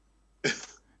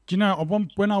Do you know,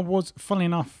 when I was, funnily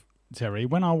enough, Terry,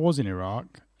 when I was in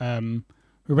Iraq, we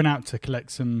went out to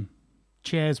collect some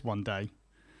chairs one day.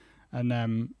 And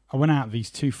I went out with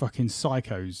these two fucking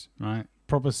psychos, right?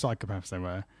 Proper psychopaths they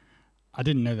were. I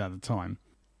didn't know that at the time.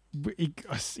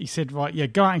 He said, right, yeah,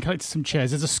 go out and collect some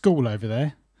chairs. There's a school over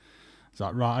there. I was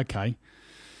like, right, okay.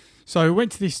 So we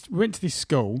went to this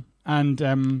school,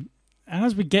 and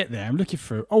as we get there, I'm looking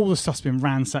through, all the stuff's been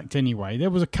ransacked anyway. There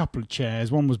was a couple of chairs.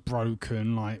 One was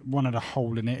broken, like one had a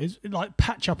hole in it. It's like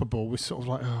patch-upable. We're sort of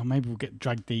like, oh, maybe we'll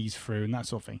drag these through and that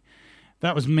sort of thing.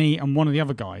 That was me and one of the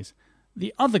other guys.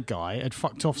 The other guy had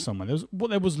fucked off somewhere.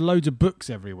 There was loads of books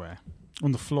everywhere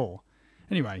on the floor.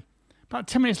 Anyway, about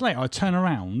 10 minutes later, I turn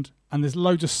around and there's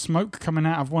loads of smoke coming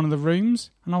out of one of the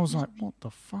rooms. And I was like, what the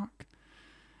fuck?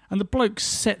 And the bloke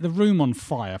set the room on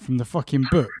fire from the fucking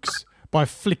books by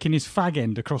flicking his fag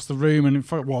end across the room. And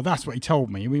well, that's what he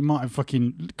told me. We might have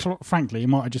frankly, he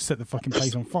might have just set the fucking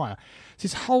place on fire. So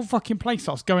this whole fucking place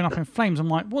starts going up in flames. I'm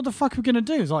like, what the fuck are we going to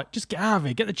do? It's like, just get out of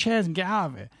it. Get the chairs and get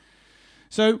out of it.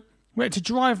 So we had to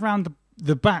drive around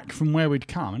the back from where we'd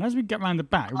come. And as we get around the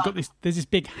back, there's this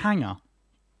big hangar.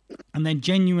 And there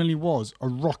genuinely was a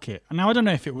rocket. And now I don't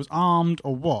know if it was armed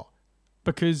or what.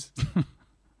 Because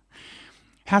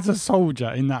as a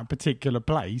soldier in that particular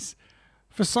place,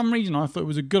 for some reason I thought it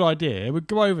was a good idea. We'd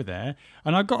go over there.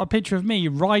 And I got a picture of me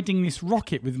riding this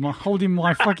rocket holding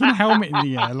my fucking helmet in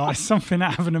the air. Like something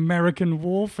out of an American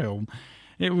war film.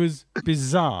 It was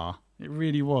bizarre. It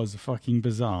really was fucking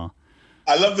bizarre.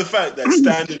 I love the fact that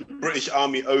standard British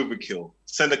Army overkill.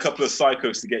 Send a couple of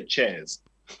psychos to get chairs.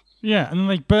 Yeah, and then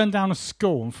they burned down a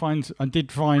school and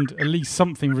did find at least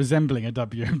something resembling a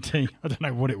WMD. I don't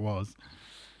know what it was.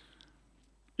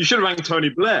 You should have rang Tony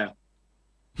Blair.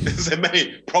 So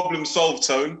many problem solved,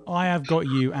 Tone. I have got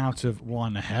you out of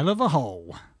one hell of a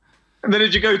hole. And then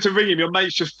as you go to ring him, your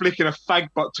mate's just flicking a fag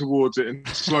butt towards it in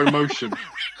slow motion.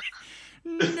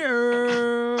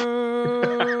 No.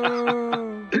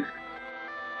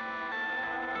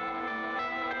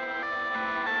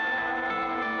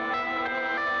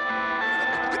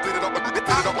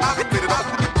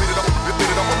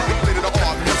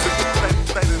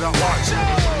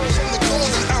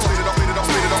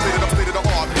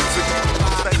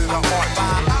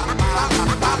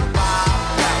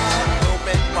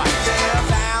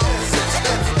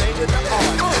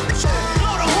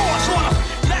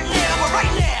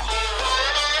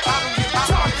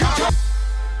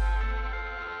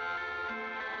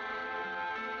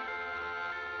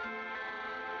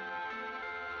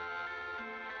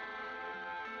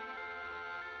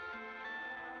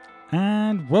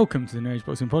 And welcome to the No Age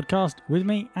Boxing Podcast with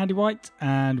me, Andy White,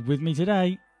 and with me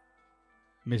today,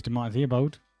 Mr. Mike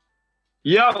Theobald.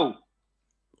 Yo!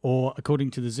 Or,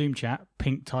 according to the Zoom chat,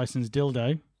 Pink Tyson's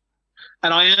Dildo.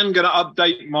 And I am going to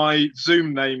update my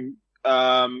Zoom name, but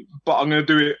I'm going to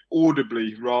do it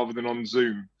audibly rather than on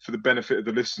Zoom for the benefit of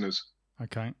the listeners.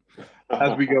 Okay.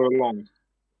 As we go along.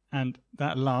 And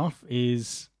that laugh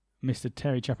is Mr.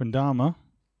 Terry Chapandama.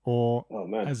 Or,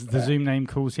 as the Zoom name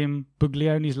calls him,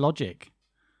 Buglioni's Logic.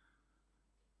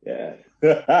 Yeah.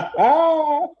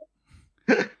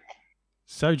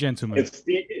 So, gentlemen.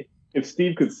 If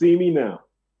Steve could see me now.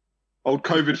 Old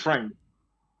COVID Frank.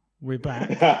 We're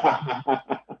back.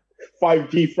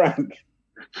 5G Frank.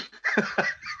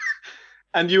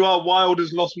 And you are wild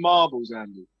as lost marbles,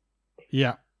 Andy.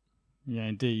 Yeah. Yeah,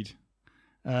 indeed.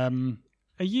 Are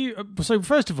you... So,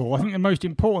 first of all, I think the most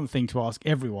important thing to ask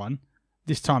everyone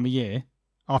this time of year,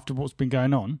 after what's been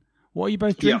going on, what are you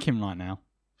both drinking right now?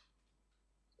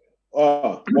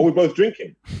 What we're both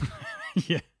drinking?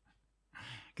 Yeah.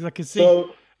 Because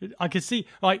I can see,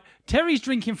 like, Terry's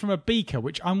drinking from a beaker,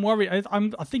 which I'm worried,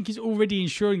 I think he's already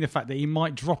ensuring the fact that he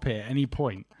might drop it at any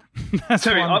point.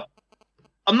 Terry,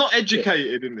 I'm not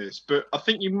educated in this, but I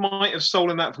think you might have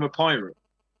stolen that from a pirate.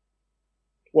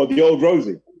 Well, the old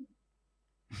Rosie.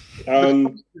 What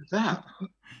is that?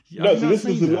 No, so this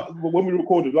is when we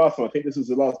recorded last time. I think this is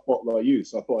the last bottle I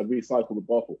used, so I thought I'd recycle the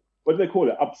bottle. What do they call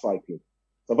it? Upcycling.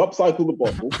 So I've upcycled the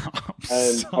bottle,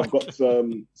 and I've got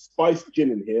some spiced gin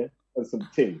in here and some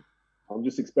tin. I'm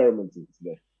just experimenting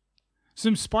today.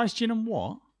 Some spiced gin and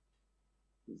what?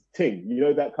 Ting. You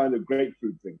know that kind of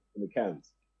grapefruit thing in the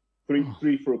cans? Three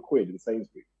for £1 in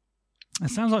Sainsbury's. It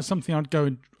sounds like something I'd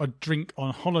drink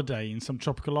on holiday in some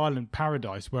tropical island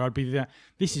paradise where I'd be there.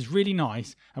 This is really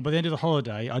nice. And by the end of the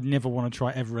holiday, I'd never want to try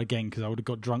it ever again because I would have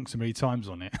got drunk so many times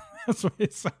on it. That's what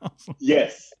it sounds like.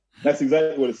 Yes, that's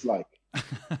exactly what it's like.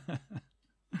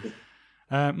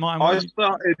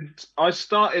 I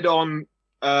started on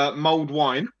mulled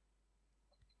wine.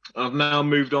 I've now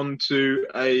moved on to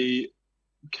a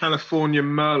California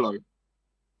Merlot.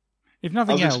 If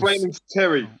nothing else, explaining to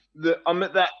Terry that I'm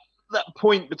at that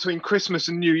point between Christmas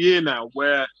and New Year now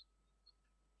where,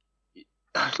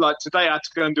 like today, I had to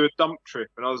go and do a dump trip,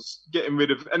 and I was getting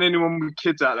rid of, and anyone with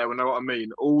kids out there will know what I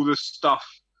mean, all the stuff,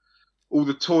 all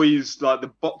the toys, like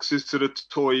the boxes to the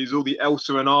toys, all the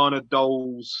Elsa and Anna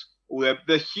dolls, all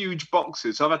they're huge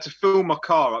boxes. So I've had to fill my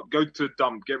car up, go to a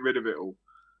dump, get rid of it all.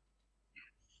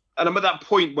 And I'm at that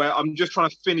point where I'm just trying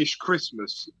to finish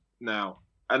Christmas now.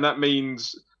 And that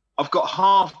means I've got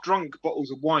half drunk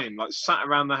bottles of wine, like sat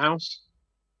around the house.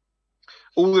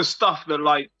 All the stuff that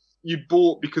like you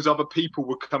bought because other people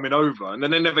were coming over, and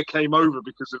then they never came over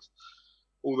because of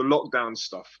all the lockdown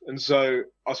stuff. And so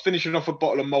I was finishing off a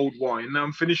bottle of mulled wine. Now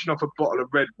I'm finishing off a bottle of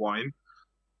red wine.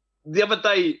 The other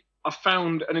day, I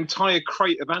found an entire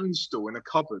crate of Amstel in a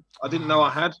cupboard. I didn't know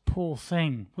I had. Poor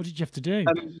thing. What did you have to do?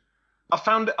 I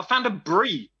found a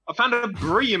brie. I found a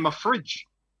brie in my fridge.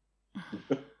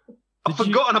 I've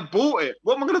forgotten I bought it.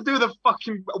 What am I going to do with a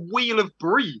fucking wheel of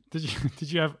brie? Did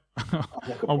you have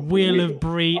a wheel of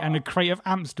brie and a crate of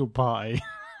Amstel party?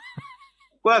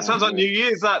 Well, it sounds like New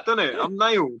Year's, that, doesn't it? I'm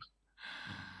nailed.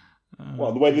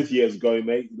 Well, the way this year's going,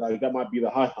 mate, like that might be the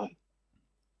highlight.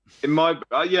 In my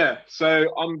yeah.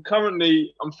 So I'm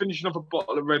finishing off a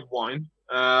bottle of red wine,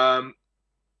 and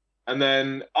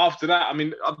then after that, I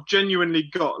mean, I've genuinely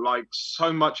got like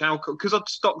so much alcohol because I'd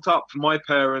stocked up for my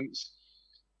parents,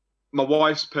 my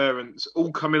wife's parents,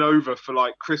 all coming over for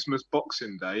like Christmas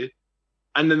Boxing Day,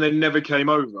 and then they never came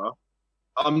over.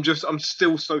 I'm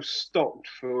still so stocked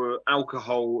for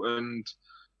alcohol, and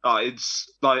it's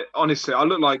like, honestly, I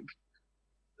look like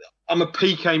I'm a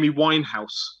peak Amy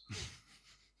Winehouse.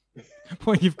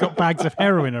 Well, you've got bags of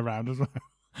heroin around as well.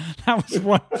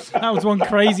 That was one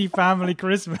crazy family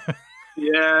Christmas.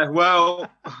 Yeah, well,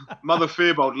 Mother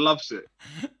Fearbold loves it.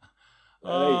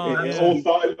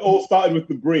 It all started with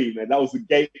the brie, man. That was the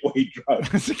gateway drug.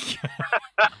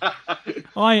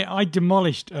 I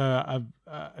demolished a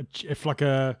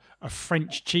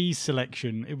French cheese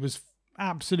selection. It was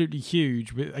absolutely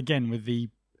huge. With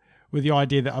the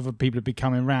idea that other people would be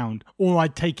coming round, or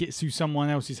I'd take it to someone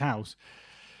else's house,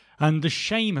 and the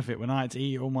shame of it when I had to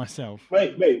eat it all myself.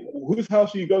 Wait, whose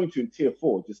house are you going to in Tier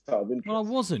 4? Just out of interest. Well, I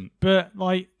wasn't, but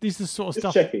like this is the sort of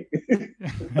just stuff. Checking.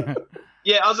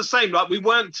 Yeah, I was the same. Like, we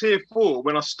weren't Tier 4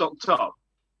 when I stocked up.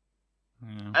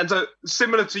 Yeah. And so,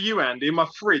 similar to you, Andy, in my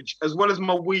fridge, as well as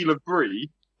my wheel of brie,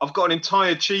 I've got an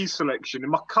entire cheese selection. In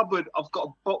my cupboard, I've got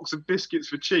a box of biscuits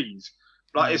for cheese.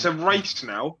 Like, It's a race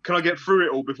now. Can I get through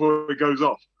it all before it goes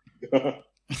off?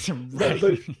 It's a race.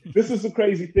 So, this is the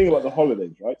crazy thing about the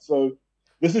holidays, right? So,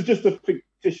 this is just a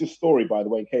fictitious story, by the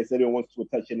way, in case anyone wants to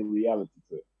attach any reality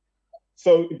to it.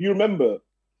 So, if you remember,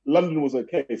 London was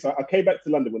okay. So I came back to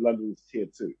London when London was Tier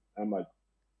 2. I'm like,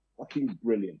 fucking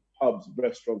brilliant. Pubs,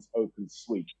 restaurants open,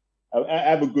 sweet. I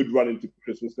have a good run into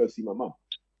Christmas, go see my mum.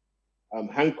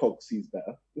 Hancock sees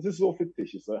better. This is all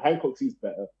fictitious. So Hancock sees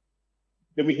better.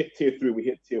 Then we hit Tier 3, we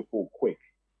hit Tier 4 quick.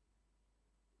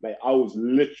 Mate, I was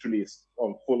literally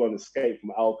on full-on escape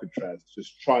from Alcatraz,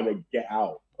 just trying to get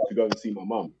out to go and see my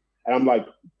mum. And I'm like,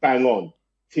 bang on,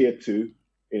 Tier 2,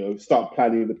 start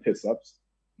planning the piss-ups.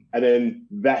 And then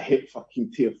that hit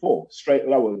fucking Tier 4. Straight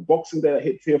away. Boxing Day, that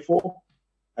hit Tier 4.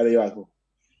 And then you're like, what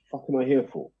the fuck am I here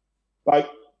for? Like,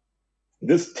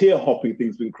 this tier hopping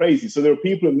thing's been crazy. So there are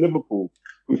people in Liverpool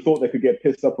who thought they could get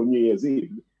pissed up on New Year's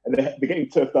Eve. And they're getting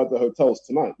turfed out the hotels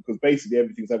tonight because basically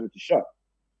everything's having to shut.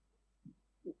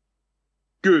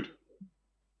 Good.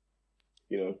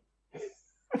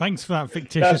 Thanks for that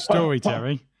fictitious story,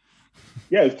 Terry.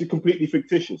 Yeah, it's completely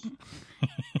fictitious.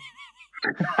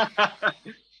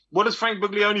 What does Frank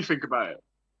Buglioni think about it?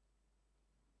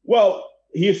 Well,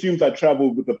 he assumes I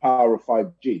travel with the power of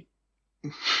 5G.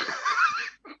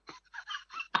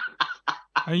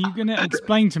 Are you going to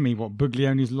explain to me what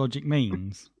Buglioni's logic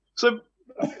means? So,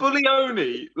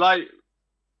 Buglioni, like,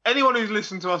 anyone who's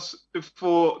listened to us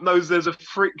before knows there's a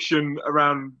friction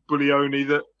around Buglioni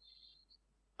that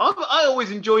I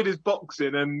always enjoyed his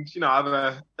boxing, and, I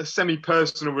have a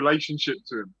semi-personal relationship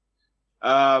to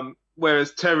him.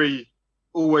 Whereas Terry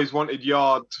always wanted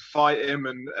Yard to fight him,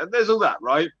 and there's all that,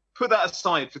 right? Put that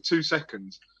aside for 2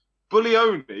 seconds.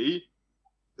 Buglioni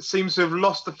seems to have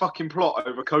lost the fucking plot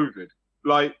over COVID.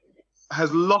 Like,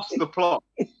 has lost the plot.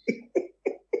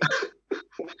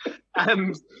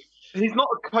 And he's not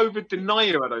a COVID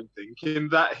denier, I don't think, in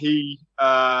that he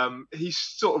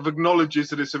sort of acknowledges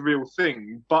that it's a real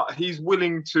thing, but he's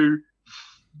willing to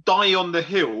die on the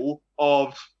hill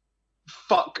of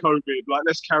fuck COVID, like,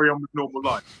 let's carry on with normal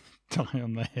life. Die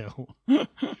on the hill.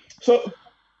 So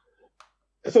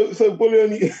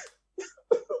Buglioni,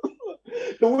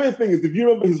 The weird thing is, if you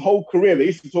remember his whole career, they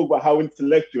used to talk about how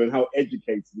intellectual and how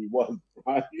educated he was,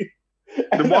 right?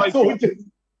 And The white guy.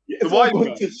 The white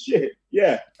guy. To shit.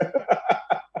 Yeah.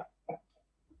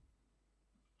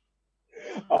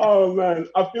 Oh man,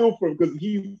 I feel for him because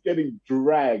he's getting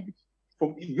dragged.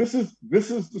 This is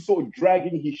the sort of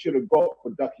dragging he should have got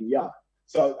for ducking Yah.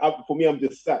 So for me, I'm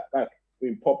just sat back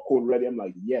doing popcorn ready. I'm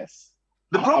like, yes.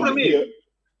 The problem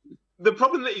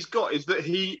that he's got is that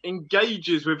he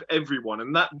engages with everyone,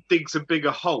 and that digs a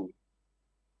bigger hole.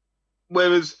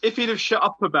 Whereas if he'd have shut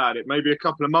up about it maybe a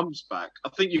couple of months back, I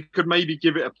think you could maybe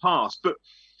give it a pass. But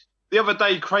the other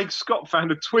day, Craig Scott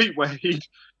found a tweet where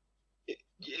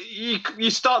you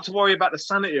start to worry about the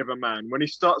sanity of a man when he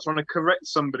starts trying to correct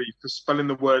somebody for spelling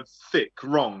the word thick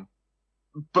wrong,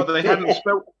 but they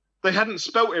hadn't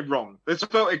spelt it wrong. They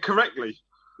spelt it correctly.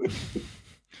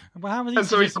 Well, how was and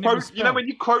so he quotes, you know, when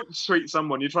you quote tweet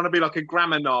someone, you're trying to be like a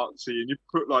grammar Nazi and you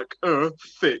put like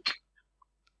thick,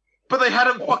 but they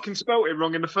hadn't fucking spelt it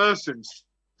wrong in the first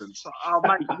instance. Oh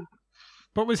mate.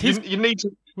 But was his you need to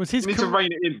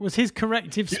rein it in. Was his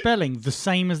corrective spelling the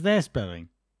same as their spelling?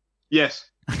 Yes.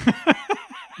 Do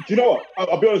you know what?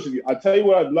 I'll be honest with you. I'll tell you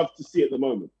what I'd love to see at the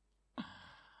moment.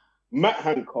 Matt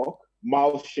Hancock,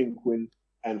 Miles Shinkwin,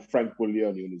 and Frank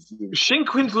Buglioni on the Zoom.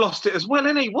 Shinkwin's lost it as well,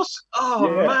 isn't he?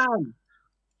 Man.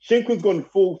 Shinkwin's gone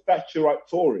full Thatcherite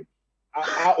Tory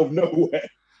out of nowhere.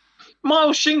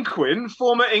 Miles Shinkwin,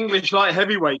 former English light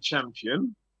heavyweight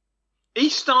champion, he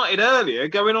started earlier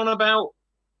going on about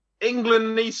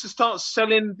England needs to start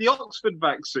selling the Oxford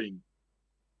vaccine.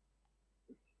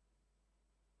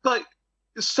 Like,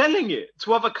 selling it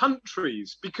to other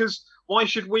countries, because why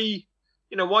should we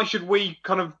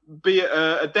kind of be at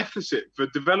a deficit for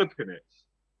developing it?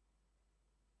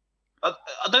 I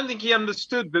don't think he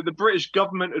understood that the British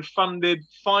government had funded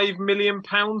 £5 million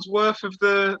worth of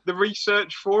the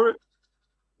research for it.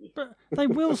 But they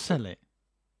will sell it.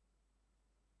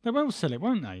 They will sell it,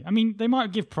 won't they? I mean, they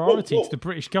might give priority to the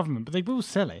British government, but they will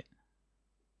sell it,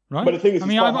 right? But the thing is,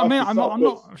 I'm not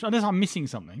unless I'm missing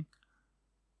something.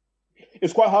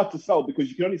 It's quite hard to sell because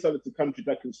you can only sell it to countries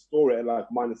that can store it at like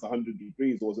minus 100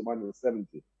 degrees, or is it minus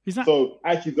 70? So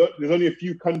actually, there's only a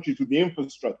few countries with the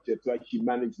infrastructure to actually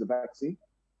manage the vaccine.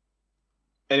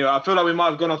 Anyway, I feel like we might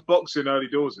have gone off boxing early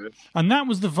doors here. And that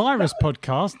was the virus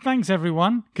podcast. Thanks,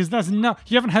 everyone, because that's enough.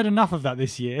 You haven't heard enough of that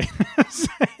this year.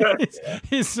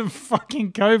 it's some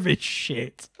fucking COVID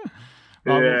shit.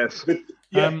 Yes.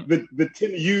 The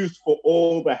tin used for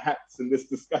all the hats in this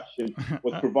discussion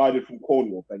was provided from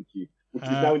Cornwall, thank you, which is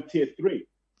now in tier 3.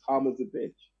 Calm as a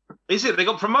bitch. Is it? They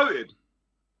got promoted?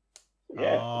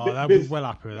 Yeah. Oh, that was well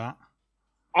happy with that.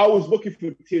 I was looking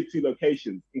for tier 2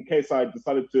 locations in case I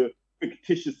decided to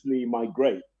fictitiously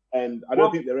migrate, and I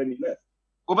don't think there are any left.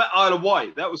 What about Isle of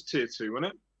Wight? That was tier 2,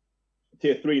 wasn't it?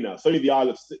 Tier 3 now. It's only the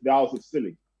Isles of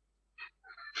Scilly.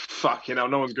 Fucking hell,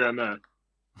 no one's going there.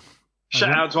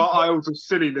 Shout out to our Isles of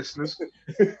Scilly listeners.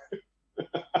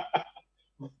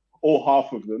 Or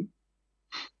half of them.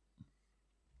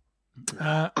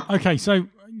 Okay, so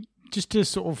just to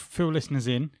sort of fill listeners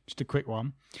in, just a quick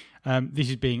one. This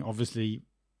is being obviously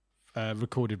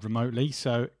recorded remotely,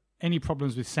 so any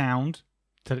problems with sound,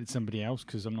 tell it to somebody else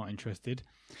because I'm not interested.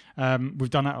 We've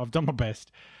done it. I've done my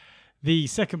best. The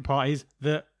second part is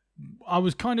that I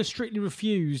was kind of strictly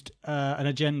refused an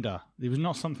agenda. It was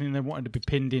not something they wanted to be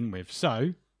pinned in with.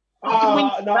 So, no,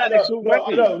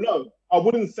 I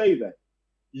wouldn't say that.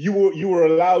 You were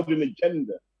allowed an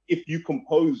agenda if you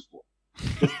composed one.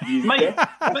 Mate,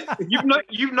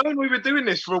 you've known we were doing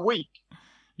this for a week.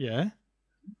 Yeah.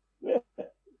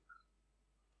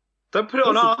 Don't put it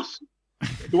on us.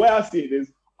 The way I see it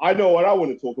is, I know what I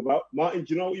want to talk about. Martin,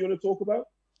 do you know what you want to talk about?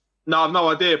 No, I've no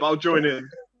idea, but I'll join in.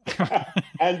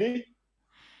 Andy?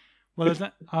 Well,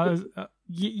 I've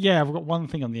got one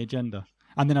thing on the agenda,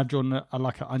 and then I've drawn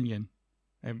like an onion,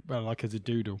 like as a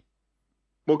doodle.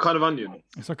 What kind of onion?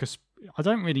 It's like I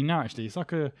don't really know actually.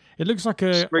 It looks like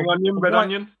a spring onion, red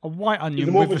onion, a white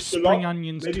onion with a spring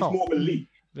onion's maybe top. Maybe it's more of a leaf.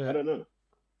 I don't know.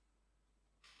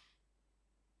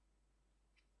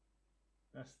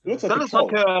 That looks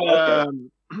like a.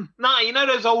 Nah, you know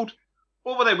those old.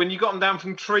 What were they when you got them down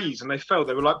from trees and they fell?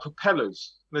 They were like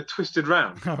propellers. And they're twisted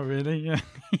round. Oh, really? Yeah.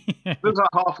 Looks like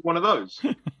half one of those.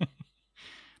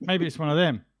 Maybe it's one of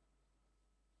them.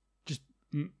 Just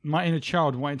my inner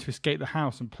child wanting to escape the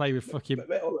house and play with fucking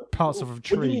parts of a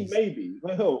tree. What do you mean maybe?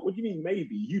 What do you mean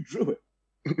maybe? You drew it.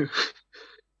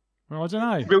 Well, I don't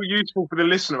know. Real useful for the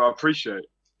listener. I appreciate it.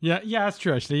 Yeah, that's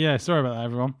true actually. Yeah, sorry about that,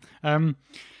 everyone.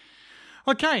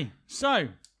 Okay, so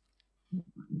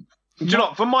do you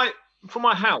know, for my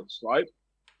house, right?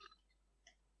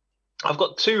 I've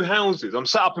got two houses. I'm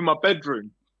set up in my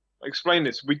bedroom. I explain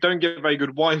this. We don't get very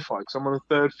good Wi-Fi because I'm on the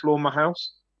third floor of my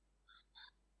house.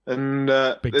 And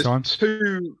there's time.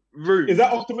 2 rooms. Is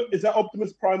that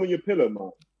Optimus Prime on your pillow,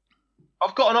 Mark?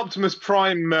 I've got an Optimus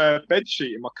Prime bed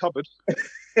sheet in my cupboard.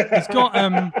 He's got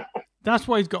that's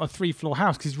why he's got a 3-floor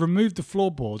house, because he's removed the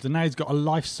floorboards and now he's got a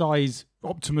life-size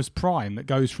Optimus Prime that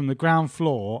goes from the ground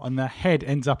floor and the head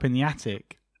ends up in the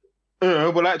attic.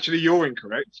 Well, actually, you're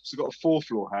incorrect. It's got a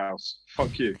 4-floor house.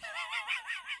 Fuck you.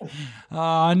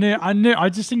 I knew. I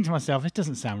just think to myself, it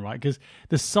doesn't sound right, because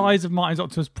the size of Martin's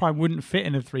Optimus Prime wouldn't fit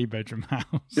in a 3-bedroom house.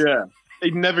 Yeah,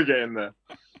 he'd never get in there.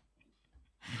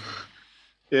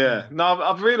 Yeah. No,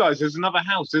 I've realised there's another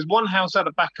house. There's one house at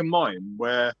the back of mine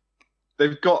where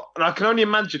they've got, and I can only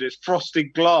imagine it's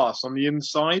frosted glass on the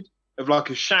inside of like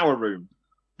a shower room,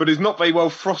 but it's not very well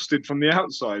frosted from the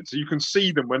outside, so you can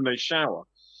see them when they shower.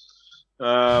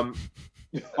 Oh,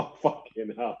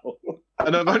 fucking hell.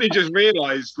 And I've only just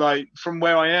realised, like, from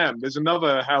where I am, there's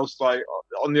another house, like,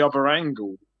 on the other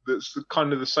angle that's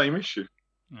kind of the same issue.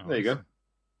 Oh, there you go.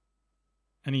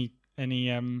 Any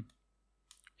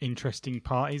interesting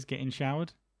parties getting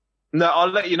showered? No, I'll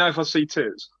let you know if I see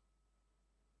tits.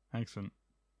 Excellent.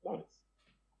 Nice.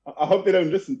 I hope they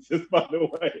don't listen to this, by the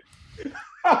way.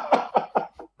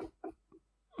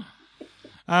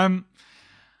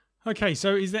 Okay,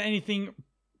 so is there anything...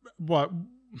 What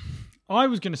I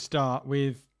was going to start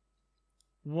with,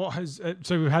 what has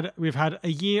so we've had a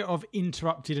year of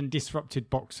interrupted and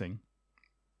disrupted boxing,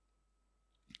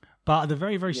 but at the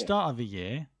very start of the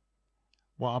year,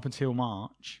 up until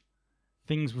March,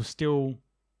 things were still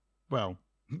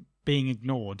being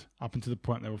ignored up until the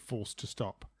point they were forced to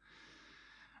stop.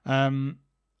 I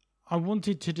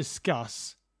wanted to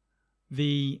discuss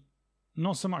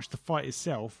not so much the fight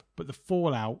itself, but the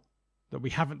fallout that we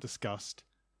haven't discussed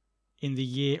in the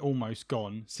year almost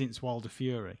gone since Wilder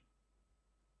Fury.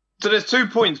 So there's 2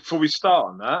 points before we start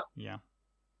on that. Yeah.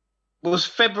 Was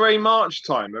February, March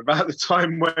time, about the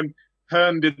time when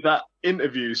Hearn did that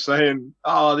interview saying,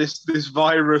 this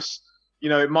virus,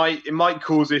 it might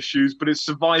cause issues, but it's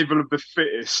survival of the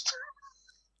fittest.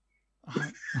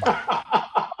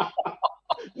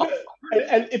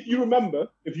 and if you remember,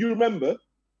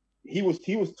 he was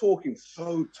talking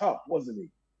so tough, wasn't he?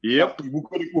 Yep.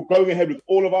 We're going ahead with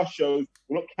all of our shows.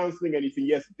 We're not cancelling anything.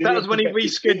 Yes. That was when he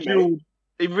rescheduled.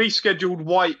 He rescheduled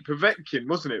White Povetkin,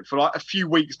 wasn't it, for like a few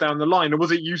weeks down the line, or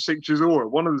was it Usyk Chisora?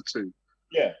 One of the two.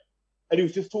 Yeah, and he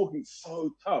was just talking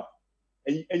so tough.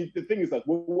 And the thing is, like,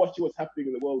 we're watching what's happening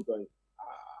in the world, going,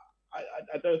 I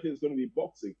don't think it's going to be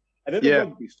boxing. And then the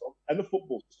rugby stopped, and the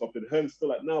football stopped, and Hearn's still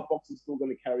like, no, boxing's still going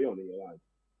to carry on in your life.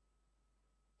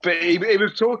 But he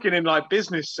was talking in like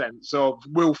business sense of,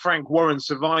 will Frank Warren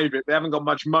survive it? They haven't got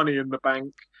much money in the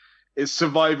bank. It's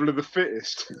survival of the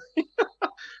fittest.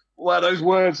 Well, those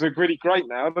words are pretty great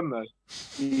now, haven't they?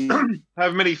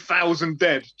 Have many thousand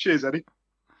dead. Cheers, Eddie.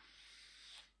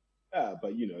 Yeah,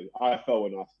 but I felt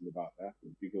when asking about that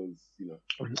because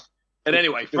And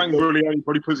anyway, Frank Brulioni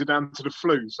probably puts it down to the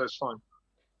flu, so it's fine.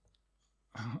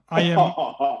 I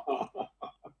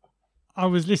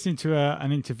was listening to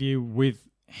an interview with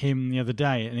him the other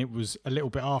day, and it was a little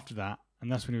bit after that,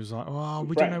 and that's when he was like,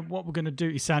 we don't know what we're going to do.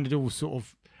 He sounded all sort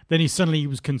of... Then he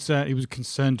was concerned. He was a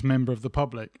concerned member of the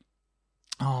public.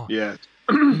 Oh, yeah.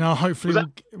 Hopefully we'll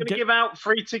going to give out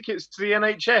free tickets to the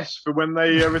NHS for when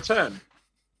they return.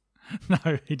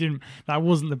 No, he didn't. That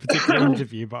wasn't the particular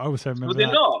interview, but I also remember. Was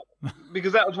it not?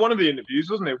 Because that was one of the interviews,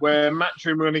 wasn't it? Where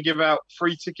Matchroom were going to give out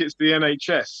free tickets to the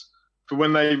NHS for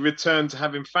when they return to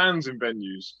having fans in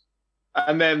venues.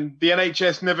 And then the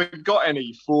NHS never got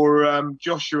any for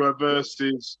Joshua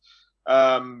versus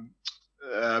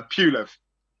Pulev.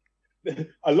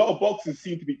 A lot of boxers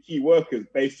seem to be key workers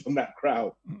based on that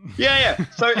crowd. Yeah.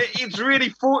 So it's really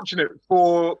fortunate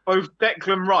for both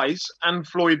Declan Rice and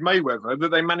Floyd Mayweather that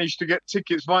they managed to get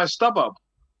tickets via StubHub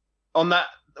on that,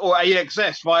 or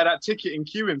AXS via that ticketing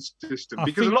queuing system,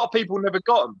 because a lot of people never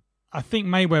got them. I think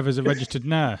Mayweather's a registered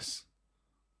nurse.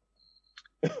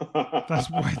 That's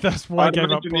why I gave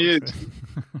up boxing.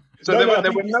 So there were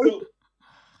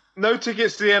no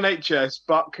tickets to the NHS,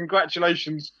 but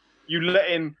congratulations, you let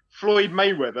in Floyd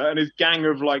Mayweather and his gang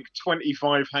of like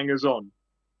 25 hangers-on.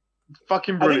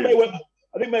 Fucking brilliant.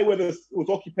 I think Mayweather's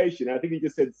occupation, I think he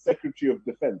just said Secretary of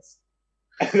Defense.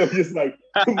 And I'm just like,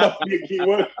 you must be a key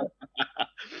worker.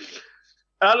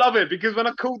 I love it, because when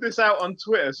I called this out on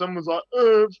Twitter, someone was like,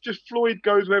 just Floyd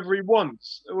goes wherever he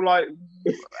wants. They were like,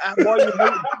 why you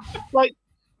like,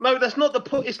 no, that's not the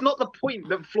point. It's not the point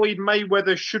that Floyd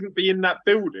Mayweather shouldn't be in that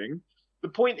building. The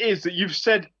point is that you've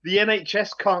said the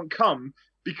NHS can't come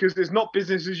because it's not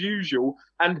business as usual,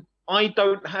 and I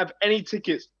don't have any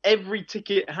tickets. Every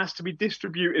ticket has to be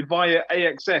distributed via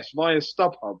AXS, via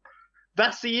StubHub.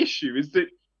 That's the issue, is that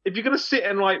if you're going to sit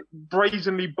and like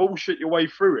brazenly bullshit your way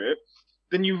through it,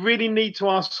 then you really need to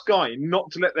ask Sky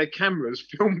not to let their cameras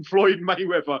film Floyd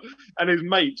Mayweather and his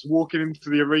mates walking into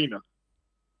the arena.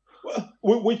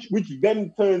 Well, which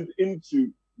then turned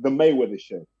into the Mayweather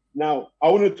show. Now, I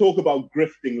want to talk about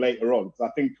grifting later on, because I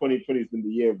think 2020 has been the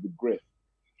year of the grift.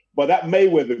 But that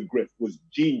Mayweather grift was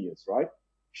genius, right?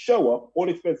 Show up, all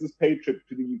expenses paid trip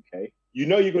to the UK. You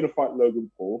know you're going to fight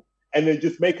Logan Paul, and then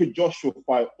just make a Joshua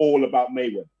fight all about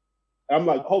Mayweather. And I'm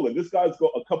like, hold on, this guy's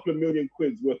got a couple of million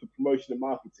quid's worth of promotion and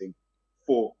marketing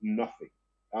for nothing.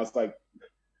 I was like,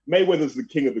 Mayweather's the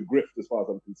king of the grift as far as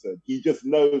I'm concerned. He just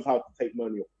knows how to take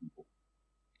money off people.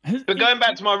 But going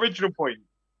back to my original point,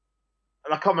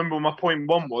 and I can't remember what my point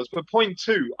 1 was, but point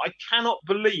 2, I cannot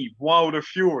believe Wilder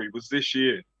Fury was this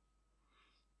year.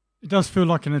 It does feel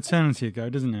like an eternity ago,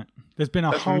 doesn't it? There's been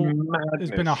a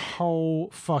madness. whole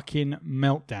fucking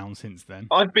meltdown since then.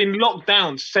 I've been locked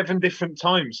down 7 different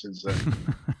times since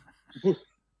then.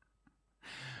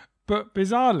 But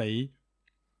bizarrely,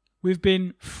 we've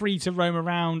been free to roam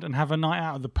around and have a night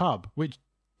out of the pub, which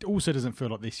also doesn't feel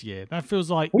like this year. That feels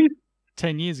like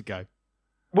 10 years ago.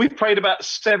 We've played about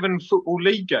 7 football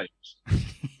league games.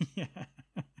 Yeah.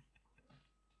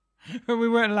 We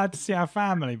weren't allowed to see our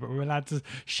family, but we were allowed to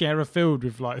share a field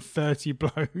with like 30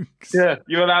 blokes. Yeah,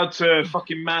 you're allowed to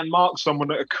fucking man mark someone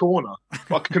at a corner.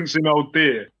 Fucking an old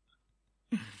deer.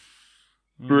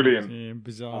 Brilliant. Yeah,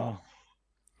 bizarre.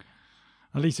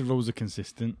 At least the rules are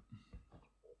consistent.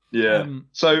 Yeah.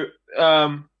 So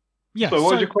what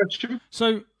was your question?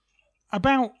 So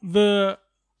about the...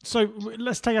 So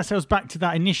let's take ourselves back to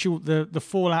that initial, the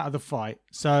fallout of the fight.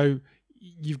 So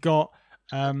you've got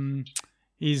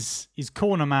his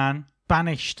corner man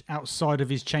banished outside of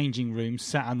his changing room,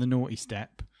 sat on the naughty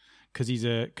step because he's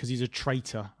a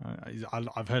traitor.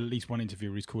 I've heard at least one interview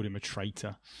where he's called him a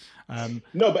traitor.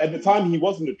 No, but at the time he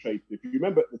wasn't a traitor. If you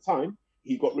remember, at the time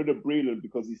he got rid of Breland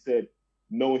because he said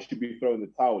no one should be throwing the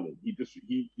towel in.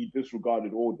 He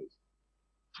disregarded orders.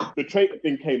 The traitor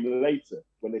thing came later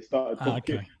when they started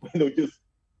talking, when they were just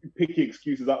picking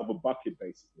excuses out of a bucket,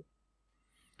 basically.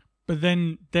 But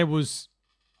then there was,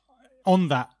 on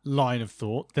that line of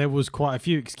thought, there was quite a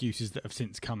few excuses that have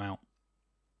since come out.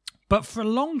 But for a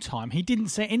long time, he didn't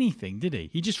say anything, did he?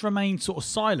 He just remained sort of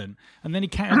silent, and then he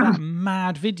came out that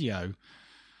mad video.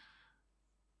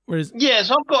 Whereas,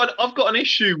 yes, I've got an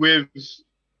issue with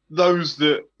those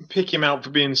that pick him out for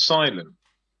being silent.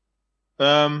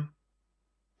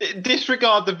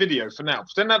 Disregard the video for now.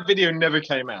 Then that video never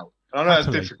came out. I know that's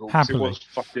difficult because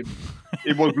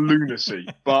it was lunacy.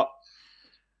 But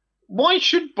why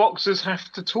should boxers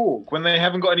have to talk when they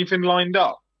haven't got anything lined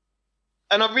up?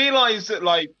 And I realise that,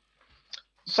 like,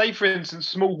 say for instance,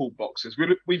 small hall boxers.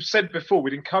 We've said before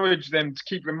we'd encourage them to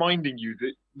keep reminding you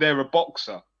that they're a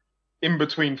boxer in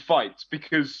between fights,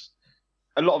 because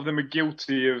a lot of them are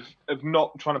guilty of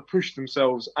not trying to push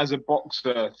themselves as a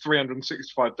boxer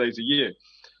 365 days a year.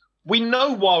 We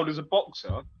know Wilder's a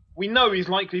boxer. We know he's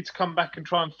likely to come back and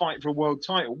try and fight for a world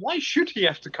title. Why should he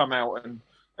have to come out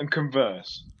and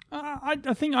converse? I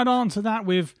think I'd answer that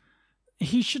with,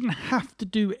 he shouldn't have to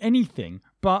do anything.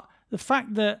 But the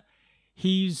fact that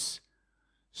he's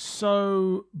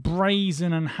so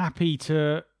brazen and happy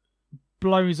to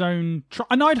blow his own...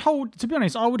 and I'd hold, to be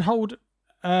honest, I would hold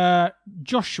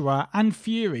Joshua and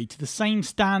Fury to the same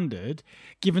standard,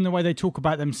 given the way they talk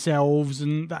about themselves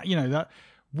and that, you know, that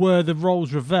were the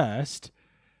roles reversed,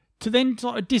 to then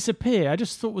sort of disappear. I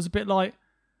just thought was a bit like,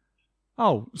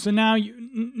 oh, so now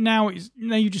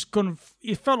you just gone.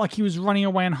 It felt like he was running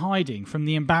away and hiding from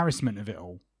the embarrassment of it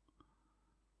all.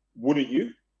 Wouldn't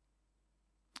you?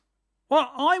 Well,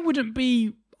 I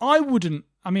wouldn't.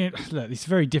 I mean, look, it's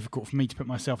very difficult for me to put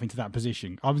myself into that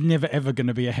position. I was never, ever going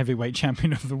to be a heavyweight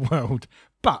champion of the world.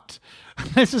 But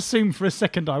let's assume for a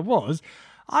second I was.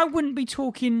 I wouldn't be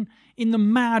talking in the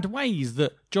mad ways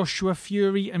that Joshua,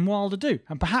 Fury and Wilder do.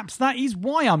 And perhaps that is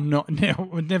why I'm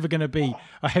never going to be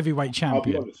a heavyweight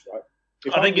champion. I'll be honest, right?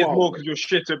 I think it's more because you're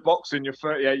shit at boxing. You're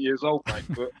 38 years old, mate.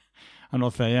 But I'm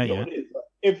not 38 yet.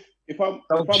 If I'm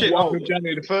shit Wilder, up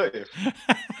January the 30th.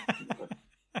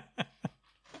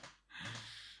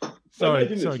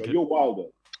 Sorry, you're Wilder.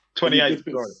 28.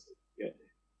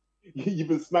 You've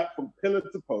been smacked from pillar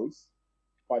to post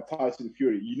by Tyson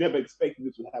Fury. You never expected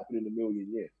this would happen in a million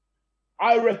years.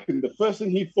 I reckon the first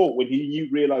thing he thought when he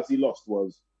realized he lost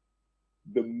was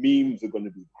the memes are going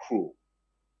to be cruel.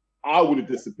 I would have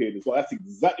disappeared as well. That's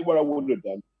exactly what I would have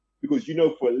done, because you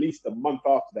know for at least a month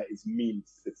after that is meme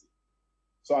city.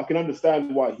 So I can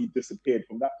understand why he disappeared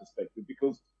from that perspective,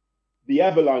 because the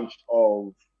avalanche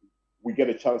of we get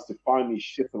a chance to finally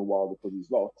shit on Wilder because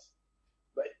he's lost,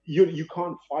 but you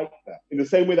can't fight that. In the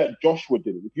same way that Joshua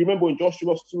did it. If you remember when Joshua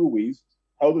lost to Ruiz,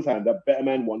 held his hand up, better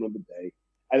man won on the day,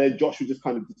 and then Joshua just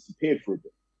kind of disappeared for a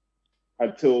bit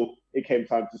until it came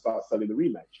time to start selling the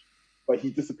rematch. But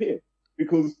he disappeared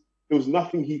because there was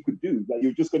nothing he could do. Like,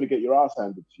 you're just going to get your ass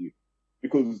handed to you.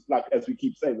 Because, like, as we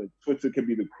keep saying, like, Twitter can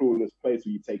be the cruelest place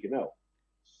where you take an L.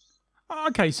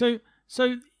 Okay, so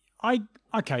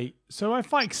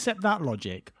if I accept that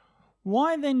logic,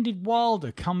 why then did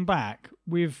Wilder come back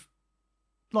with,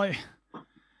 like,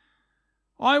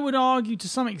 I would argue to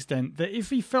some extent that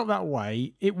if he felt that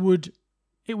way, it would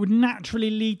naturally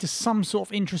lead to some sort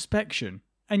of introspection.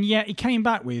 And yet he came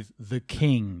back with, the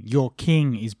king, your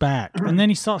king is back. And then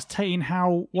he starts taking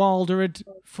how Wilder had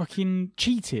fucking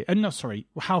cheated.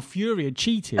 How Fury had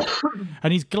cheated.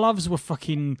 And his gloves were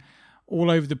fucking all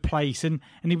over the place. And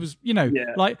he was,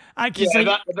 like... at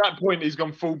that point, he's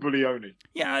gone full Buglioni.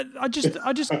 Yeah, I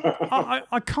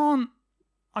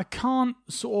can't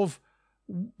sort of...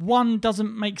 One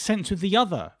doesn't make sense with the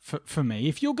other for me.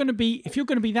 If you're going to be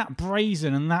that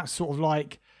brazen and that sort of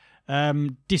like...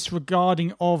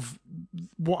 disregarding of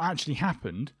what actually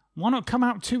happened, why not come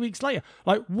out 2 weeks later?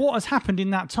 Like, what has happened in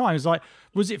that time? It's like,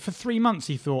 was it for 3 months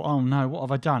he thought, oh no, what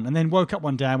have I done? And then woke up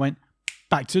one day and went,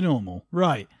 back to normal.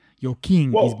 Right, your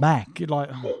king is back. Like,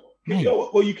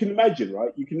 you can imagine,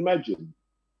 right? You can imagine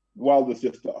Wilder's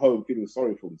just at home feeling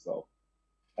sorry for himself,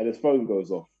 and his phone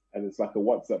goes off, and it's like a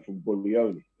WhatsApp from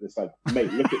Buglioni. It's like,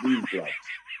 mate, look at these gloves.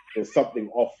 There's something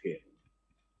off here.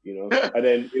 And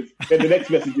then the next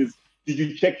message is, did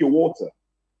you check your water?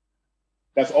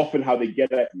 That's often how they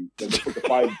get at you. They put the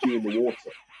 5G in the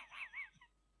water.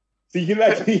 So you can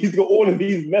imagine he's got all of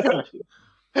these messages.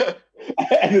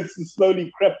 And it's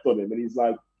slowly crept on him. And he's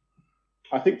like,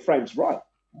 I think Frank's right.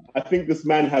 I think this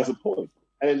man has a point.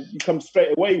 And you come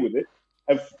straight away with it.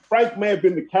 And Frank may have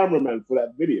been the cameraman for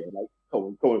that video. Like, come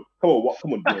on,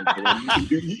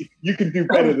 Deontay. You can do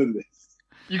better than this.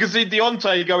 You can see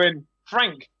Deontay going,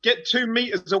 Frank, get 2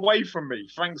 meters away from me.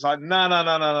 Frank's like, no.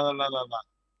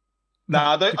 Nah,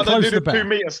 I don't do the 2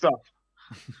 meter stuff.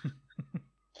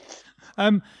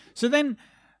 So then...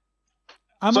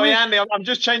 Andy, I'm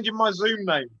just changing my Zoom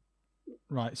name.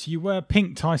 Right, so you were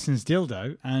Pink Tyson's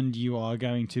dildo, and you are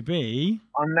going to be...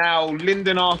 I'm now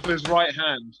Lyndon Arthur's right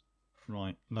hand.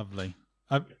 Right, lovely.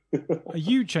 Are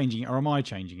you changing it, or am I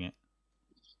changing it?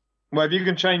 Well, if you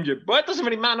can change it. But it doesn't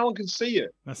really matter, no one can see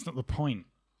it. That's not the point.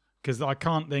 Because I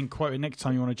can't then quote it next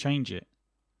time you want to change it.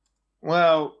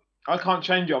 Well, I can't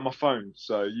change it on my phone,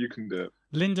 so you can do it.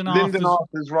 Lyndon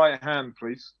Arthur's right hand,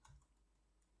 please.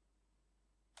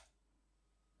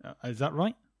 Is that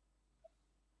right?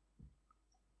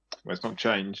 Well, it's not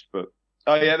changed, but...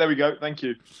 Oh, yeah, there we go. Thank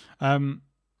you.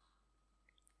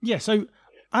 Yeah, so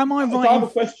am I right? I have a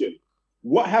question.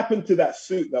 What happened to that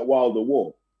suit that Wilder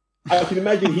wore? I can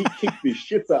imagine he kicked the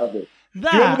shit out of it. Do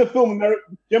you remember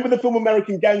the film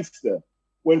American Gangster,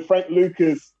 when Frank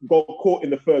Lucas got caught in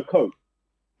the fur coat,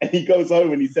 and he goes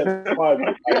home and he says,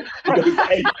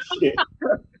 "Hey, shit."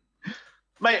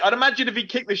 Mate, I'd imagine if he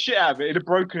kicked the shit out of it, it'd have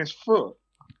broken his foot.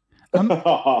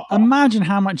 Imagine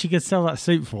how much you could sell that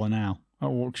suit for now at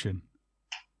auction.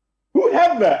 Who would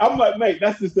have that? I'm like, mate,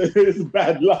 that's just it's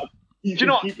bad luck. Do you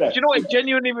know what it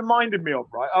genuinely reminded me of?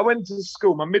 Right, I went to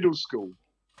school, my middle school.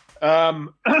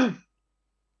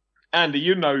 Andy,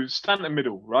 you know Stanton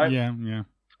Middle, right? Yeah.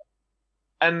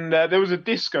 And there was a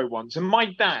disco once, and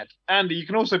my dad, Andy, you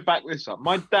can also back this up.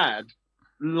 My dad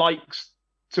likes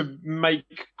to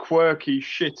make quirky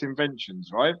shit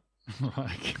inventions, right?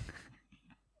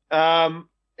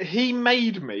 He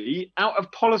made me out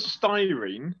of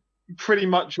polystyrene, pretty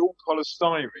much all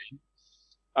polystyrene,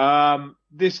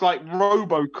 this like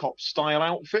RoboCop style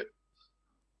outfit,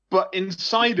 but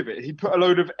inside of it he put a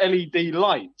load of LED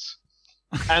lights.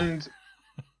 And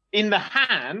in the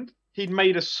hand, he'd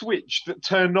made a switch that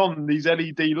turned on these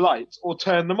LED lights or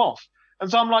turned them off. And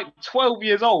so I'm like 12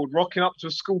 years old, rocking up to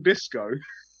a school disco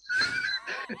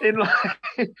in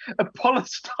like a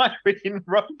polystyrene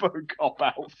RoboCop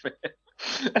outfit.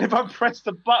 And if I pressed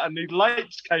the button, these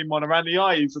lights came on around the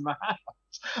eyes and the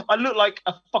hands. I looked like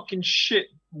a fucking shit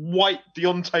white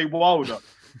Deontay Wilder.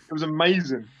 It was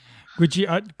amazing. Could you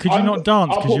not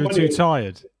dance because you were too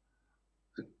tired?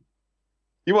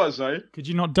 You what, say? Could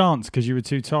you not dance because you were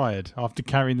too tired after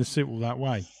carrying the suit all that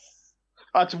way?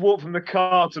 I had to walk from the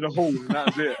car to the hall, and that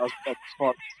was it. I was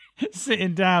fine.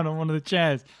 Sitting down on one of the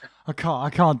chairs. I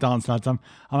can't dance, lads. I'm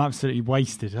absolutely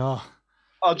wasted. Oh,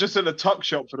 just at the tuck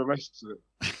shop for the rest of it.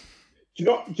 Do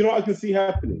you know what I can see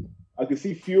happening? I could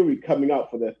see Fury coming out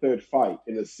for their third fight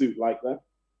in a suit like that.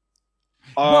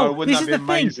 Well, wouldn't this that is be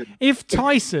the amazing? thing. If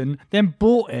Tyson then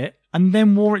bought it and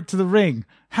then wore it to the ring,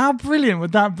 how brilliant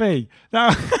would that be?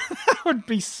 That would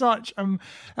be such. That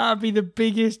would be the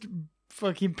biggest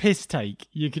fucking piss take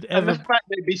you could ever. And the fact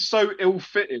that it'd be so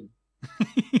ill-fitting,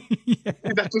 Yeah.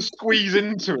 you'd have to squeeze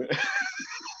into it.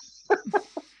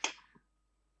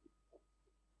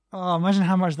 Oh, imagine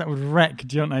how much that would wreck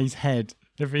Deontay's head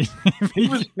if he. Who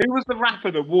was the rapper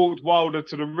that walked Wilder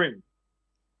to the ring?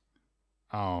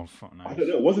 Oh, fuck no. I don't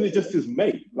know. Wasn't it just his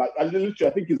mate? Like, I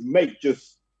think his mate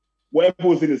just, whatever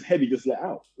was in his head, he just let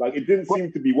out. Like, it didn't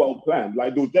seem to be well planned.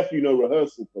 Like, there was definitely no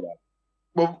rehearsal for that.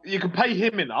 Well, you can pay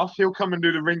him enough; he'll come and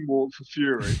do the ring walk for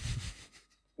Fury.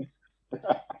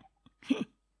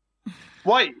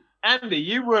 Wait, Andy,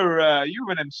 you were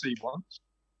an MC once.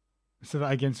 Say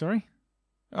that again, sorry?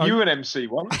 You were an MC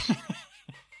once.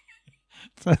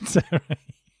 That's all right.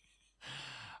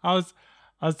 I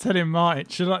was telling Martin,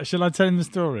 shall I tell him the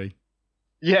story?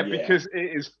 Yeah, because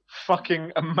it is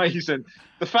fucking amazing.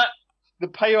 The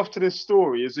payoff to this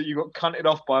story is that you got cunted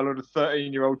off by a lot of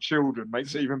 13-year-old children.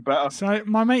 Makes it even better. So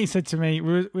my mate said to me,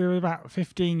 we were about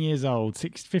 15 years old,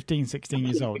 16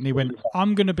 years old, and he went,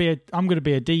 I'm gonna be a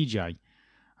DJ. I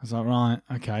was like, right,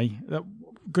 okay,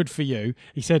 good for you.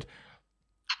 He said,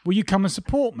 will you come and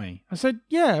support me? I said,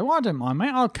 yeah, well, I don't mind,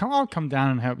 mate. I'll come down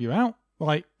and help you out,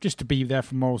 like just to be there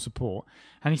for moral support.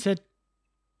 And he said,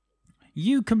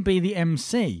 you can be the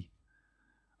MC.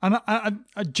 And I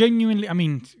genuinely, I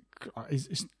mean,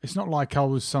 it's not like I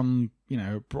was some,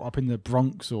 brought up in the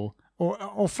Bronx or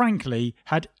frankly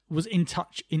was in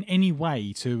touch in any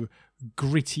way to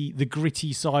the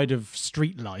gritty side of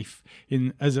street life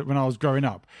when I was growing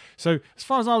up. So as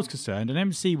far as I was concerned, an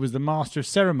MC was the master of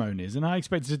ceremonies, and I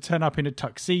expected to turn up in a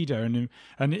tuxedo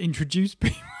and introduce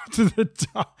people to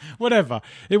the whatever.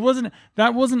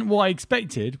 That wasn't what I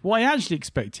expected. What I actually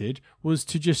expected was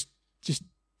to just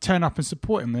turn up and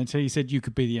support him until he said you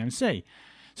could be the MC.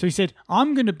 So he said,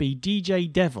 I'm going to be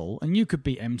DJ Devil and you could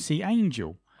be MC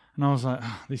Angel. And I was like,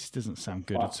 this doesn't sound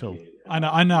good at all. I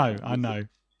know.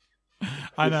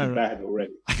 This is bad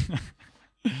already.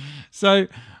 So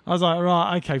I was like,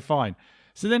 right, okay, fine.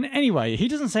 So then anyway, he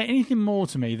doesn't say anything more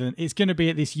to me than it's going to be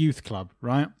at this youth club,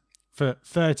 right? For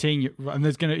 13, and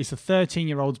it's a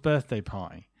 13-year-old's birthday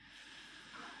party.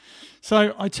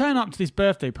 So I turn up to this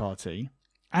birthday party,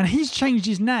 and he's changed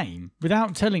his name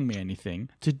without telling me anything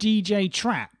to DJ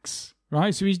Trax,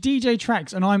 right? So he's DJ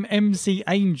Trax, and I'm MC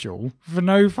Angel for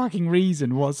no fucking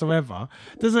reason whatsoever.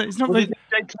 It's not DJ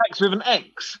Trax with an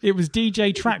X. It was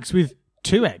DJ Trax with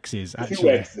 2 X's, actually. 2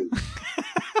 X's.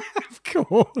 Of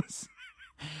course.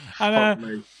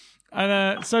 And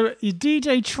so he's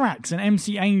DJ Trax and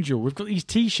MC Angel. We've got these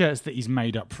T-shirts that he's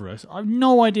made up for us. I have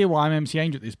no idea why I'm MC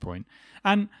Angel at this point.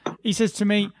 And he says to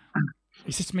me,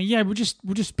 yeah, we'll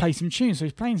just play some tunes. So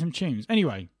he's playing some tunes.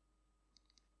 Anyway,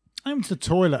 I went to the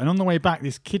toilet, and on the way back,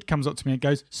 this kid comes up to me and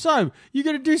goes, "So you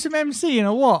going to do some MCing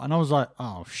or what?" And I was like,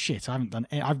 "Oh shit, I haven't done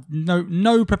it. I've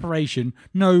no preparation,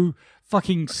 no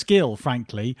fucking skill,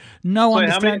 frankly, no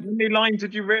understanding." How many lines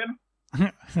had you written?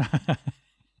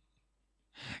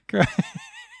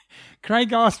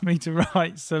 Craig asked me to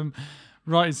write some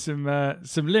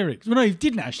lyrics. Well, no, he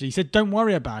didn't actually. He said, "Don't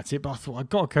worry about it." But I thought I've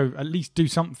got to go at least do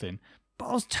something. But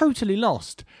I was totally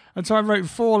lost, and so I wrote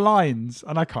 4 lines,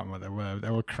 and I can't remember what they were. They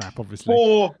were crap, obviously.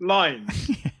 4 lines.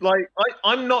 Like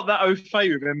I'm not that au fait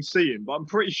with MCing, but I'm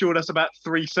pretty sure that's about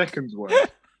 3 seconds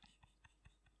worth.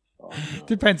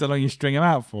 Depends how long you string them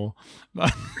out for.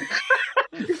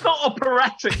 It's not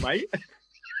operatic, mate.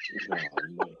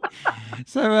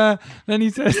 So then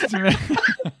he says to me.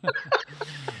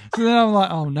 So then I'm like,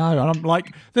 oh no, and I'm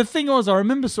like, the thing was, I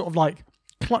remember sort of like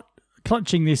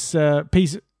clutching this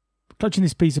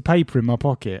piece of paper in my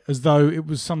pocket as though it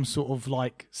was some sort of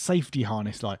like safety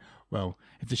harness. Like, well,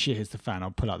 if the shit hits the fan,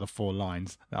 I'll pull out the 4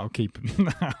 lines. That'll keep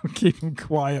them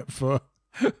quiet for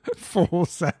 4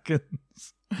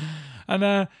 seconds.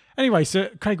 And anyway, so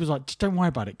Craig was like, just don't worry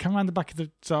about it. Come around the back of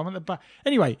the... So I'm at the back.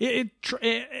 Anyway, it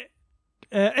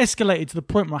escalated to the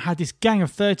point where I had this gang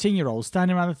of 13-year-olds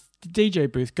standing around the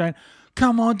DJ booth going,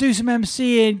 come on, do some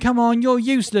MCing. Come on, you're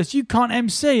useless. You can't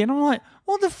MC. And I'm like,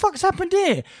 what the fuck's happened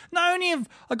here? Not only have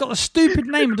I got a stupid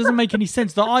name that doesn't make any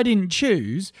sense that I didn't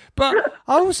choose, but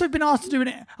I've also been asked to do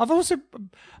it. I've also,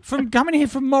 from coming here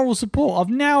for moral support,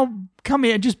 I've now come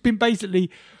here and just been basically...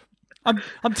 I'm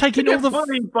taking all the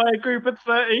bullied by a group of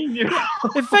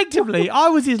 13-year-olds. Effectively, I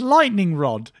was his lightning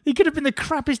rod. He could have been the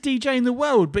crappiest DJ in the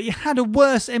world, but he had a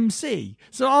worse MC.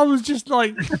 So I was just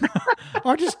like,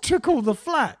 I just took all the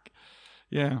flack.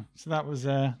 Yeah, so that was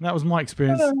my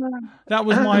experience. That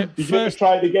was my Did you ever first.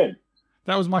 try it again?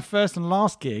 That was my first and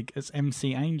last gig as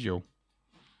MC Angel.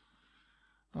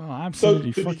 Oh,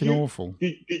 absolutely fucking awful.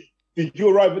 Did you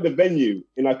arrive at the venue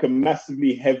in like a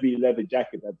massively heavy leather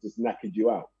jacket that just knackered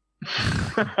you out?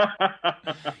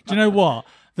 Do you know what?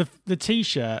 The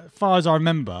t-shirt, as far as I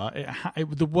remember,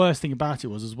 the worst thing about it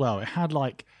was as well, it had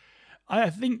like, I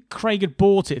think Craig had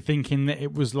bought it thinking that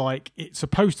it was like, it's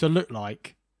supposed to look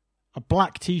like a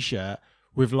black t-shirt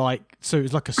with like, so it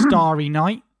was like a starry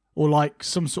night or like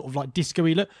some sort of like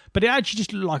disco-y look, but it actually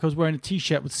just looked like I was wearing a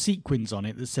t-shirt with sequins on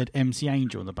it that said MC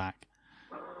Angel on the back,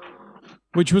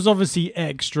 which was obviously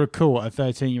extra cool at a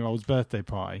 13-year-old's birthday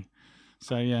party.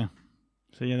 So yeah,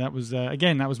 that was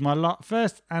again, that was my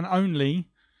first and only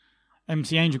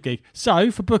MC Angel gig.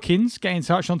 So for bookings, get in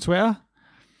touch on Twitter.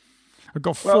 I've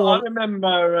got 4. Well,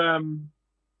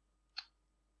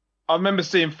 I remember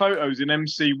seeing photos in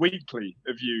MC Weekly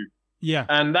of you. Yeah,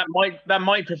 and that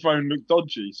microphone looked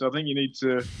dodgy. So I think you need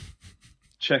to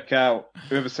check out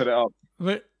whoever set it up.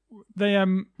 But they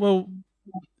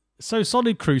So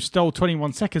Solid Crew stole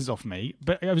 21 seconds off me,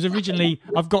 but it was originally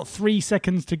I've got 3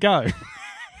 seconds to go.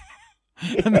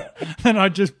 And then I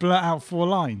just blurt out 4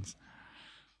 lines.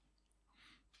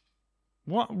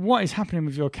 What is happening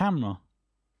with your camera?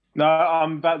 No,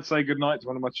 I'm about to say goodnight to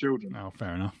one of my children. Oh,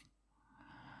 fair enough.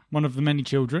 One of the many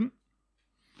children.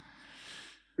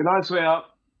 Good night, sweetheart.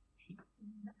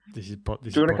 Do you want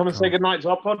to come and say goodnight to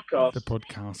our podcast? The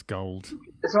podcast gold.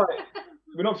 It's like,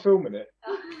 we're not filming it.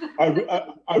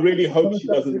 I really hope she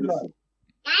doesn't listen.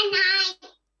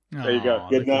 There you go.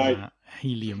 Good night.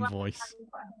 Helium voice.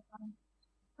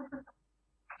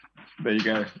 There you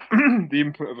go. The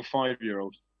input of a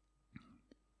 5-year-old.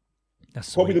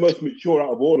 That's probably the most mature out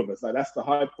of all of us. Like, that's the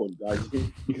high point, guys.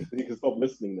 You can stop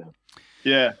listening now.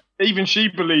 Yeah. Even she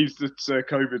believes that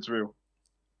COVID's real.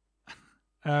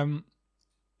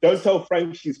 Don't tell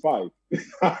Frank she's 5.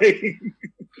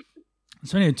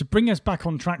 So anyway, to bring us back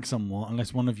on track somewhat,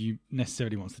 unless one of you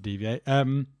necessarily wants to deviate.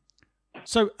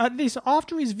 So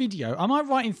after his video, am I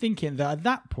right in thinking that at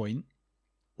that point,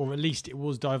 or at least it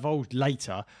was divulged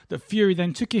later, that Fury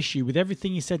then took issue with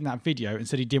everything he said in that video and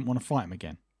said he didn't want to fight him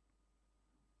again?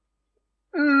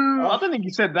 I don't think he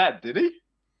said that, did he?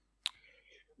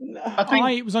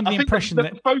 I was under the impression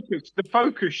that the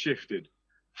focus shifted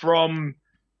from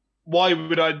why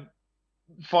would I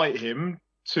fight him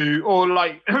to, or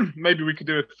like maybe we could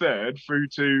do a third, through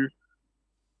to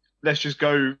let's just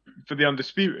go for the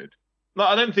undisputed. Like,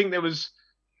 I don't think there was.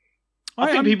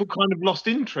 I think people kind of lost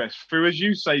interest through, as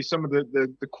you say, some of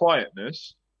the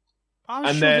quietness. I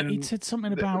was sure that he said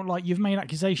something about like, you've made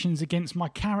accusations against my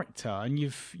character, and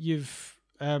you've.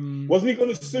 Wasn't he going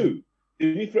to sue?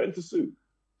 Did he threaten to sue?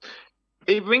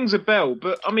 It rings a bell,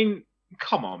 but I mean,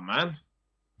 come on, man.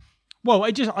 Well,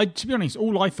 to be honest,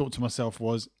 all I thought to myself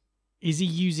was, is he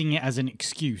using it as an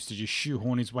excuse to just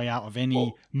shoehorn his way out of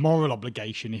any moral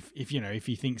obligation if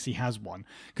he thinks he has one?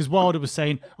 Because Wilder was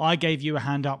saying, I gave you a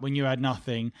hand up when you had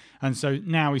nothing, and so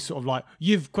now he's sort of like,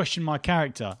 you've questioned my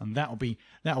character, and that'll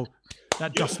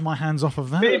dust my hands off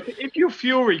of that. If you're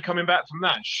Fury coming back from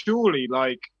that, surely,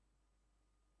 like,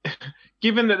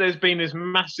 given that there's been this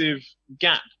massive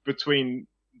gap between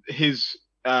his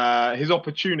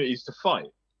opportunities to fight,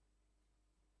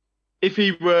 if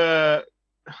he were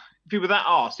that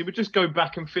arsed, he would just go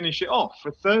back and finish it off for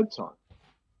a third time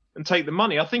and take the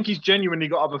money. I think he's genuinely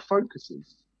got other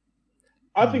focuses.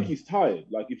 I think he's tired.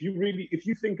 Like, if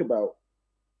you think about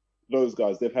those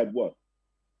guys, they've had what?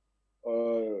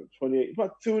 28,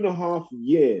 about 2.5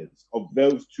 years of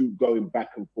those two going back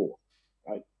and forth.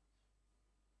 Right?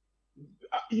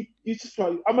 You just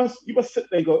like, you must sit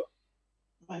there and go,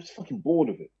 I'm just fucking bored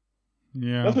of it.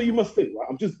 Yeah. That's what you must think, right?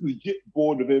 I'm just legit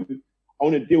bored of him. I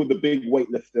want to deal with the big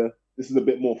weightlifter. This is a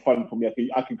bit more fun for me.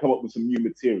 I can come up with some new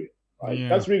material. Right? Yeah.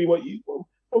 That's really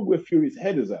where Fury's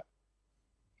head is at.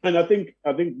 And I think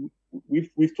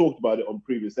we've talked about it on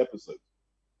previous episodes.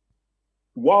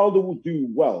 Wilder will do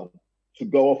well to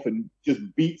go off and just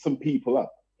beat some people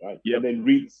up, right? Yep. And then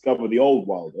rediscover the old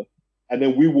Wilder, and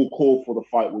then we will call for the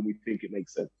fight when we think it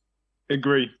makes sense.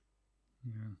 Agree.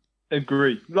 Yeah.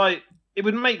 Agree. Like, it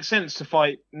would make sense to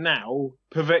fight now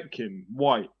Povetkin,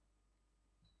 White,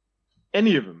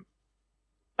 any of them,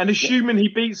 and assuming he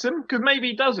beats them, because maybe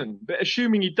he doesn't, but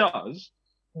assuming he does,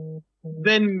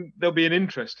 then there'll be an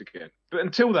interest again. But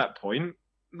until that point,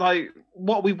 like,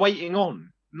 what are we waiting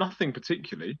on? Nothing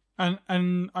particularly.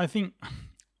 And I think,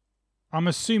 I'm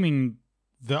assuming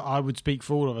that I would speak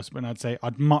for all of us when I'd say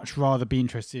I'd much rather be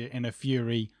interested in a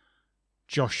Fury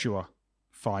Joshua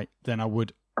fight than I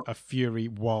would a Fury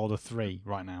Wilder 3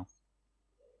 right now.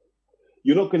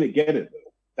 you're not going to get it. Though.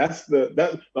 That's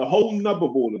the whole nub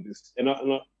of all of this. And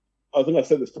I think I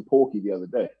said this to Porky the other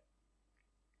day.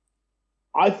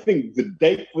 I think the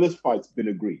date for this fight's been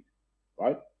agreed,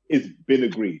 right? It's been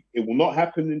agreed. It will not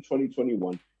happen in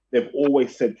 2021. They've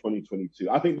always said 2022.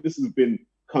 I think this has been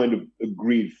kind of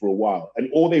agreed for a while. And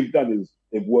all they've done is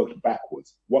they've worked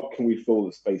backwards. What can we fill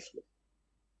the space with?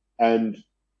 And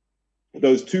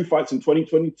those two fights in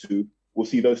 2022 will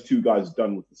see those two guys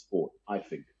done with the sport, I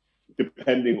think,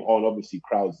 depending on, obviously,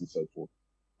 crowds and so forth.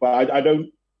 But I don't...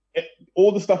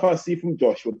 all the stuff I see from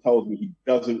Joshua tells me he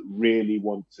doesn't really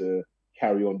want to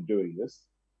carry on doing this.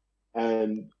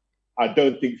 And I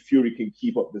don't think Fury can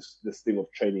keep up this thing of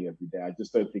training every day. I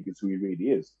just don't think it's who he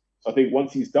really is. So I think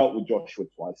once he's dealt with Joshua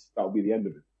twice, that'll be the end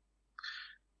of it.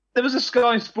 There was a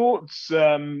Sky Sports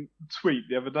tweet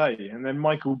the other day, and then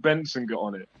Michael Benson got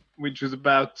on it, which was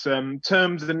about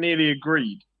terms are nearly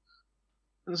agreed.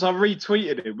 And so I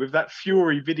retweeted it with that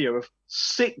Fury video of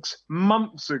 6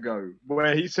 months ago,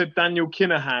 where he said Daniel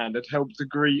Kinahan had helped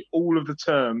agree all of the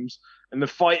terms and the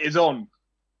fight is on.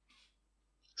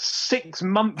 6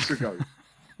 months ago.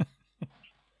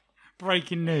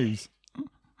 Breaking news.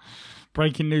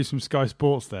 Breaking news from Sky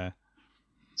Sports there.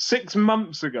 6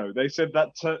 months ago, they said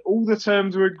that all the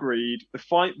terms were agreed, the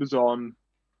fight was on.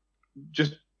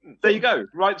 Just, there you go.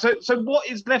 Right, so what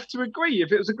is left to agree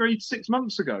if it was agreed 6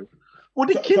 months ago? What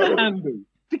did Kinahan do?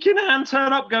 Did Kinahan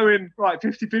turn up going, right,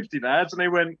 50-50, lads? And they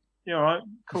went, yeah, all right,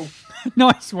 cool.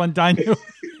 Nice one, Daniel.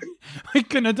 We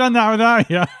couldn't have done that without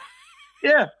you.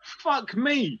 Yeah, fuck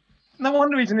me. No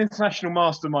wonder he's an international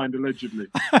mastermind, allegedly.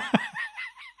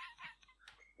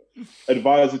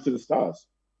 Advisor to the stars.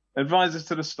 Advisors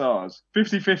to the stars.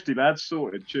 50-50, lads.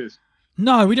 Sorted. Cheers.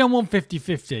 No, we don't want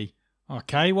 50-50.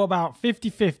 Okay, what about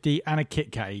 50-50 and a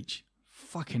Kit Kat each?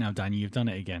 Fucking hell, Daniel, you've done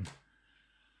it again.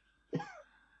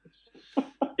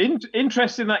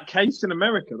 Interesting that case in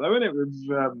America, though, isn't it,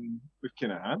 with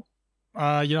Kinahan?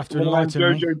 You'll have to enlighten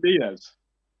me. Jojo Diaz.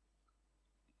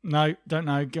 No, don't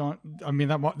know. Go on. I mean,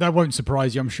 that won't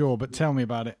surprise you, I'm sure, but tell me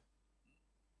about it.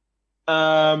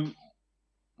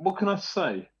 What can I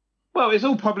say? Well, it's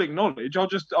all public knowledge.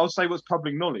 I'll say what's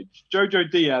public knowledge. Jojo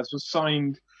Diaz was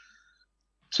signed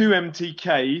to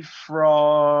MTK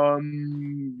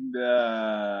from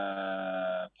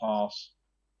pass.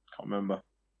 Can't remember.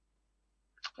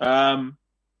 And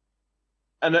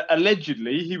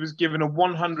allegedly, he was given a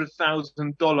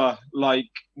 $100,000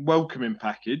 welcoming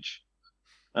package.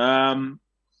 And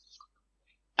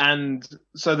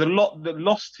so the lot that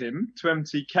lost him to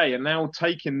MTK are now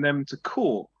taking them to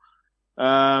court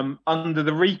under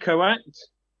the RICO Act.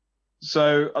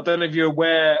 So I don't know if you're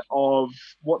aware of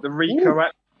what the RICO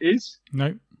Act is.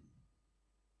 No.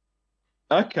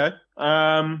 Okay.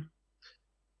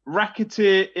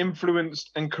 Racketeer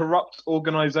Influenced and Corrupt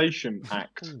Organisation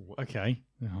Act. Ooh, okay.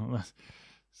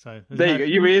 So there you go.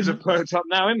 Your ears are perked up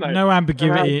now, aren't they? No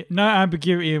ambiguity. No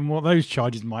ambiguity in what those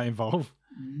charges might involve.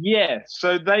 Yeah.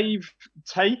 So they've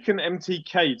taken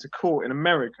MTK to court in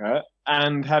America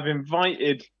and have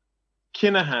invited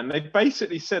Kinahan. They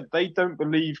basically said they don't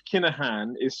believe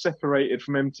Kinahan is separated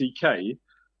from MTK.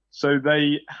 So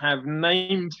they have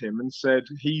named him and said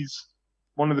he's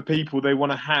one of the people they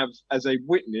want to have as a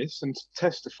witness and to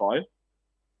testify.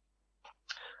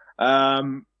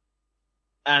 And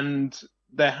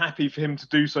they're happy for him to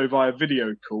do so via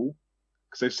video call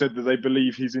because they've said that they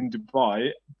believe he's in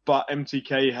Dubai, but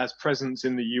MTK has presence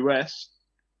in the US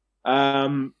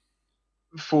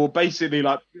for basically,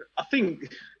 I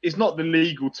think it's not the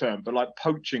legal term, but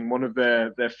poaching one of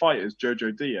their fighters,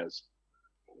 Jojo Diaz.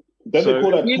 Don't they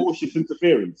call that tortious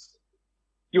interference?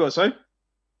 You what, so?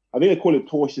 I think they call it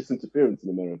tortious interference in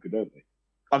America, don't they?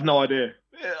 I've no idea.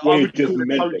 Well, I would call it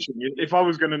poaching. If I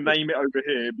was going to name it over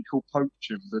here, it'd be called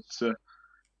poaching.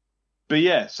 But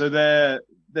yeah, so they're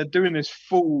doing this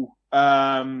full.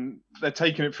 They're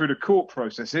taking it through the court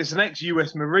process. It's an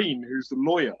ex-US Marine who's the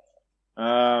lawyer,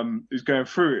 who's going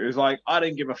through it. It's like, I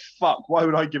didn't give a fuck. Why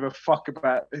would I give a fuck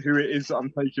about who it is that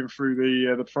I'm taking through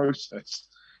the process?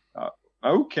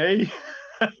 Okay.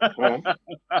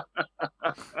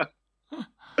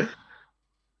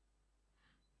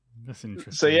 That's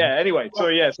interesting. So yeah, anyway, so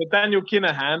Daniel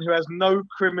Kinahan, who has no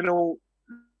criminal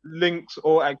links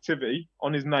or activity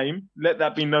on his name, let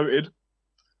that be noted,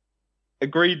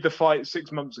 agreed the fight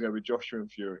 6 months ago with Joshua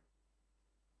and Fury.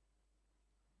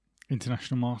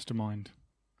 International mastermind.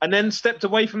 And then stepped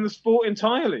away from the sport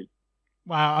entirely.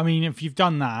 Wow, I mean, if you've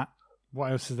done that,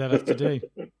 what else is there left to do?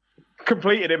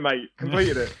 Completed it, mate.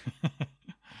 Completed it.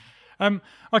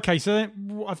 Okay, so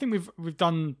I think we've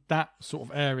done that sort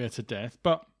of area to death,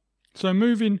 but so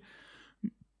moving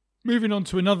on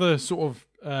to another sort of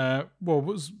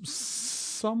was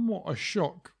somewhat a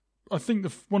shock. I think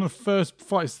one of the first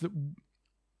fights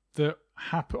that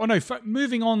happened. Oh no,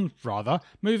 moving on throughout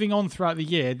the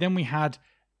year. Then we had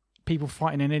people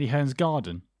fighting in Eddie Hearn's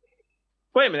garden.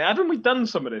 Wait a minute, haven't we done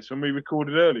some of this when we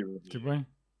recorded earlier? Did we?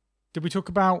 Did we talk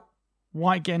about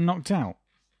White getting knocked out?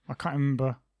 I can't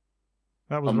remember.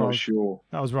 I'm not sure.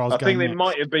 That was where I was I going think they next.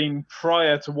 might have been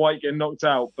prior to White getting knocked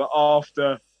out, but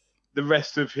after the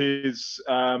rest of his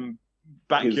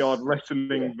backyard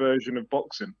wrestling version of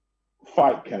boxing.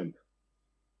 Fight camp.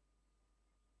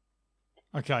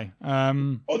 Okay. Oh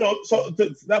no! So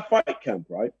that fight camp,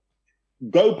 right?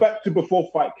 Go back to before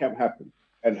fight camp happened,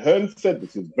 and Hearn said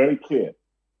this is very clear.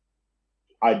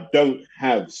 I don't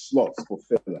have slots for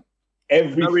filler.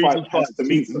 Every fight has to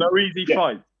mean something. No easy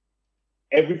fight.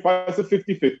 Every fight is a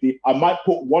 50-50. I might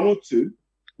put one or two,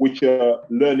 which are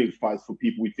learning fights for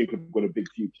people we think have got a big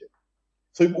future.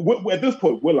 So at this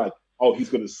point, we're like, oh, he's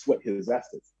going to sweat his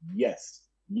assets. Yes.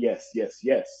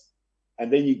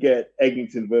 And then you get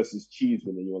Eggington versus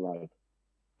Cheeseman, and you're like,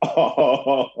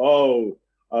 oh,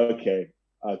 okay.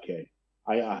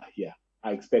 I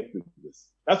expected this.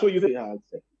 That's what you think. I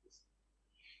expected this.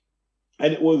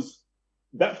 And it was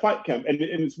that fight camp, and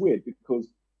it's weird because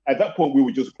at that point we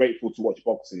were just grateful to watch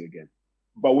boxing again.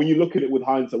 But when you look at it with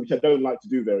hindsight, which I don't like to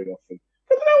do very often,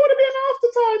 because I don't want to be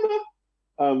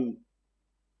an after-timer.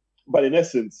 But in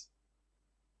essence,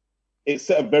 it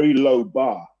set a very low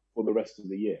bar for the rest of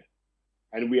the year.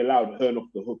 And we allowed Hearn off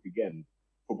the hook again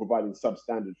for providing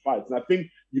substandard fights. And I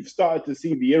think you've started to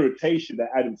see the irritation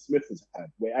that Adam Smith has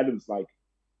had, where Adam's like,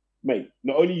 mate,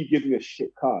 not only are you giving us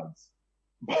shit cards,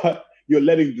 but you're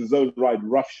letting the zone ride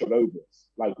roughshod over us.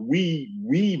 Like,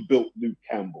 we built Luke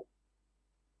Campbell.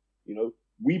 You know,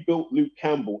 we built Luke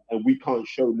Campbell, and we can't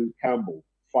show Luke Campbell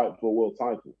fight for a world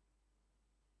title.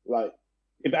 Like,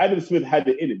 if Adam Smith had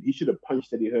it in him, he should have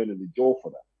punched Eddie Hearn in the jaw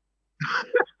for that.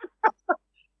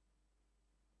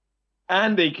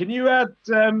 Andy, can you add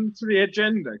to the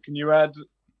agenda? Can you add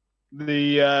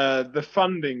the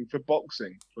funding for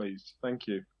boxing, please? Thank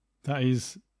you. That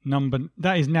is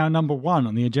now number one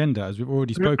on the agenda, as we've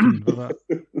already spoken about.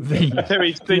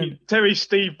 Terry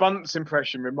Steve Bunce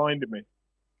impression reminded me.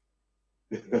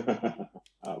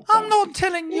 I'm not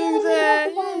telling you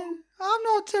that. I'm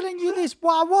not telling you this.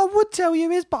 What I would tell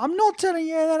you is, but I'm not telling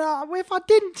you that if I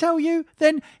didn't tell you,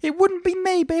 then it wouldn't be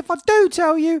me. But if I do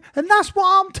tell you, and that's what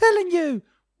I'm telling you.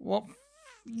 What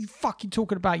you fucking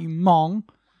talking about, you mong?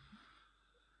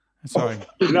 Sorry.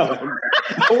 No.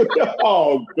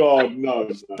 Oh God, no.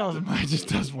 It just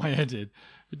does my head in.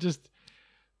 It just.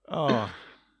 Oh.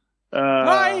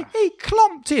 Right, he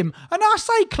clomped him, and I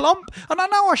say clomp, and I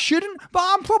know I shouldn't, but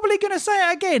I'm probably going to say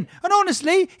it again. And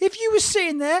honestly, if you were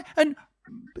sitting there, and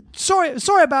sorry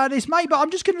about this, mate, but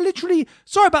I'm just going to literally,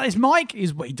 sorry about this, Mike,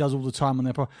 is what he does all the time on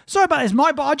their podcast. Sorry about this,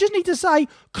 Mike, but I just need to say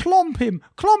clomp him.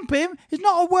 Clomp him is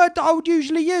not a word that I would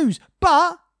usually use,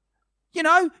 but you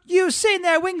know, you were sitting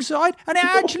there wingside, and it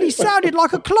actually sounded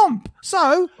like a clomp.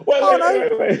 So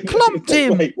wait, clomped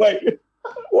him.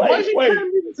 Why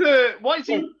is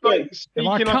he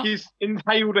speaking like he's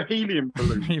inhaled a helium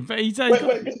balloon? Guys,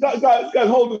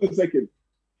 hold on a second.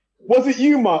 Was it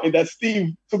you, Martin, that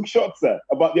Steve took shots at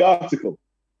about the article?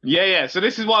 Yeah. So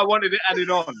this is why I wanted it added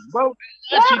on. Well,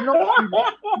 actually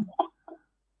not.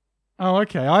 Oh,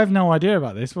 okay. I have no idea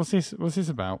about this. What's this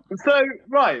about? So,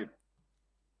 right.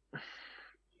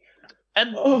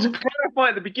 And to clarify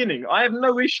at the beginning, I have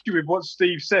no issue with what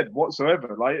Steve said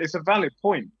whatsoever. Like, it's a valid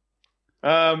point.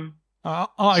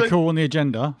 Article on the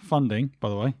agenda, funding, by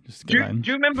the way. Just to get that in. Do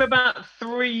you remember about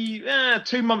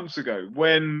 2 months ago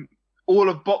when all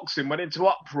of boxing went into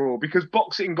uproar because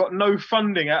boxing got no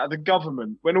funding out of the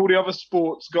government, when all the other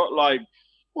sports got, like,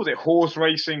 what was it, horse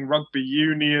racing, rugby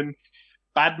union,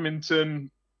 badminton,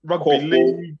 rugby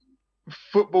league,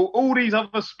 football, all these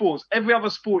other sports, every other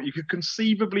sport you could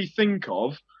conceivably think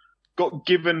of got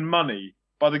given money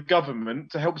by the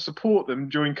government to help support them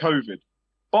during COVID.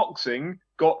 Boxing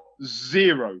got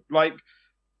zero, like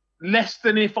less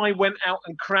than if I went out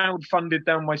and crowdfunded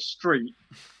down my street.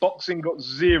 Boxing got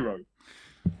zero.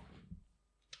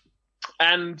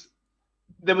 And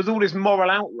there was all this moral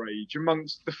outrage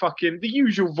amongst the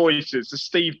usual voices, the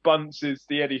Steve Bunces,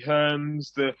 the Eddie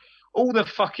Hearns, all the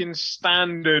fucking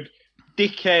standard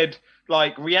dickhead,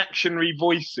 like, reactionary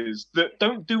voices that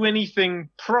don't do anything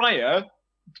prior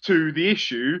to the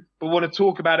issue but want to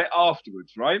talk about it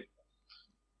afterwards, right?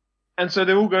 And so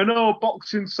they're all going, oh,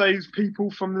 boxing saves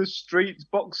people from the streets.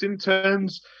 Boxing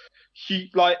turns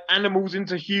like animals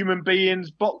into human beings.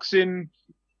 Boxing,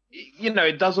 you know,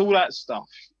 it does all that stuff.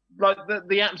 Like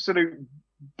the absolute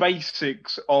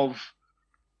basics of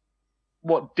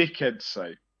what dickheads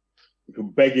say.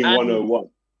 Begging 101.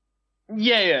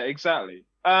 Yeah, exactly.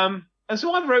 And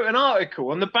so I wrote an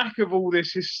article on the back of all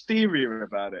this hysteria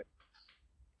about it,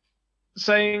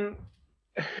 saying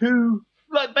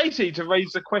basically to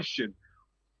raise the question,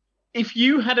 if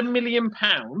you had £1 million,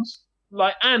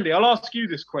 like Andy, I'll ask you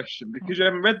this question because you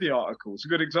haven't read the article. It's a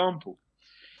good example.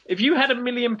 If you had £1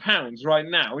 million right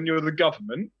now and you're the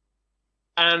government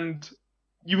and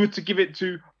you were to give it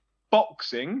to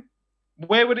boxing,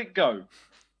 where would it go?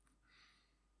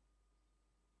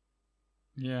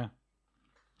 Yeah.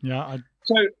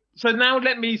 So now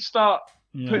let me start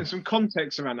putting some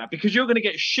context around that, because you're going to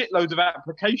get shitloads of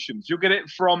applications. You'll get it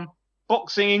from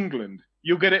Boxing England.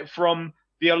 You'll get it from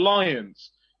the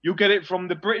Alliance. You'll get it from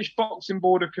the British Boxing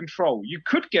Board of Control. You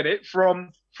could get it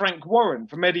from Frank Warren,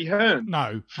 from Eddie Hearn.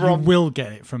 No, you will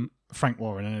get it from Frank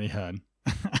Warren and Eddie Hearn.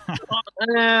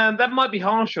 That might be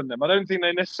harsh on them. I don't think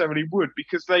they necessarily would,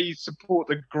 because they support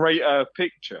the greater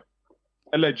picture,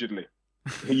 allegedly.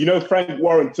 You know, Frank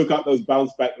Warren took out those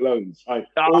bounce back loans, right?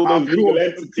 All those legal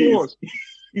entities.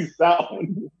 He's that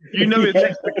on. You know, his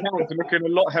next accounts are looking a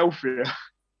lot healthier.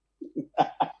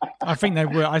 I think they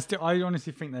would. I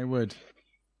honestly think they would.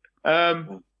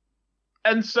 And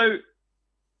so,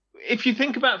 if you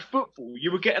think about football,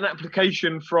 you would get an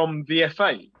application from the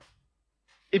FA.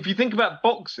 If you think about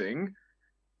boxing,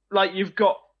 like you've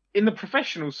got in the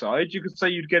professional side, you could say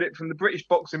you'd get it from the British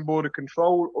Boxing Board of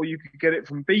Control, or you could get it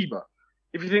from BIBA.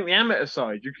 If you think the amateur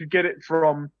side, you could get it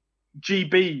from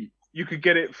GB. You could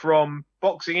get it from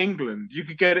Boxing England. You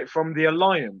could get it from the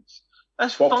Alliance.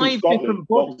 That's Boxing 5 Scotland, different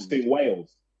bodies. Boxing Wales.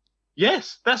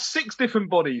 Yes, that's 6 different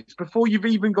bodies before you've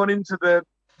even gone into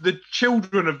the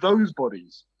children of those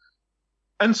bodies.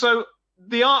 And so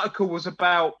the article was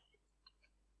about,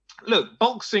 look,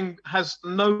 boxing has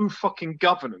no fucking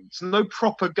governance, no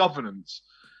proper governance.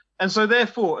 And so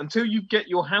therefore, until you get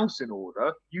your house in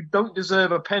order, you don't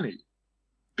deserve a penny.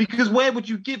 Because where would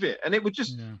you give it? And it would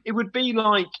just, it would be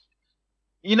like,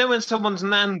 you know, when someone's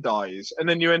nan dies and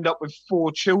then you end up with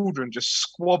 4 children just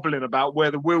squabbling about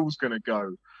where the will's going to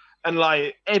go. And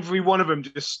like every one of them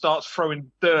just starts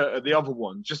throwing dirt at the other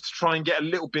one just to try and get a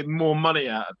little bit more money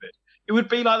out of it. It would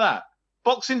be like that.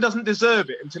 Boxing doesn't deserve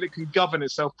it until it can govern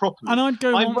itself properly. And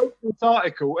I wrote this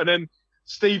article and then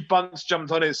Steve Bunce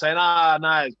jumped on it saying,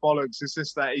 it's bollocks, it's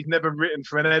this, that. He's never written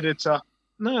for an editor.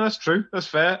 No, that's true. That's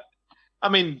fair. I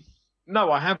mean,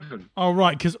 no, I haven't. Oh,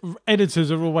 right, because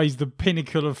editors are always the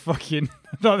pinnacle of fucking...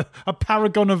 a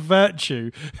paragon of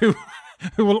virtue who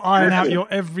will iron out your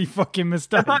every fucking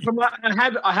mistake. I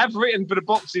have written for the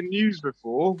Boxing News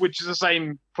before, which is the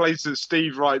same place that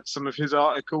Steve writes some of his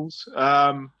articles.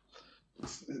 But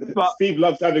Steve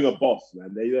loves having a boss,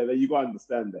 man. You got to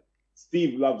understand that.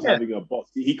 Steve loves having a boss.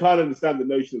 He can't understand the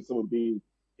notion of someone being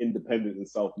independent and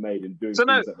self-made and doing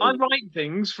things. So I write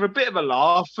things for a bit of a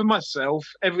laugh for myself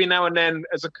every now and then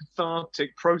as a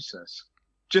cathartic process,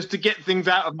 just to get things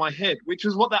out of my head, which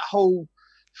is what that whole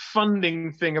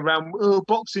funding thing around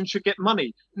boxing should get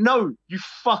money. No, you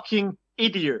fucking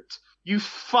idiot. You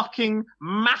fucking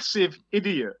massive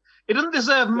idiot. It doesn't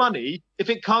deserve money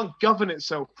if it can't govern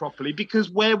itself properly,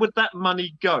 because where would that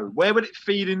money go? Where would it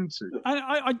feed into?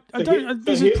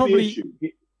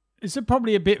 It's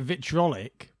probably a bit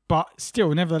vitriolic, but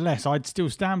still, nevertheless, I'd still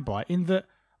stand by it, in that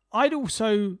I'd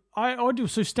also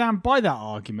stand by that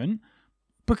argument,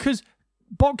 because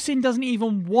boxing doesn't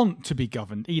even want to be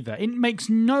governed either. It makes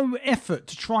no effort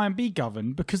to try and be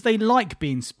governed because they like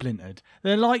being splintered.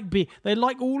 They like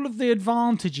all of the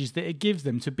advantages that it gives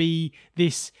them to be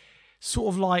this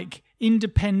sort of like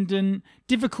independent,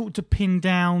 difficult to pin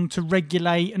down, to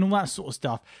regulate, and all that sort of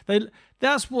stuff.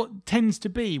 That's what tends to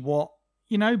be what,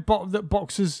 you know, that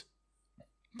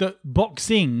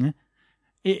boxing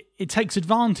it takes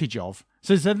advantage of.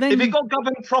 So then, if it got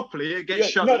governed properly, it gets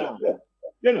shut down.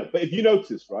 No. But if you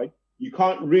notice, right, you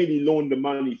can't really launder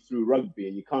money through rugby,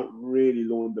 and you can't really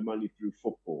launder money through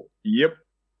football. Yep.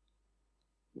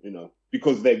 You know,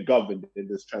 because they're governed and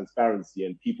there's transparency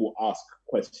and people ask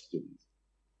questions.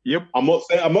 Yep. I'm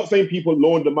not saying people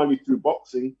launder money through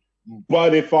boxing,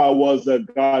 but if I was a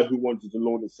guy who wanted to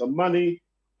launder some money,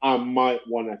 I might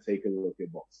want to take a look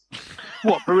at boxing.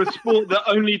 What, for a sport that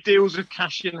only deals with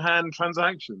cash in hand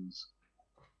transactions?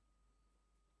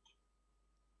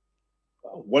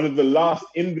 One of the last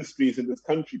industries in this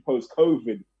country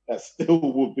post-COVID that still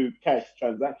will do cash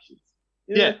transactions.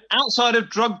 Yeah, outside of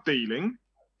drug dealing,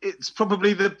 it's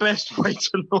probably the best way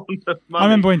to launder money. I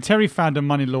remember when Terry found a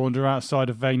money launderer outside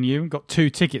of venue and got 2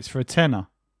 tickets for £10.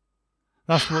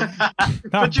 That's what.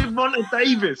 But you wanted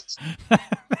Davis.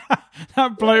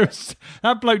 That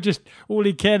bloke just all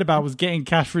he cared about was getting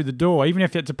cash through the door. Even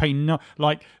if he had to pay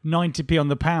like 90p on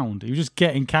the pound, he was just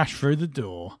getting cash through the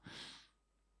door.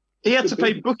 He had to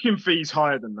pay booking fees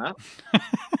higher than that.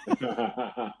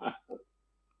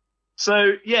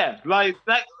 So yeah, like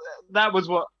that was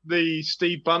what the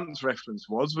Steve Bunce reference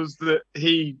was that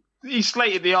he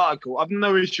slated the article. I've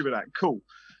no issue with that. Cool.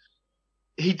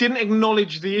 He didn't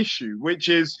acknowledge the issue, which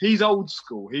is he's old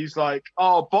school. He's like,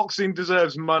 oh, boxing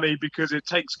deserves money because it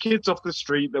takes kids off the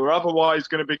street that were otherwise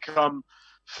going to become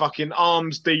fucking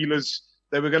arms dealers.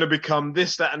 They were going to become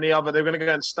this, that, and the other. They were going to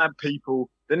go and stab people.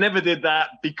 They never did that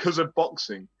because of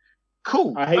boxing.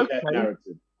 Cool. I hate that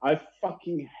narrative. I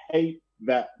fucking hate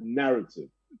that narrative.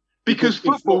 Because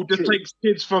football just takes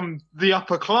kids from the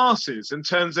upper classes and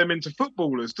turns them into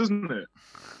footballers, doesn't it?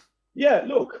 Yeah,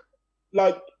 look,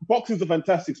 like boxing's a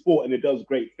fantastic sport and it does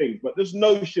great things, but this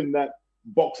notion that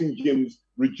boxing gyms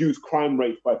reduce crime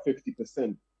rates by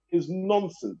 50% is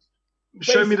nonsense.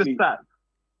 Show me the stats.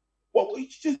 Well,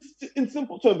 it's just in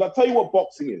simple terms, I'll tell you what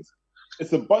boxing is.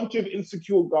 It's a bunch of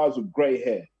insecure guys with grey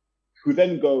hair who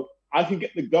then go, I can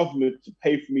get the government to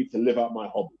pay for me to live out my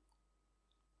hobby.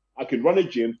 I can run a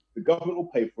gym, the government will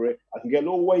pay for it, I can get a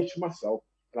little wage for myself,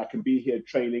 and I can be here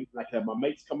training, and I can have my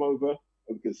mates come over,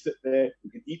 and we can sit there, we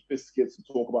can eat biscuits and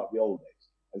talk about the old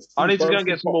days. I need to go and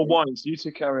get some more wine, so you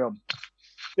two carry on.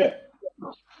 Yeah.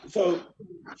 So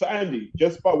Andy,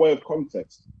 just by way of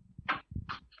context,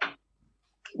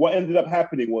 what ended up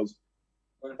happening was,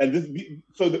 and this,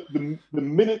 so the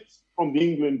minutes from the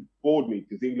England board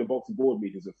meetings, the England boxing board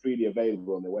meetings are freely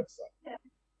available on their website.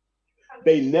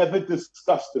 They never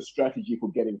discussed the strategy for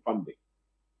getting funding.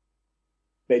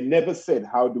 They never said,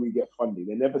 how do we get funding?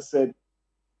 They never said,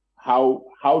 how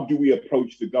do we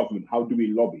approach the government? How do we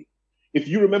lobby? If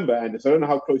you remember, Anders, I don't know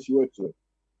how close you were to it.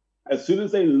 As soon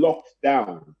as they locked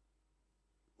down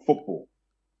football,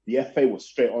 the FA was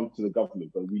straight on to the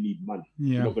government, but we need money.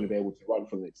 Yeah. We're not going to be able to run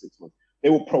for the next 6 months. They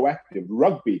were proactive.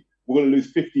 Rugby, we're going to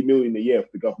lose 50 million a year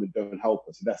if the government don't help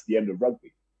us. And that's the end of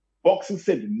rugby. Boxing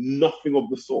said nothing of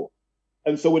the sort.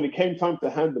 And so when it came time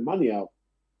to hand the money out,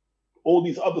 all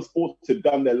these other sports had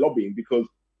done their lobbying because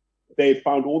they had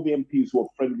found all the MPs who were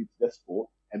friendly to their sport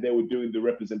and they were doing the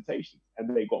representation and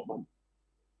they got money.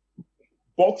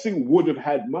 Boxing would have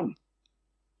had money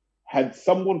had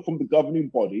someone from the governing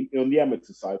body on the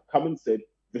amateur side come and said,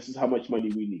 this is how much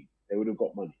money we need. They would have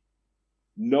got money.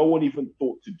 No one even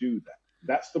thought to do that.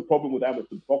 That's the problem with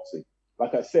amateur boxing.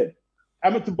 Like I said,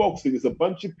 amateur boxing is a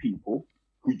bunch of people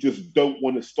who just don't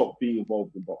want to stop being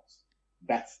involved in boxing.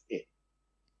 That's it.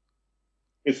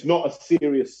 It's not a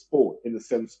serious sport in the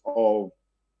sense of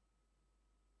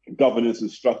governance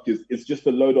and structures. It's just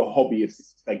a load of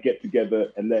hobbyists that get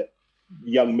together and let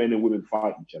young men and women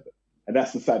fight each other. And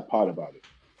that's the sad part about it.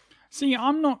 See,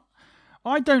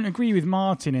 I don't agree with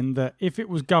Martin in that if it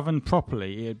was governed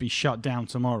properly, it'd be shut down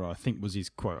tomorrow, I think was his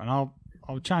quote. And I'll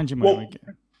change him again.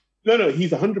 No, he's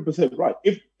 100% right.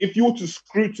 If you were to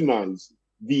scrutinize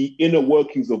the inner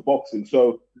workings of boxing,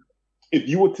 so if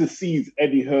you were to seize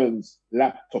Eddie Hearn's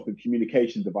laptop and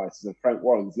communication devices and Frank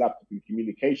Warren's laptop and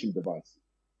communication devices,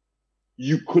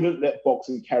 you couldn't let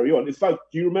boxing carry on. It's like,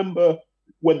 do you remember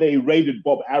when they raided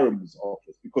Bob Arum's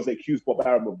office because they accused Bob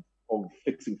Arum of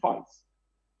fixing fights?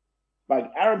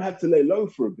 Like, Arum had to lay low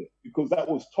for a bit because that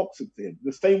was toxic to him.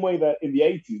 The same way that in the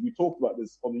 80s, we talked about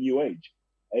this on the New Age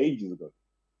ages ago,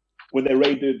 when they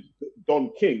raided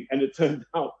Don King, and it turned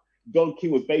out Don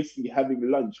King was basically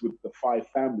having lunch with the 5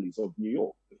 families of New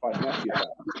York, the 5 mafia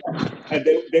families. And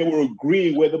they were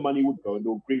agreeing where the money would go and they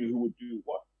were agreeing who would do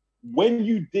what. When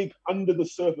you dig under the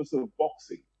surface of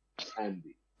boxing,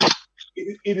 Andy,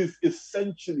 it is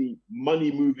essentially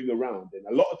money moving around. And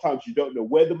a lot of times you don't know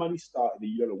where the money started and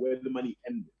you don't know where the money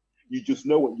ended. You just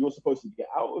know what you're supposed to get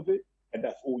out of it, and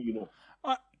that's all you know.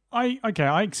 I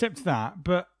accept that,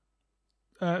 but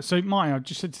so Martin, I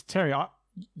just said to Terry, I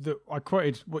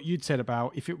quoted what you'd said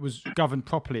about if it was governed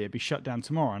properly, it'd be shut down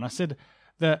tomorrow, and I said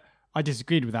that I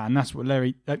disagreed with that, and that's what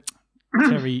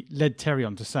Terry led Terry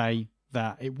on to say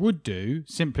that it would do,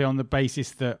 simply on the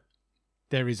basis that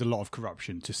there is a lot of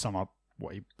corruption, to sum up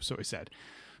what he sort of said.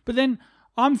 But then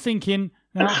I'm thinking,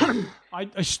 now,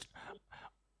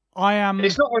 I am.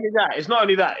 It's not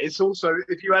only that. It's also,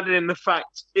 if you added in the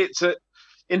fact it's an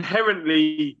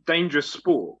inherently dangerous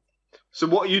sport. So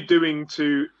what are you doing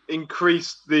to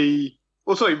reduce the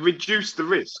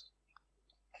risk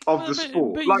of the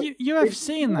sport? But like,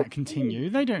 UFC and that continue.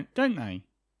 They don't they?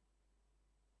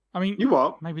 I mean, you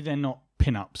are. Maybe they're not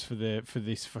pin-ups for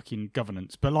this fucking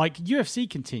governance, but like UFC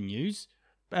continues,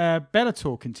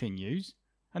 Bellator continues,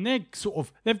 and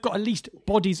they've got at least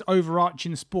bodies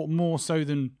overarching the sport more so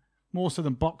than more so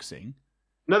than boxing.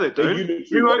 No, they don't.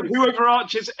 Who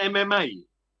overarches MMA?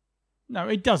 No,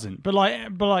 it doesn't.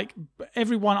 But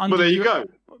everyone under. Well, there you go.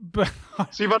 But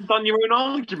so you've undone your own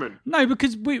argument. No,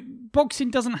 because boxing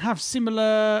doesn't have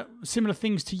similar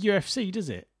things to UFC, does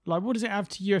it? Like, what does it have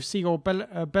to UFC or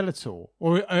Bellator?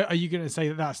 Or are you going to say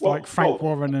that that's like Frank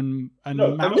Warren and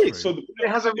Matchroom? So it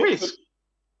has a risk.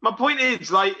 My point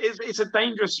is, like, it's a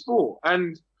dangerous sport,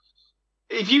 and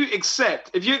if you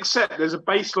accept there's a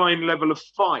baseline level of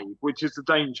 5, which is the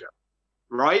danger,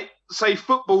 right? Say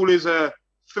football is a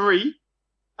 3,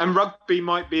 and rugby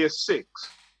might be a 6.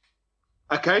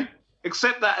 Okay,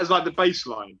 accept that as like the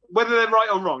baseline. Whether they're right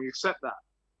or wrong, accept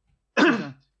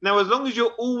that. Now, as long as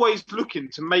you're always looking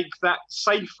to make that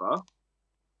safer,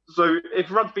 so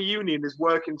if rugby union is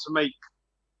working to make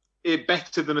it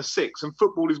better than a 6 and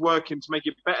football is working to make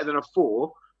it better than a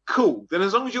 4, cool. Then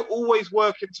as long as you're always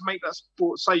working to make that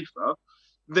sport safer,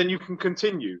 then you can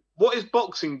continue. What is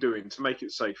boxing doing to make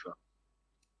it safer?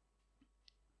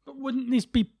 But wouldn't this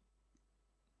be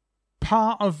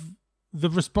part of the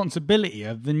responsibility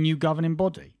of the new governing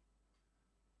body?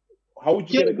 How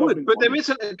would you get a governing but body? there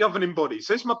isn't a governing body.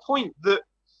 So it's my point that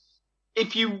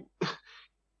if you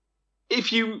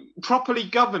properly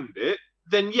governed it,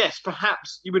 then yes,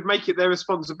 perhaps you would make it their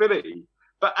responsibility.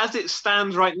 But as it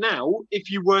stands right now, if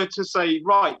you were to say,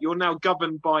 right, you're now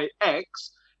governed by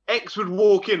X would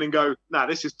walk in and go, nah,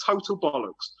 this is total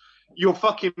bollocks. Your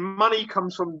fucking money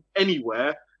comes from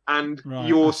anywhere, and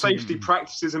your safety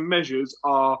practices and measures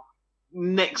are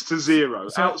next to zero,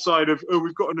 outside of,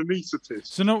 we've got an anaesthetist.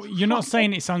 So no, you're not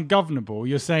saying it's ungovernable.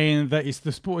 You're saying that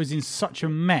the sport is in such a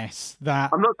mess that...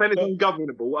 I'm not saying it's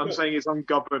ungovernable. I'm saying it's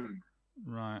ungoverned.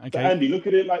 Right, okay. So Andy, look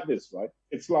at it like this, right?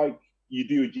 It's like you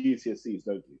do your GCSEs,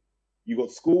 don't you? You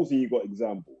got schools and you got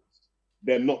exam boards.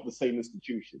 They're not the same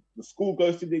institution. The school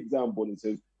goes to the exam board and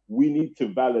says, we need to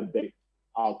validate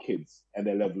our kids and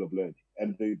their level of learning.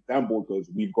 And the exam board goes,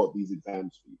 we've got these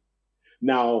exams for you.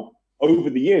 Now,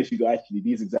 over the years, you go, actually,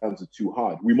 these exams are too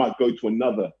hard. We might go to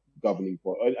another governing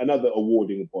body, another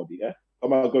awarding body. Yeah, I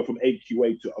might go from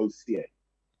AQA to OCA,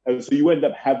 and so you end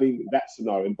up having that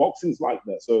scenario. And boxing's like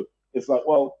that. So it's like,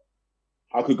 well,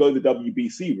 I could go the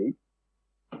WBC route.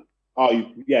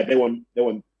 Oh, yeah, they want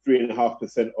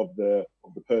 3.5% of the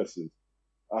purses.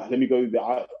 Let me go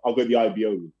I'll go the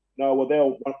IBO route. No, well, they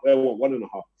want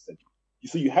 1.5%.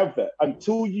 So you have that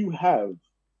until you have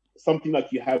something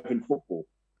like you have in football,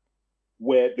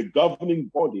 where the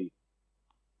governing body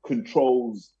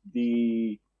controls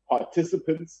the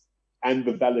participants and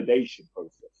the validation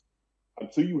process.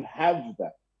 Until you have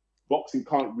that, boxing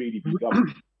can't really be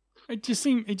governed. It just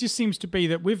seems to be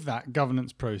that with that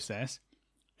governance process,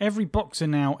 every boxer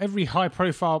now, every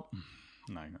high-profile...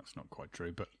 No, that's not quite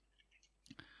true, but...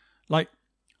 like,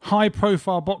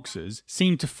 high-profile boxers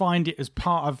seem to find it as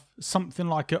part of something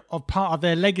like a part of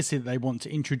their legacy that they want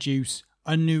to introduce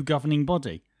a new governing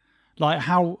body. Like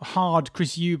how hard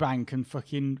Chris Eubank and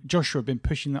fucking Joshua have been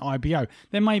pushing the IBO.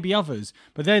 There may be others,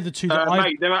 but they're the two that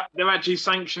mate, they're actually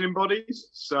sanctioning bodies,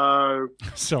 so...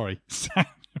 Sorry.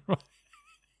 But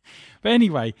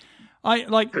anyway,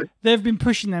 they've been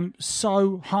pushing them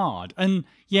so hard, and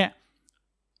yet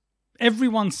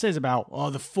everyone says about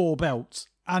the 4 belts,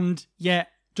 and yet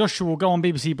Joshua will go on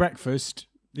BBC Breakfast.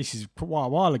 This is quite a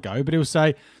while ago, but they'll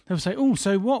say, oh,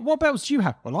 so what belts do you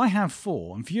have? Well, I have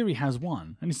 4, and Fury has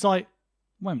 1. And it's like,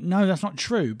 well, no, that's not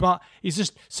true. But he's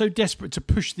just so desperate to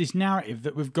push this narrative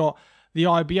that we've got the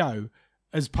IBO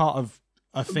as part of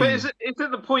a thing. But is it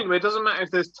the point where it doesn't matter if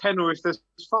there's 10 or if there's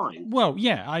 5? Well,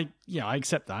 yeah, I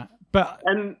accept that. But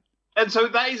and so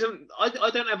that isn't. I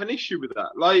don't have an issue with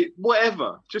that. Like,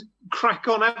 whatever, just crack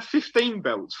on. Have 15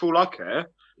 belts for all I care.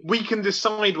 We can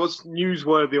decide what's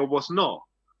newsworthy or what's not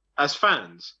as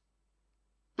fans.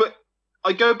 But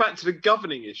I go back to the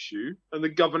governing issue and the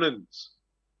governance.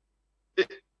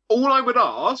 All I would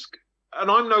ask, and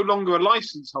I'm no longer a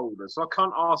license holder, so I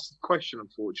can't ask the question,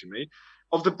 unfortunately,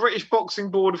 of the British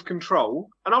Boxing Board of Control,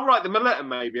 and I'll write them a letter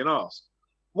maybe and ask,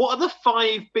 what are the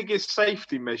 5 biggest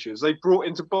safety measures they've brought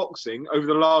into boxing over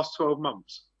the last 12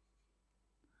 months?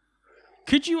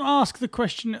 Could you ask the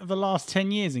question of the last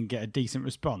 10 years and get a decent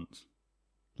response?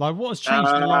 Like, what has changed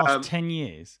in the last 10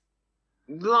 years?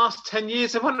 The last 10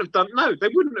 years, they wouldn't have done... No, they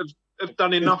wouldn't have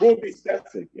done enough. It's broadly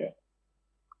static, yeah.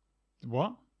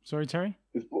 What? Sorry, Terry?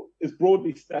 It's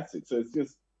broadly static, so it's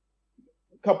just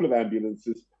a couple of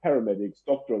ambulances, paramedics,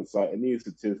 doctor on site,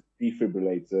 anaesthetist,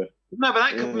 defibrillator. No, but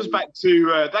that comes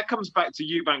back to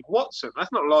Eubank Watson.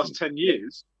 That's not the last 10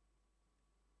 years.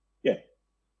 Yeah.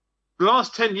 The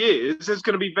last 10 years, there's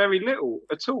going to be very little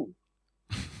at all.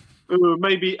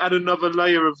 Maybe add another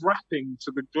layer of wrapping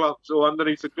to the gloves or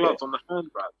underneath the gloves on the hand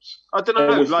wraps. I don't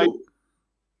know.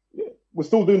 We're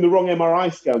still doing the wrong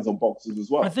MRI scans on boxers as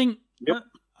well. I think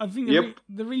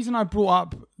the reason I brought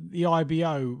up the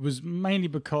IBO was mainly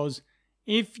because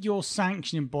if your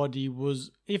sanctioning body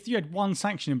if you had one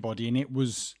sanctioning body and it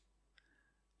was,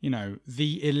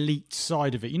 the elite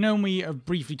side of it, when we have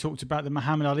briefly talked about the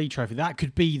Muhammad Ali trophy, that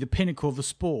could be the pinnacle of the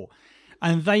sport.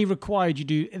 And they required you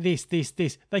to do this. They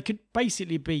could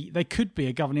be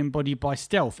a governing body by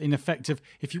stealth, in effect of,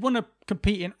 if you want to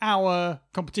compete in our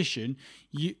competition,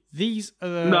 you need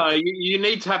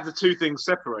to have the two things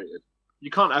separated.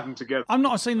 You can't have them together. I'm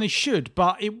not saying they should,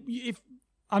 but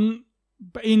in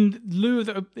lieu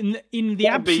of in the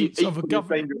absence of a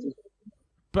government,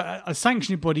 but a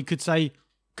sanctioning body could take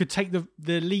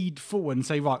the lead forward and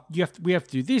say, right, we have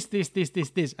to do this,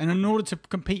 and in order to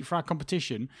compete for our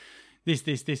competition, this.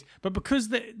 But because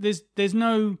there's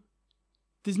no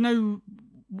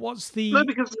what's the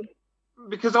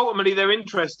because ultimately their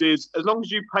interest is, as long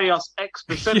as you pay us X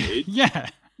percentage,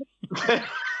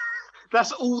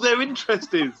 that's all their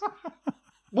interest is.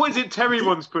 What is it Terry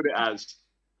once put it as?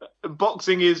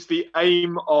 Boxing is the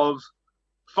aim of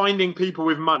finding people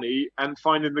with money and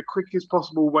finding the quickest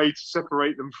possible way to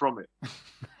separate them from it.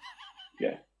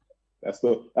 Yeah, that's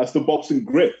the boxing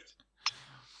grift.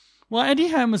 Well, Eddie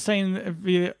Hearn was saying in a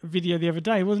video the other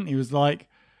day, wasn't he? He was like,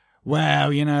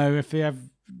 well, if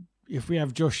we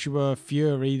have Joshua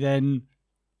Fury, then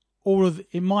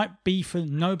it might be for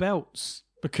no belts,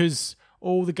 because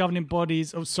all the governing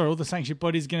bodies, all the sanctioning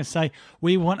bodies are going to say,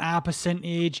 we want our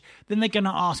percentage. Then they're going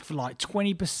to ask for like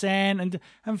 20%.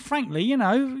 And frankly,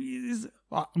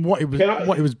 what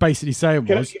it was basically saying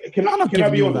was, I'm not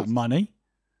giving you all that money.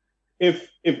 If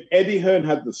Eddie Hearn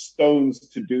had the stones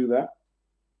to do that,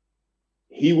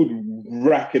 he would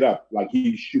rack it up. Like,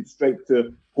 he shoot straight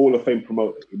to Hall of Fame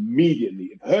promoter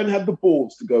immediately. If Hearn had the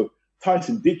balls to go,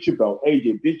 Tyson, ditch your belt,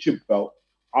 AJ, ditch your belt,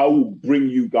 I will bring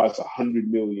you guys 100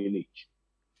 million each.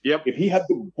 Yep. If he had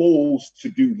the balls to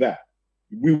do that,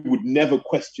 we would never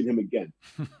question him again.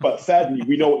 But sadly,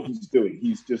 we know what he's doing.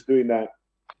 He's just doing that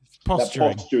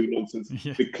posturing nonsense.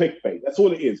 Yeah. The clickbait. That's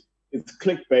all it is. It's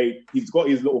clickbait. He's got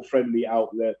his little friendly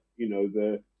outlet.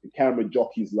 The camera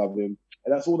jockeys love him.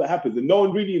 And that's all that happens. And no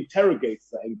one really interrogates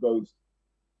that and goes,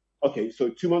 okay, so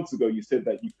 2 months ago you said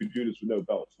that you could do this with no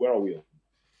belts. Where are we on?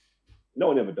 No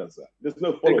one ever does that. There's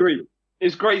no follow-up. Agreed.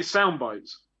 It's great sound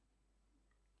bites.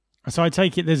 So I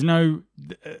take it there's no,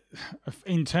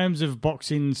 in terms of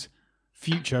boxing's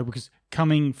future, because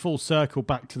coming full circle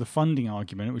back to the funding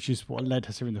argument, which is what led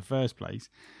us here in the first place,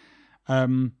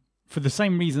 for the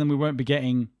same reason we won't be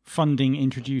getting funding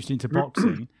introduced into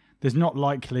boxing, there's not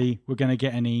likely we're going to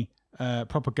get any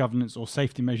proper governance or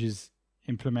safety measures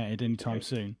implemented anytime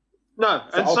soon. No,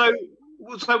 and so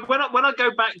when I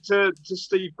go back to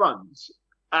Steve Bunce,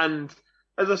 and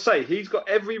as I say, he's got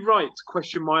every right to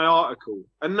question my article.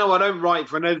 And no, I don't write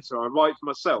for an editor, I write for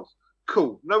myself.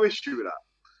 Cool, no issue with that.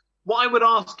 What I would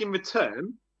ask in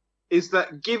return is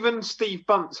that, given Steve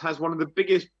Bunce has one of the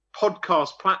biggest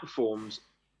podcast platforms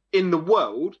in the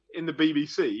world, in the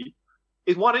BBC,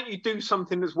 is why don't you do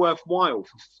something that's worthwhile,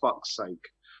 for fuck's sake?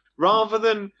 Rather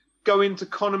than go into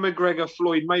Conor McGregor,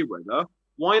 Floyd Mayweather,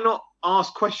 why not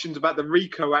ask questions about the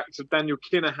RICO Act of Daniel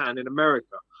Kinahan in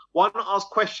America? Why not ask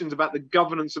questions about the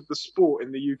governance of the sport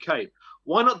in the UK?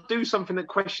 Why not do something that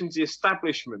questions the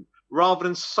establishment rather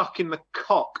than sucking the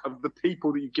cock of the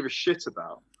people that you give a shit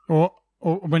about? Or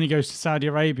when he goes to Saudi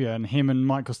Arabia and him and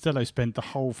Mike Costello spent the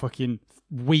whole fucking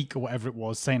week or whatever it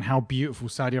was saying how beautiful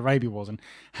Saudi Arabia was and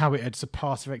how it had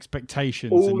surpassed their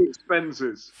expectations. All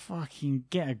expenses. Fucking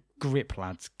get a grip,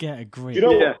 lads. Get a grip.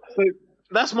 Yeah. So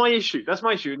that's my issue.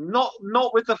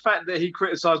 Not with the fact that he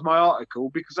criticised my article,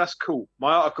 because that's cool.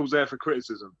 My article's there for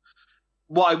criticism.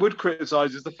 What I would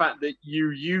criticise is the fact that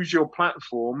you use your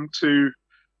platform to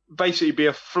basically be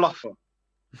a fluffer.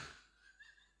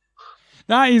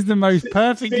 That is the most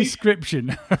perfect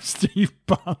description of Steve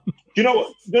Bunce. You know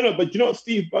what? No, but you know what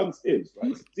Steve Bunce is,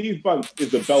 right? Steve Bunce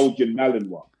is a Belgian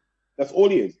Malinois. That's all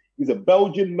he is. He's a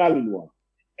Belgian Malinois.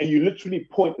 And you literally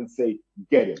point and say,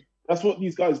 get him. That's what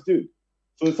these guys do.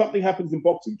 So if something happens in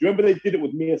boxing, do you remember they did it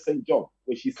with Mia St. John,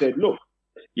 where she said, look,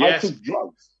 yes, I took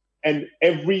drugs, and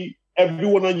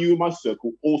everyone I knew in my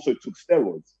circle also took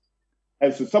steroids.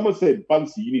 And so someone said,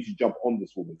 Buncey, you need to jump on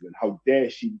this woman, and how dare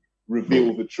she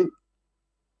reveal the truth.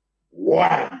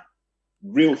 Wow.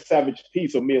 Real savage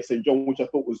piece of Mia St. John, which I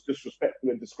thought was disrespectful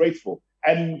and disgraceful.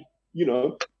 And,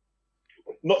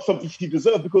 not something she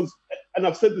deserved, because, and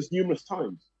I've said this numerous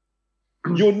times,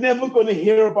 you're never going to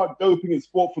hear about doping in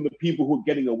sport from the people who are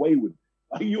getting away with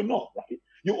it. You're not, right?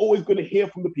 you're always going to hear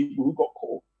from the people who got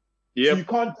caught. Yeah. So you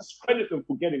can't discredit them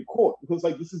for getting caught because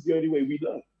like this is the only way we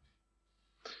learn.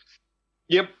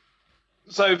 Yep.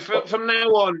 So from now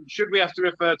on, should we have to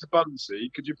refer to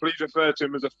Bunsey? Could you please refer to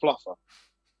him as a fluffer?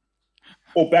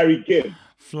 Or Barry Gibb.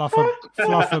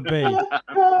 Fluffer B.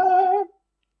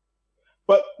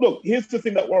 But look, here's the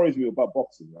thing that worries me about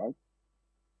boxing, right?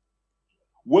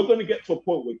 We're going to get to a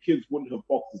point where kids wouldn't have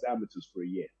boxed as amateurs for a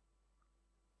year.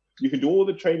 You can do all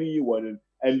the training you want,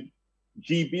 and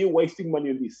GB are wasting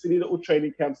money on these silly little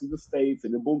training camps in the States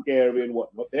and in Bulgaria and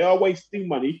whatnot. They are wasting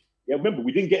money. Yeah, remember,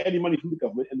 we didn't get any money from the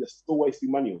government, and they're still wasting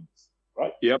money on this,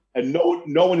 right? Yep. And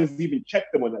no one has even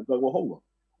checked them on that. Going, well, hold on.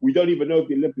 We don't even know if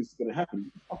the Olympics is going to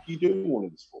happen. What the fuck are you doing all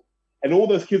of this for? And all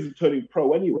those kids are turning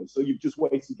pro anyway, so you've just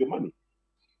wasted your money.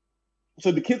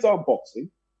 So the kids aren't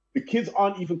boxing. The kids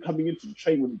aren't even coming into the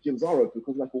train when the gyms are open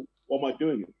because, like, well, what am I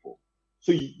doing it for?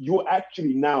 So you're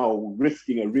actually now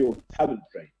risking a real talent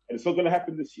drain. And it's not going to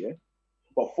happen this year,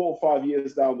 but 4 or 5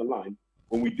 years down the line,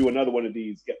 when we do another one of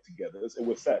these get-togethers and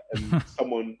we're set, and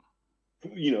someone,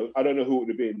 I don't know who it would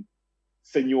have been,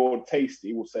 Senor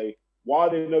Tasty will say, why are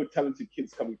there no talented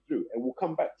kids coming through? And we'll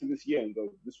come back to this year and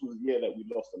go, this was a year that we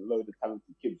lost a load of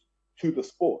talented kids to the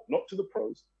sport, not to the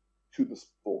pros, to the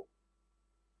sport.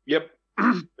 Yep,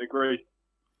 agree.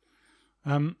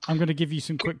 I'm going to give you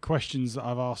some quick questions that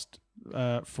I've asked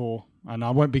for, and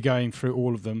I won't be going through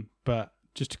all of them, but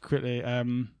just to quickly...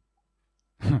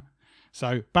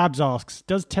 So, Babs asks,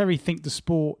 does Terry think the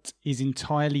sport is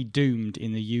entirely doomed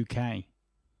in the UK?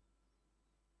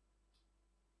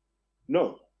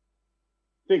 No.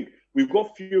 Think, we've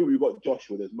got Fury, we've got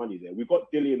Joshua, there's money there. We've got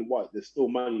Dillian White, there's still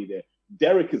money there.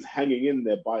 Derek is hanging in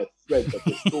there by a thread, but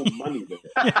there's still money there.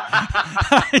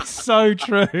 It's so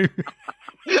true.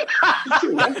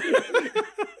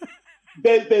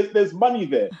 There's money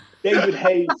there. David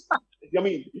Hayes...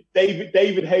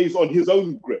 David Hayes on his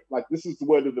own grip. Like, this is the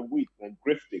word of the week, man,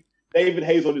 grifting. David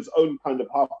Hayes on his own kind of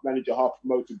half manager, half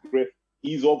promoter grift.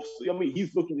 He's obviously,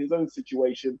 he's looking at his own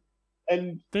situation.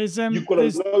 And there's you've got a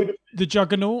load of... The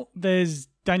Juggernaut, there's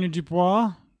Daniel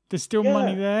Dubois, there's still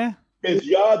money there. There's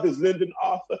Yard, there's Lyndon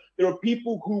Arthur. There are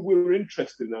people who we're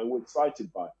interested in and we're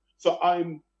excited by. So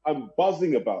I'm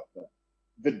buzzing about that.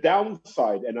 The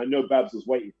downside, and I know Babs was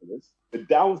waiting for this, the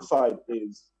downside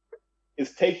is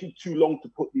it's taking too long to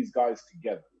put these guys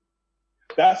together.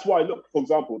 That's why, look, for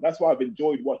example, that's why I've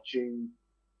enjoyed watching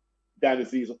Dan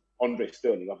Aziz, Andre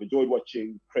Sterling. I've enjoyed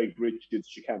watching Craig Richards,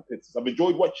 Shakan Pitts. I've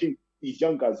enjoyed watching these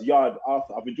young guys, Yard,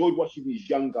 Arthur. I've enjoyed watching these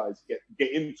young guys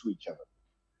get into each other.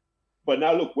 But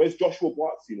now look, where's Joshua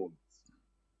Buatsi on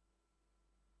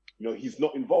this? He's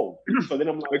not involved. So then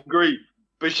I'm like... Agree.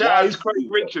 But shout out to Craig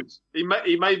Richards. He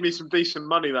made me some decent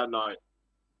money that night.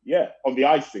 Yeah, on the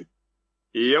icing.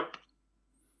 Yep.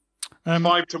 5-1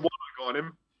 I got on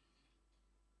him.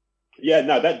 Yeah,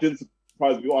 no, that didn't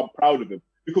surprise me. I'm proud of him.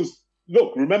 Because,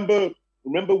 look, remember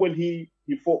when he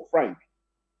fought Frank?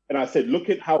 And I said, look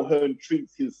at how Hearn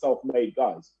treats his self-made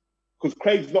guys. Because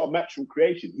Craig's not a matchroom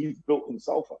creation. He's built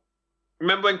himself up.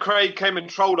 Remember when Craig came and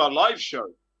trolled our live show?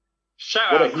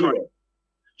 Shout out, Craig.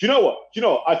 Do you know what?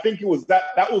 I think it was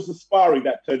that was the sparring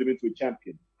that turned him into a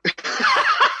champion.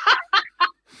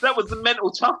 That was the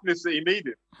mental toughness that he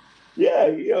needed.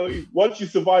 Yeah, once you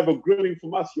survive a grilling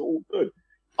from us, you're all good.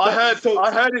 I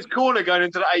heard his corner going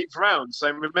into the 8th round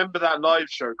saying, remember that live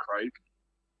show, Craig?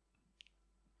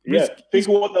 Yeah, think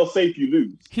of what they'll say if you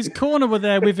lose. His corner were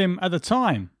there with him at the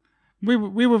time.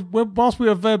 Whilst we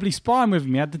were verbally sparring with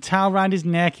him, he had the towel around his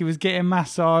neck, he was getting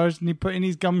massaged, and he put in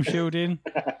his gum shield in.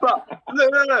 But,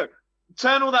 no.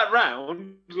 Turn all that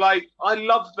round. Like, I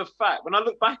love the fact, when I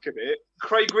look back at it,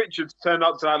 Craig Richards turned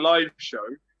up to our live show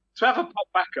to have a pop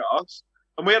back at us,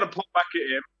 and we had a pop back at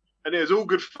him, and it was all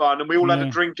good fun, and we all had a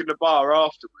drink in the bar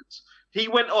afterwards. He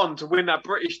went on to win that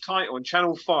British title on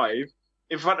Channel 5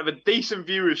 in front of a decent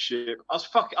viewership. I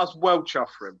was well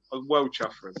chuffed for him.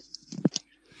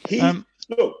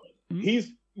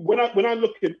 When I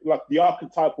look at like the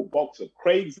archetypal boxer,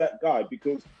 Craig's that guy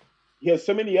because he has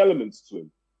so many elements to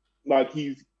him. Like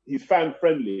he's fan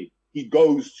friendly. He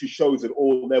goes to shows at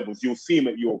all levels. You'll see him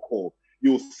at York Hall.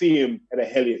 You'll see him at a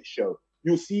Heliot show.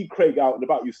 You'll see Craig out and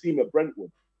about. You see him at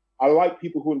Brentwood. I like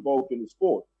people who are involved in the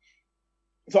sport.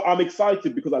 So I'm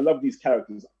excited because I love these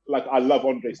characters. Like I love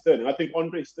Andre Sterling. I think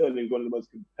Andre Sterling is one of the most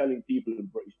compelling people in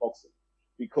British boxing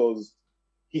because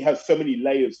he has so many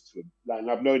layers to him. Like,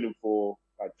 and I've known him for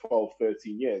like 12,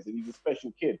 13 years, and he's a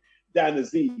special kid. Dan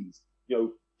Aziz,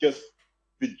 just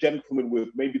the gentleman with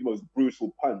maybe the most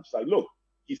brutal punch. Like, look,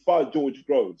 he sparred George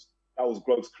Groves. That was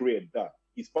Groves' career done.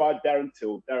 He sparred Darren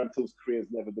Till. Darren Till's career has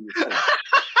never been the same.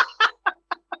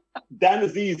 Dan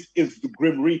Aziz is the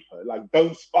Grim Reaper. Like,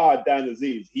 don't spar Dan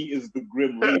Aziz. He is the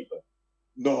Grim Reaper.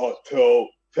 No, don't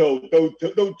tell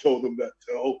them that,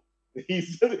 tell. But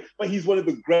he's one of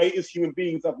the greatest human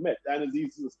beings I've met. Dan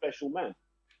Aziz is a special man.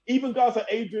 Even guys like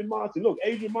Adrian Martin. Look,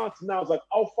 Adrian Martin now is like,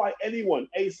 I'll fight anyone.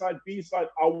 A side, B side.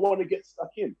 I want to get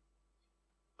stuck in.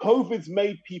 COVID's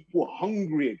made people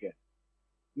hungry again.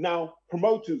 Now,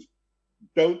 promoters,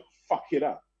 don't fuck it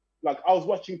up. Like, I was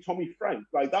watching Tommy Frank.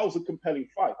 Like, that was a compelling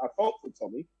fight. I fought for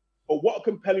Tommy. But what a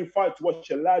compelling fight to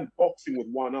watch a lad boxing with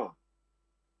one arm.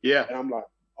 Yeah. And I'm like,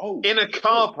 oh. In a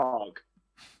car park.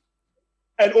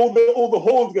 And all the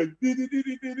horns go,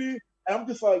 and I'm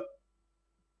just like,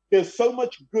 there's so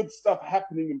much good stuff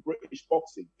happening in British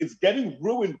boxing. It's getting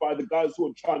ruined by the guys who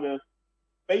are trying to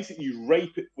basically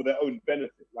rape it for their own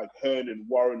benefit, like Hearn and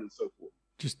Warren and so forth.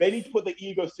 They need to put their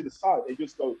egos to the side and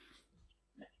just go,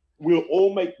 we'll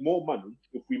all make more money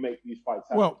if we make these fights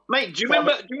happen. Well, mate, do you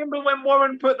remember when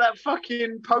Warren put that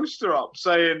fucking poster up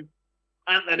saying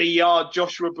Anthony Yard,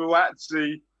 Joshua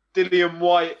Buatsi, Dillian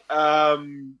White,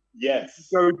 yes,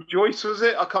 Joe Joyce, was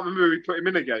it? I can't remember who he put him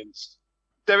in against.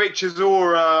 Derek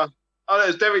Chisora. Oh, it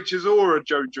was Derek Chisora,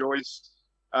 Joe Joyce.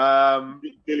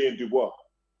 Dillian Dubois.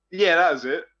 Yeah, that was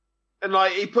it. And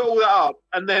like he put all that up,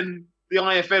 and then the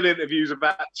IFL interviews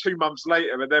about 2 months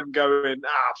later, and them going,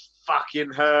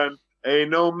 fucking Hearn, ain't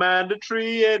no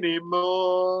mandatory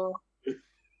anymore.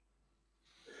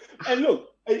 And look,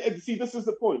 and see, this is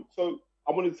the point. So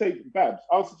I want to say, Babs,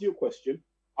 answer to your question.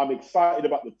 I'm excited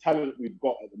about the talent we've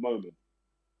got at the moment.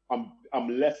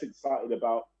 I'm less excited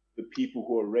about the people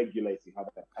who are regulating how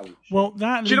that talent. Well,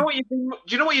 do you know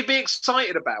what you'd be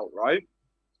excited about, right?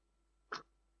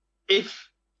 If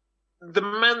the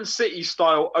Man City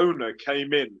style owner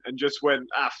came in and just went,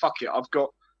 fuck it, I've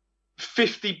got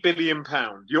 £50 billion.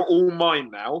 You're all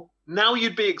mine now. Now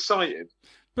you'd be excited.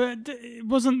 But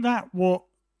wasn't that what's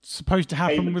supposed to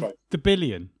happen with the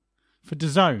billion for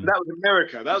DAZN? That was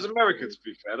America. That was America, to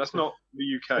be fair. That's not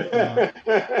the UK.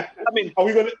 I mean, are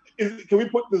we can we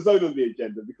put DAZN on the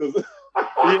agenda? Because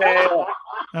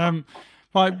yeah.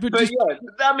 Right, but yeah,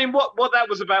 I mean, what that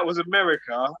was about was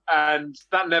America, and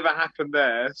that never happened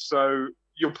there. So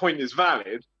your point is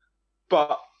valid.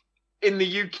 But in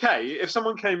the UK, if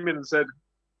someone came in and said,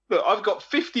 "Look, I've got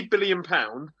 £50 billion.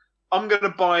 I'm going to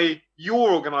buy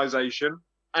your organisation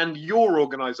and your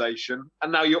organisation,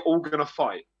 and now you're all going to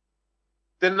fight,"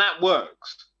 then that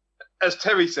works. As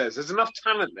Terry says, there's enough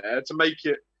talent there to make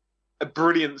it a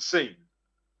brilliant scene.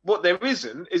 What there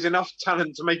isn't is enough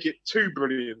talent to make it 2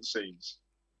 brilliant scenes.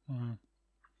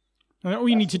 All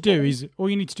you need to do is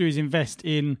invest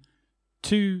in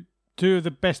two of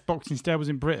the best boxing stables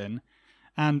in Britain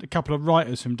and a couple of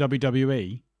writers from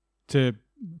WWE to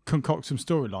concoct some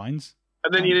storylines.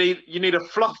 And then you need a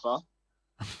fluffer.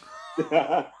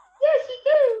 Yes, you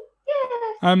do.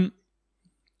 Yeah.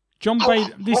 John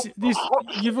Bailey, this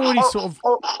you've already sort of.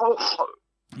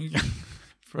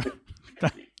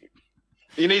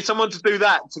 You need someone to do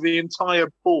that to the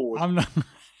entire board.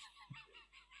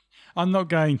 I'm not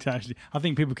going to actually. I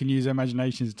think people can use their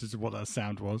imaginations as to what that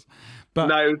sound was. But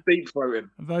no, it was deep throating.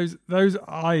 Those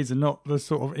eyes are not the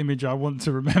sort of image I want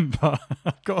to remember.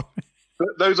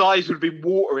 Those eyes would be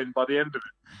watering by the end of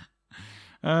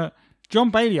it. John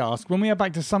Bailey asked, when we are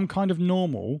back to some kind of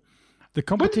normal, the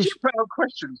competition. When did you put out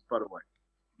questions, by the way?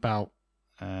 About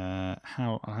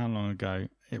how long ago?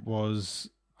 It was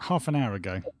half an hour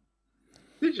ago.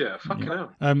 Did you? Fucking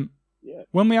hell. Yeah.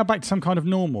 When we are back to some kind of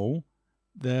normal,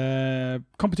 the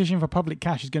competition for public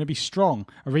cash is going to be strong.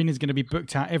 Arenas going to be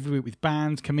booked out every week with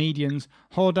bands, comedians,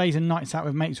 holidays and nights out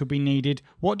with mates will be needed.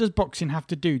 What does boxing have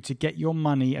to do to get your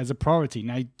money as a priority?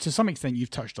 Now, to some extent,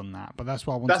 you've touched on that, but that's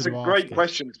what I wanted to ask. That's a great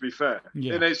question, to be fair.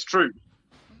 Yeah. And it's true.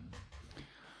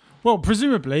 Well,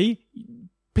 presumably,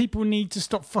 people need to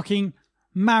stop fucking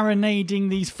marinading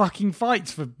these fucking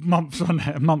fights for months on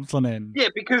end. Yeah,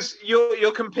 because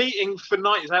you're competing for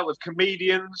nights out with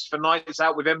comedians, for nights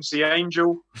out with MC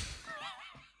Angel.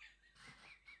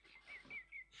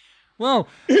 Well,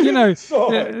 you know, it's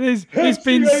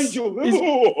been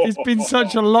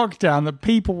such a lockdown that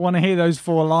people want to hear those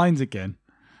 4 lines again.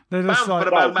 They're just we're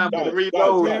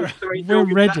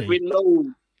ready.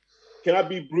 Can I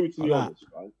be brutally honest,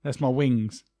 right? That's my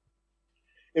wings.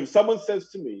 If someone says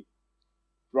to me,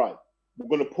 right, we're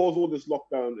going to pause all this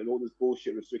lockdown and all this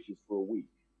bullshit restrictions for a week.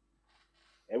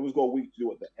 Everyone's got a week to do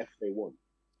what the F they want.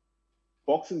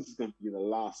 Boxing is going to be the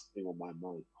last thing on my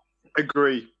mind.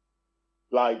 Agree.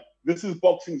 Like, this is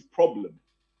boxing's problem.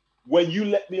 When you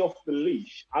let me off the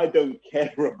leash, I don't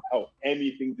care about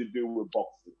anything to do with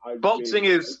boxing.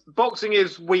 Boxing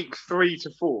is week 3 to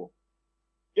 4.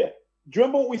 Yeah. Do you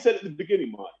remember what we said at the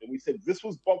beginning, Mark? And we said this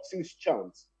was boxing's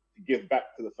chance to give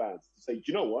back to the fans, to say, do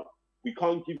you know what? We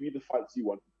can't give you the fights you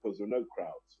want because there are no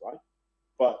crowds, right?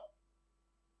 But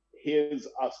here's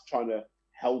us trying to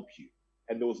help you.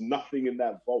 And there was nothing in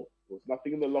that vault. There was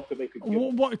nothing in the locker they could give.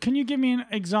 What can you give me an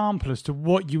example as to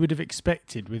what you would have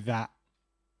expected with that?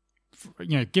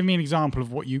 You know, give me an example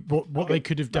of what they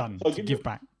could have done to give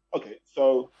back. Okay,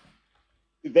 so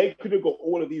they could have got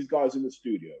all of these guys in the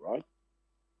studio, right?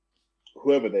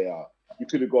 Whoever they are. You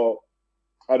could have got,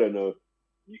 I don't know.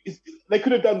 They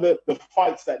could have done the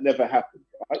fights that never happened,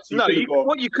 right? So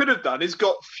what you could have done is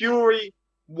got Fury,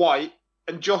 White,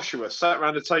 and Joshua sat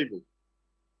around a table.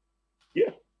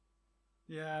 Yeah.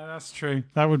 Yeah, that's true.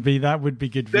 That would be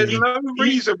good. There's no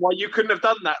reason why you couldn't have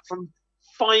done that from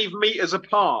 5 meters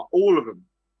apart, all of them.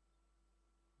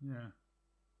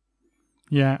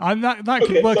 Yeah. That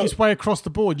could work its way across the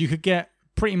board. You could get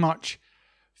pretty much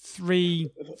three.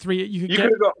 You could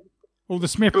get all the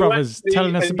Smith brothers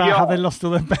telling us about how they lost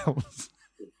all their belts.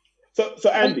 So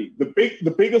Andy,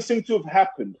 the biggest thing to have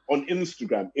happened on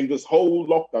Instagram in this whole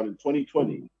lockdown in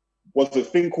 2020 was a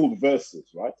thing called Versus,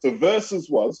 right? So Versus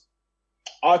was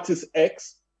artist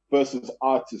X versus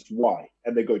artist Y,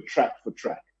 and they go track for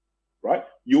track, right?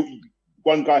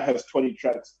 One guy has 20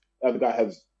 tracks, the other guy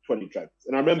has 20 tracks.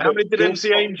 And I remember, how many did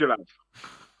MC Angel have?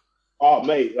 Oh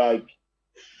mate, like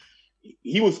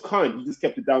he was kind. He just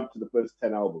kept it down to the first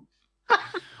 10 albums.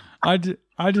 I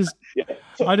just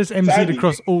MC'd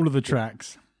across all of the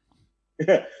tracks.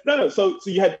 Yeah. No. So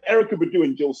you had Erykah Badu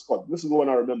and Jill Scott. This is the one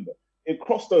I remember. It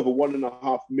crossed over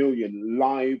 1.5 million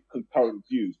live concurrent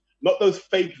views. Not those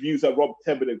fake views that Rob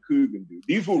Tebbutt and Coogan do.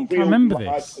 These were real live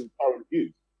concurrent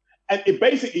views. And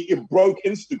it broke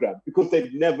Instagram because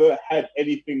they've never had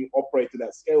anything operated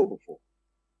at scale before.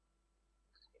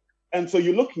 And so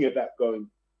you're looking at that going,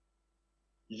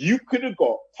 you could have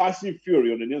got Tyson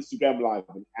Fury on an Instagram Live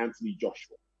and Anthony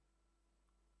Joshua.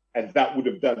 And that would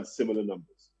have done similar numbers.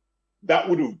 That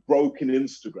would have broken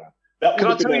Instagram. Can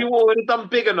I tell you what would have done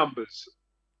bigger numbers?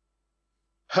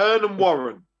 Hearn and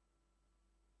Warren.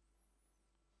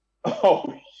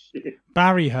 Oh, shit.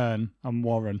 Barry Hearn and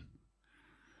Warren.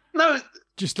 No,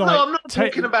 just like I'm not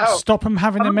talking about. Stop them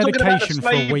having their medication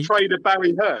for a week. Trader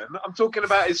Barry Hearn. I'm talking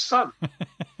about his son.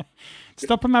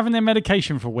 Stop them having their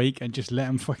medication for a week and just let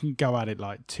them fucking go at it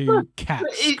like two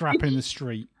cats scrapping the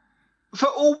street. For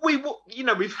all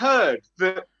we've heard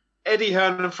that Eddie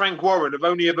Hearn and Frank Warren have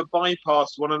only ever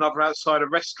bypassed one another outside a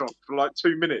restaurant for like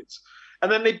 2 minutes.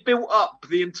 And then they built up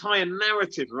the entire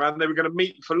narrative around they were going to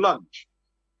meet for lunch.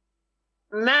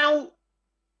 Now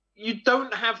you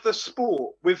don't have the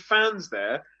sport with fans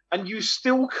there, and you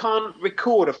still can't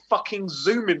record a fucking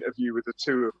Zoom interview with the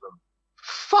two of them.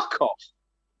 Fuck off.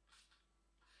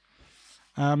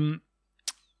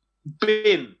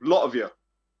 Bin, lot of you.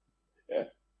 Yeah.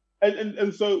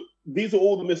 And so these are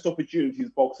all the missed opportunities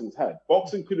boxing's had.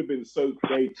 Boxing could have been so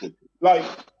creative. Like,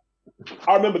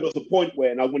 I remember there was a point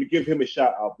where, and I want to give him a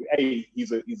shout out.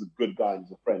 He's a good guy,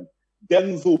 he's a friend.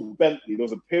 Denzel Bentley, there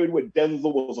was a period where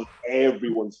Denzel was on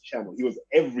everyone's channel. He was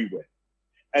everywhere.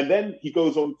 And then he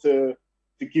goes on to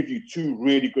give you 2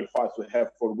 really good fights with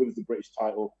Heffron, wins the British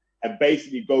title, and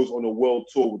basically goes on a world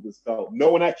tour with this belt.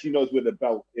 No one actually knows where the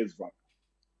belt is right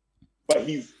now. But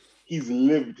he's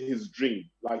lived his dream.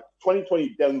 Like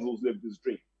 2020, Denzel's lived his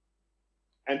dream.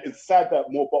 And it's sad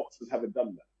that more boxers haven't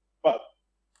done that. But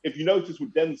if you notice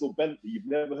with Denzel Bentley, you've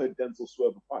never heard Denzel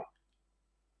swerve a fight.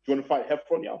 Do you want to fight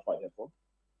Heffron? Yeah, I'll fight Heffron.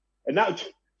 And now,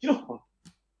 you know,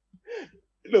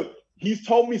 look, he's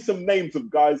told me some names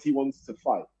of guys he wants to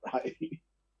fight, right?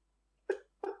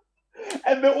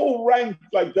 And they're all ranked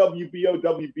like WBO,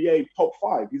 WBA top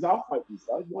 5. He's like, I'll fight these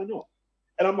guys. Why not?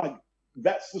 And I'm like,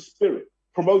 that's the spirit.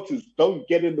 Promoters don't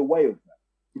get in the way of that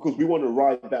because we want to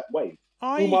ride that wave.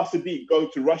 Umar Sadiq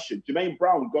going to Russia, Jermaine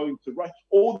Brown going to Russia,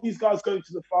 all these guys going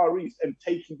to the Far East and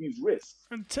taking these risks.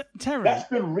 Terry, that's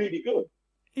been really good.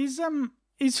 Is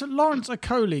Lawrence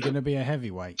Okoli going to be a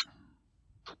heavyweight?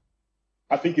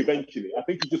 I think eventually. I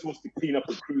think he just wants to clean up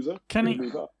a cruiser.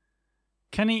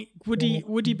 Would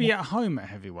he be at home at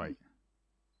heavyweight?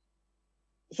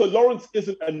 So Lawrence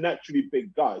isn't a naturally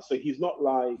big guy, so he's not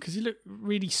like... Because he looked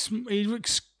really... He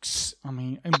looks... I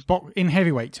mean, in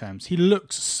heavyweight terms, he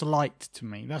looks slight to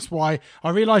me. That's why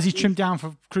I realise he's trimmed down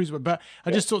for cruiserweight, but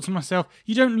I just thought to myself,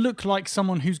 you don't look like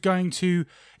someone who's going to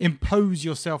impose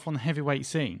yourself on the heavyweight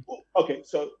scene. Okay,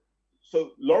 so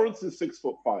Lawrence is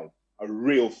 6'5", a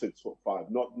real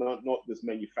 6'5", not this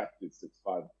manufactured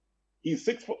 6'5". He's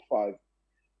 6'5",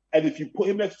 and if you put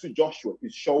him next to Joshua,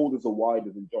 his shoulders are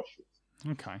wider than Joshua's.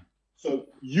 Okay. So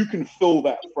you can fill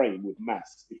that frame with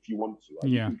mass if you want to.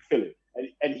 Right? Yeah. You can fill it.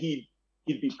 and he'd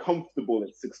be comfortable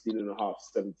at 16 and a half,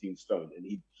 17 stone, and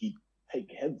he'd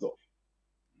take heads off.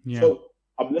 Yeah. So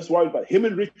I'm less worried about him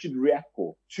and Richard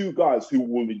Riakporhe, two guys who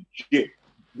will legit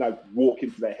walk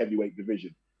into that heavyweight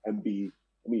division and be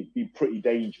pretty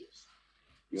dangerous.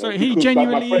 So he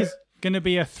genuinely is going to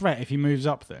be a threat if he moves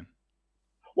up then?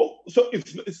 Well, so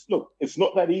it's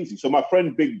not that easy. So my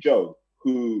friend Big Joe,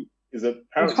 who is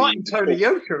apparently... He's fighting Tony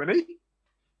Yoka, isn't he?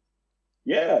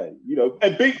 Yeah,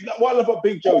 and what I love about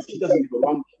Big Joe is he doesn't even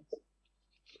run.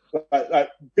 Like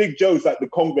Big Joe's like the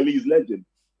Congolese legend.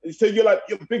 So you're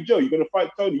Big Joe, you're going to fight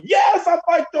Tony? Yes, I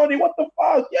fight Tony. What the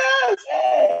fuck? Yes,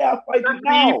 I fight him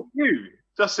now.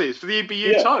 That's it. It's for the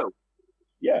EBU title.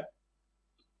 Yeah.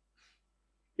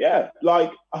 Yeah,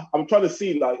 like I'm trying to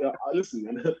see, listen,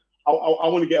 and I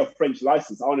want to get a French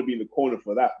license. I want to be in the corner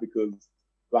for that because,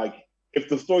 like, if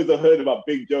the stories I heard about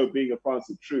Big Joe being a France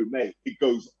are true, mate, it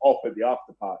goes off at the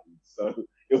after party, so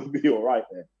it'll be all right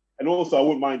there. And also, I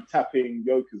wouldn't mind tapping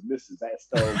Yoka's missus. That's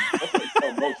Estelle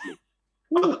mostly.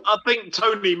 I think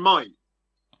Tony might.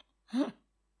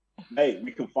 Hey,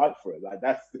 we can fight for it. Like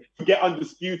to get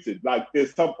undisputed. Like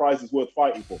there's some prizes worth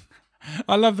fighting for.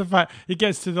 I love the fact he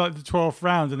gets to the 12th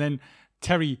round and then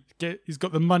he's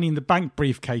got the money in the bank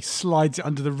briefcase, slides it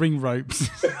under the ring ropes.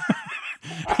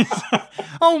 Like,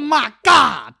 oh my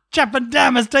God!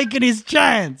 Chapadam taken his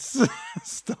chance.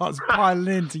 Starts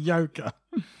piling into Yoka.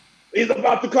 He's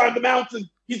about to climb the mountain.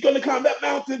 He's going to climb that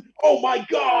mountain. Oh my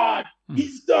God!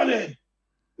 He's done it.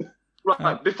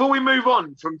 Right. Before we move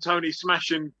on from Terry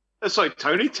smashing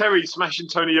Tony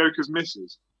Yoka's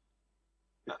misses.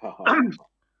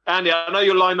 Andy, I know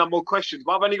you're lining up more questions,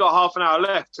 but I've only got half an hour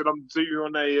left and I'm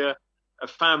doing on a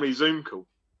family Zoom call.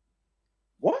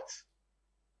 What?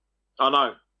 I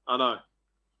know.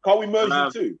 Can't we merge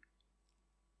the two?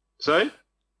 Sorry?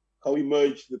 Can't we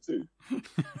merge the two?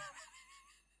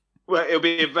 Well, it'll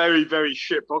be a very, very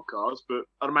shit podcast, but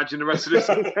I'd imagine the rest of this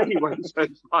anyway, so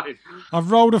it's fine.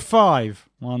 I've rolled a 5.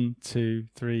 1, 2,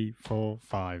 3, 4,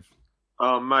 5.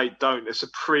 Oh, mate, don't. It's a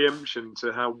preemption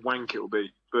to how wank it'll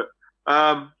be. But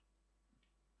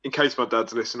in case my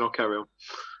dad's listening, I'll carry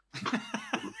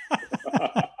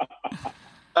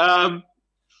on.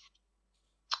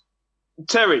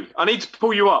 Terry, I need to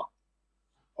pull you up.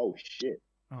 Oh, shit.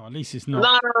 Oh, at least it's not.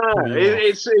 No.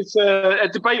 It's a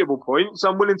debatable point, so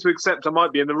I'm willing to accept I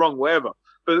might be in the wrong, whatever.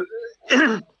 But,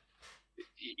 I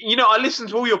listen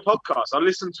to all your podcasts. I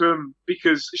listen to them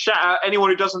because, shout out anyone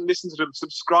who doesn't listen to them,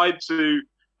 subscribe to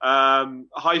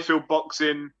Highfield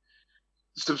Boxing,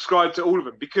 subscribe to all of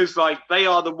them because, they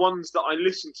are the ones that I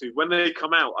listen to. When they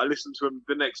come out, I listen to them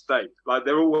the next day.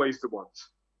 They're always the ones.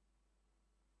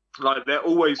 They're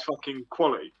always fucking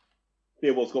quality.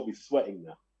 Yeah, what's got me sweating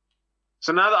now?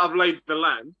 So now that I've laid the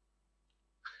land,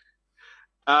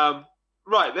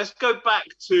 right, let's go back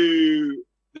to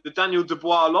the Daniel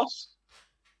Dubois loss.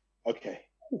 Okay.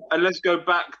 And let's go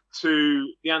back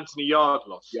to the Anthony Yarde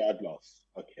loss.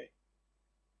 Okay.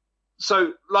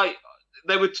 So,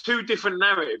 there were two different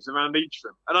narratives around each of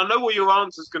them. And I know what your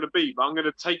answer's going to be, but I'm going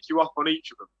to take you up on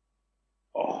each of them.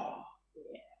 Oh.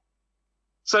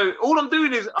 So all I'm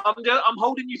doing is I'm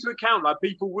holding you to account like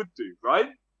people would do, right?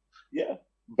 Yeah.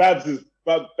 Babs is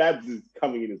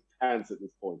coming in his pants at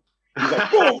this point. He's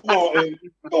like, go on, Martin.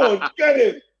 Go on, get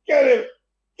it.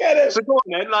 So go on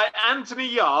then. Anthony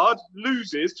Yarde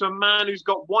loses to a man who's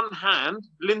got one hand,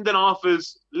 Lyndon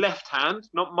Arthur's left hand,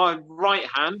 not my right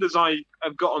hand, as I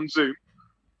have got on Zoom.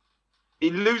 He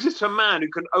loses to a man who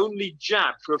can only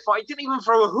jab for a fight. He didn't even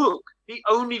throw a hook. He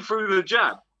only threw the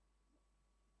jab.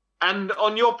 And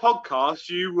on your podcast,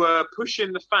 you were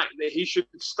pushing the fact that he should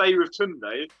stay with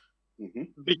Tunde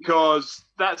because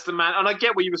that's the man. And I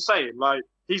get what you were saying.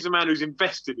 He's the man who's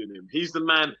invested in him. He's the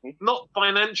man, not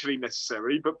financially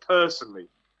necessarily, but personally.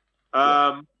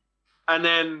 And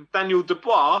then Daniel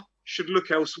Dubois should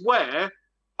look elsewhere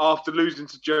after losing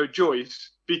to Joe Joyce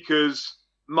because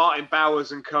Martin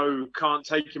Bowers and co can't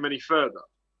take him any further.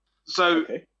 So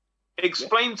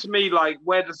explain to me,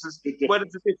 where does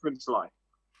the difference lie?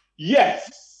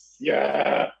 Yes.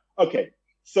 Yeah. Okay.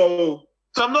 So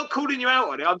I'm not calling you out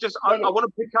on it. I want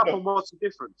to pick up on what's the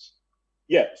difference.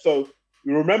 Yeah. So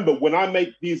you remember when I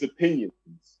make these opinions,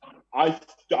 I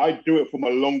do it from a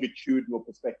longitudinal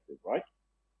perspective, right?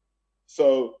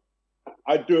 So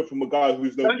I do it from a guy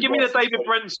who's Don't give me the David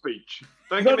Brent speech.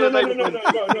 No.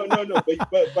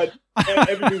 But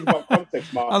everything's about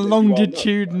context, Mark. A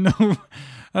longitudinal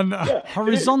and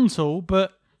horizontal,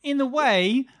 but in a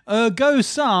way, go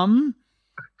some.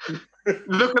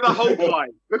 Look at the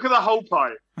whole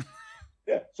pie.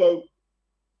 Yeah. So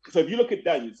if you look at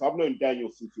Daniel, so I've known Daniel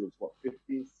since he was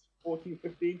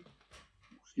 15?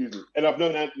 Excuse me. And I've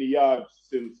known Anthony Yarde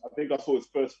since, I think I saw his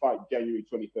first fight January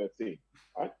 2013.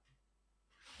 Right?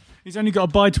 He's only got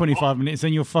to buy 25 minutes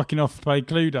and you're fucking off to play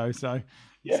Cluedo, so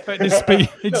Yeah. expect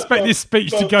this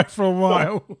speech to go for a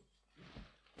while.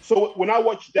 So when I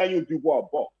watch Daniel Dubois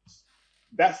box,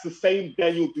 that's the same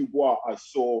Daniel Dubois I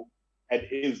saw at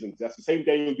Islington. That's the same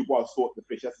Daniel Dubois I saw at the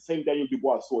Fish. That's the same Daniel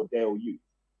Dubois I saw at Dale U.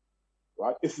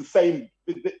 Right? It's the same.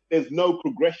 There's no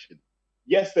progression.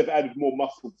 Yes, they've added more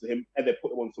muscle to him and they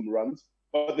put him on some runs,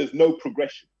 but there's no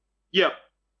progression. Yeah.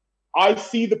 I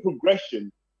see the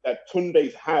progression that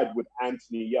Tunde's had with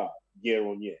Anthony Yarde year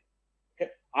on year.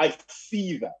 Okay? I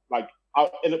see that,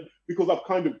 because I've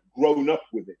kind of grown up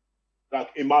with it. Like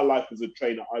in my life as a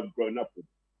trainer, I've grown up with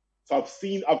it. So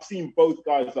I've seen both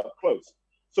guys up close.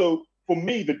 So for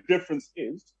me, the difference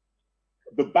is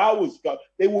the Bowers guys,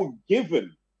 they were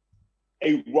given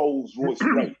a Rolls Royce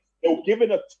race. They were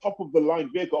given a top of the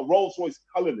line vehicle, a Rolls Royce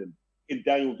Cullinan in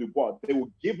Daniel Dubois. They were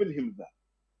given him that.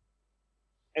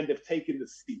 And they've taken the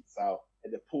seats out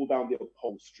and they've pulled down the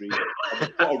upholstery and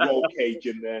they've put a roll cage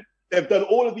in there. They've done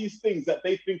all of these things that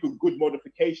they think are good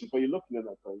modifications, but you're looking at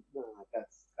that going, no,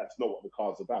 that's not what the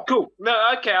car's about. Cool. No,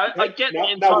 okay, I get now,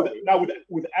 the entire... Now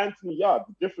with Anthony Yarde,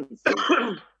 the difference is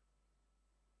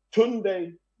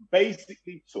Tunde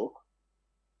basically took,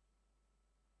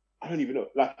 I don't even know,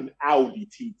 like an Audi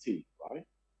TT, right?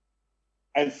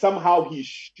 And somehow he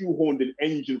shoehorned an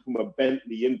engine from a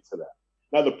Bentley into that.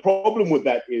 Now, the problem with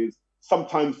that is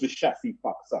sometimes the chassis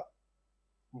fucks up,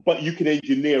 but you can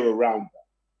engineer around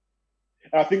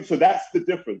that. And I think, so that's the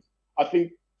difference. I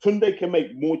think Tunde can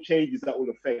make more changes that will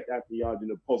affect Anthony Yarde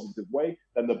in a positive way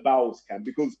than the Bowers can,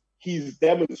 because he's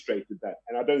demonstrated that.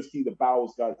 And I don't see the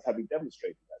Bowers guys having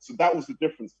demonstrated that. So that was the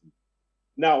difference.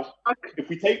 Now, if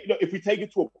we take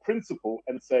it to a principle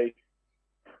and say,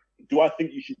 do I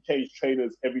think you should change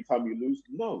trainers every time you lose?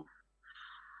 No.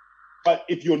 But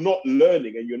if you're not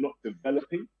learning and you're not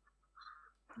developing,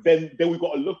 then we've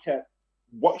got to look at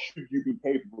what should you be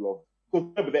capable of. Because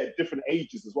remember, they're at different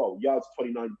ages as well. Yarde's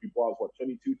 29, Dubois,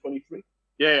 22, 23?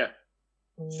 Yeah.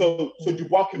 So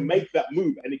Dubois can make that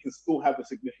move and it can still have a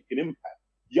significant impact.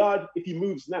 Yarde, if he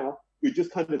moves now, we're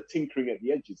just kind of tinkering at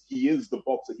the edges. He is the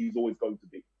boxer he's always going to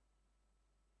be.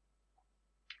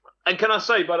 And can I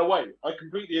say, by the way, I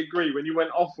completely agree when you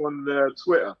went off on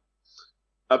Twitter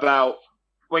about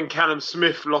when Callum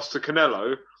Smith lost to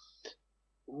Canelo,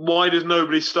 why does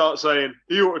nobody start saying,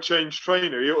 he ought to change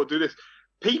trainer, he ought to do this?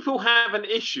 People have an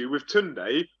issue with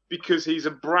Tunde because he's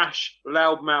a brash,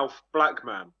 loudmouth black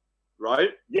man,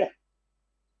 right? Yeah.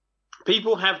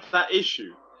 People have that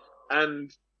issue.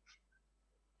 And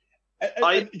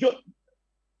I'm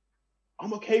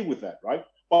okay with that, right?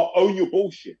 But own your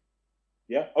bullshit.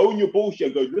 Yeah? Own your bullshit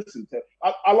and go, listen, Terry.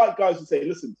 I like guys who say,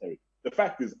 listen, Terry, the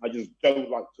fact is I just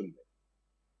don't like Tunde.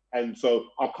 And so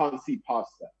I can't see past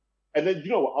that. And then,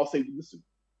 you know what? I'll say, listen,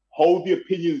 hold the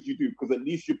opinions you do, because at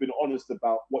least you've been honest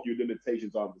about what your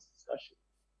limitations are in this discussion.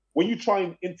 When you try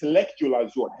and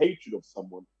intellectualize your hatred of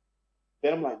someone,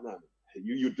 then I'm like, no,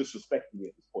 you're disrespecting me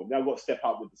at this point. Now I've got to step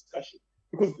out of the discussion.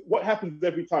 Because what happens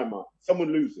every time, Mark,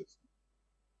 someone loses,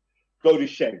 go to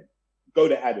Shane, go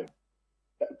to Adam,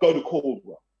 go to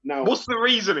Caldwell. Now, what's the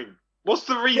reasoning?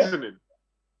 Yeah.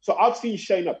 So I've seen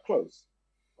Shane up close,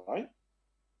 right?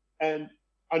 And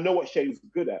I know what Shane's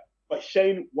good at, but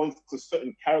Shane wants a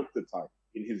certain character type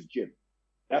in his gym.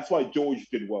 That's why George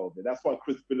did well there. That's why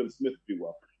Chris Billam-Smith did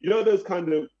well. You know those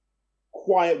kind of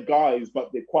quiet guys,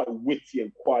 but they're quite witty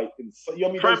and quite, you know what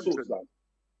I mean? Those sorts of guys.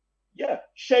 Yeah,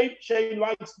 Shane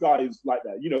likes guys like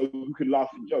that, you know, who can laugh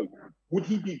and joke. Would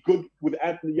he be good with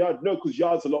Anthony Yarde? No, because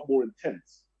Yarde's a lot more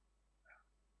intense.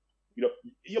 You know,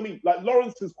 I mean, like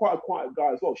Lawrence is quite a quiet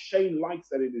guy as well. Shane likes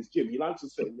that in his gym. He likes a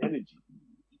certain energy.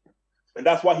 And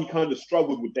that's why he kind of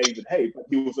struggled with David Haye, but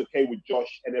he was okay with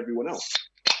Josh and everyone else.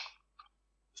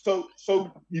 So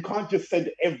you can't just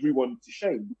send everyone to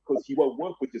Shane, because he won't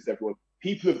work with just everyone.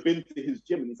 People have been to his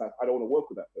gym and he's like, I don't want to work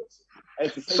with that person. And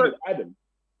it's the same with Adam.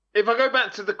 If I go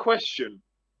back to the question,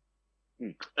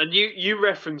 and you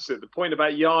referenced it, the point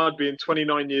about Yarde being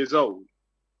 29 years old,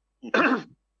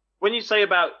 when you say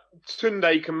about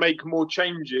Tunde can make more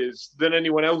changes than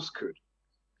anyone else could,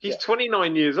 he's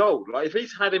 29 years old. Like, if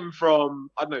he's had him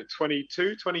from, I don't know,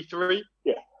 22, 23,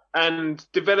 and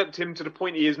developed him to the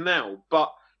point he is now,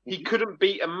 but he couldn't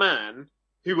beat a man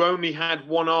who only had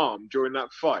one arm during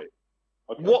that fight.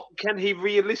 Okay. What can he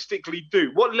realistically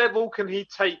do? What level can he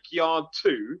take Yarde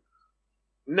to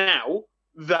now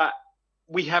that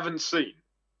we haven't seen?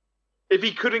 If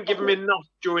he couldn't give him enough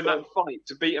during that fight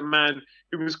to beat a man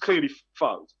who was clearly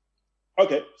fucked.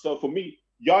 Okay, so for me,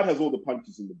 Yarde has all the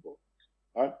punches in the book.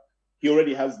 Right? He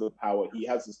already has the power. He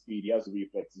has the speed. He has the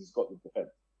reflexes. He's got the defense.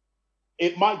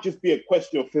 It might just be a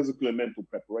question of physical and mental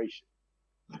preparation,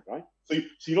 right? So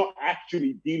you're not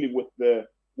actually dealing with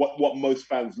what most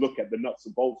fans look at, the nuts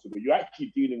and bolts of it. You're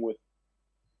actually dealing with,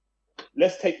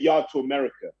 let's take Yard to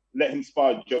America. Let him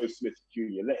spar Joe Smith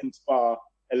Jr. Let him spar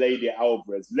Eladia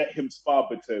Alvarez. Let him spar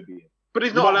Beterbiev. But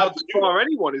he's not allowed to spar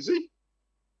anyone, is he?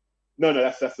 No,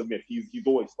 that's a myth. He's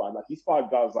always sparred. Like, he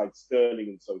sparred guys like Sterling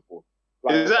and so forth.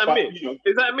 Like, is that a myth? You know,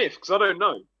 is that a myth? Because I don't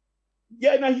know.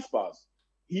 Yeah, no, he spars.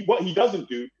 What he doesn't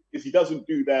do is he doesn't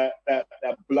do that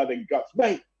blood and guts,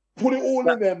 mate. Put it all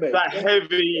in there, mate. That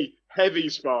heavy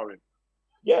sparring.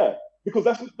 Yeah, because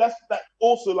that's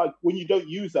also, like, when you don't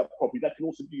use that properly, that can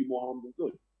also do you more harm than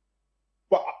good.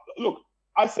 But look,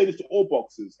 I say this to all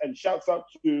boxers, and shouts out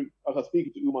to, I was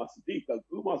speaking to Umar Sadiq. Like,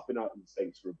 Umar's been out in the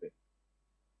States for a bit.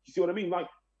 You see what I mean? Like,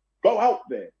 go out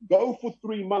there, go for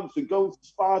 3 months and go and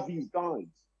spar these guys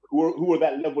who are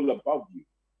that level above you.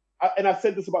 And I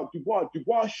said this about Dubois.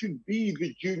 Dubois should be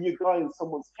the junior guy in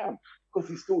someone's camp because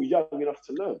he's still young enough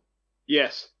to learn.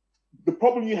 Yes. The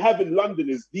problem you have in London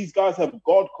is these guys have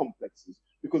God complexes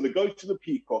because they go to the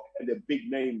Peacock and they're big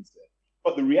names there.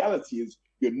 But the reality is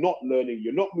you're not learning,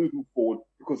 you're not moving forward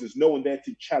because there's no one there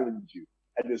to challenge you.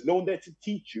 And there's no one there to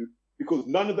teach you because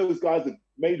none of those guys have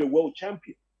made a world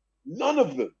champion. None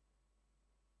of them.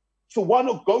 So why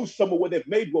not go somewhere where they've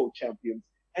made world champions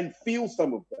and feel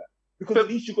some of that? Because at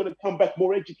least you're going to come back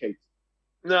more educated.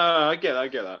 No, I get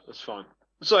that. That's fine.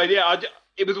 So, yeah,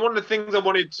 it was one of the things I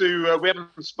wanted to... we haven't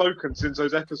spoken since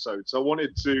those episodes. So I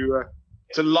wanted to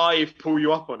live pull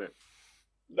you up on it.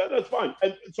 That's fine.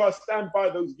 And so I stand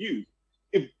by those views.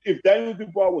 If Daniel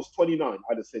Dubois was 29,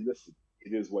 I'd have said, listen,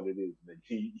 it is what it is. Man.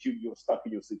 You're stuck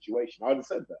in your situation. I'd have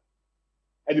said that.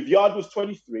 And if Yard was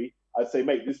 23, I'd say,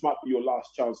 mate, this might be your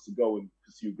last chance to go and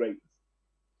pursue greatness.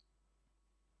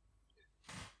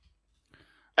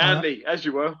 Andy, as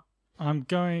you were. I'm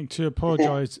going to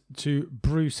apologise to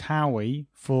Bruce Howie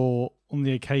for on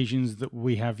the occasions that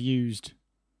we have used,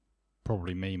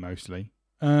 probably me mostly.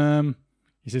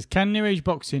 He says, can New Age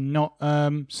Boxing not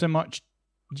so much,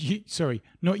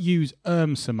 not use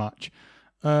so much?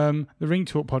 The Ring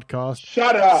Talk podcast.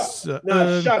 Shut up.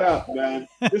 Shut up, man.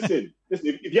 Listen,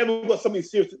 if you haven't got something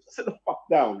serious, sit the fuck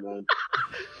down, man.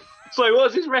 So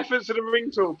what's his reference to the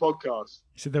Ring Talk podcast?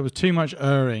 He said there was too much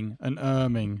erring and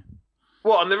erming.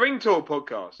 What, on the Ring Talk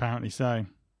podcast? Apparently so.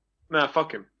 Nah,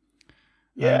 fuck him.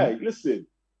 Yeah, listen.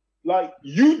 Like,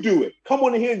 you do it. Come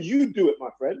on here and you do it,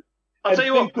 my friend. I'll tell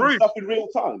you what, Bruce. Stuff in real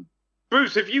time.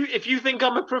 Bruce, if you think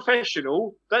I'm a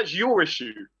professional, that's your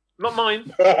issue, not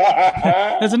mine.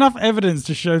 There's enough evidence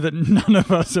to show that none of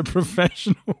us are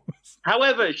professionals.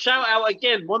 However, shout out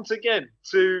once again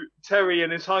to Terry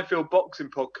and his Highfield Boxing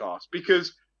podcast,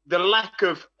 because the lack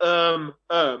of and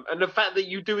the fact that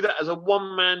you do that as a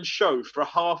one-man show for a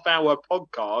half-hour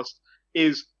podcast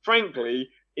is frankly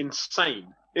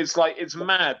insane. It's like, it's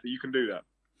mad that you can do that.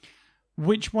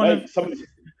 Which one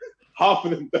half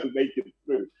of them don't make it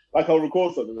through. Like, I'll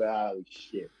record something like, oh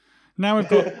shit. Now we've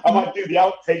got I might do the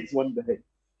outtakes one day.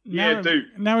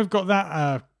 Now we've got that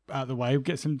out of the way. We'll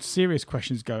get some serious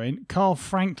questions going. Carl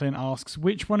Franklin asks,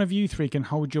 which one of you three can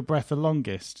hold your breath the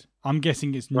longest? I'm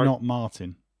guessing it's not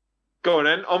Martin. Go on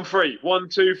then. On 3. 1,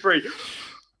 2, 3.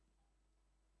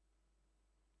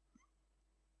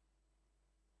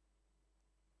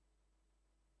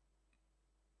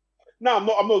 No, I'm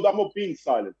not being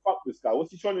silent. Fuck this guy.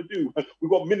 What's he trying to do? We've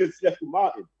got minutes left with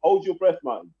Martin. Hold your breath,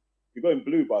 Martin. You're going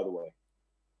blue, by the way.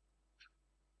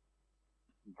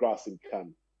 Grass and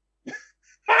can.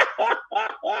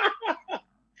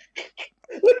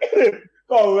 Look at him.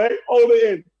 Go on, mate.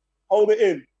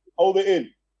 Hold it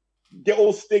in. Get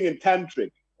all sting and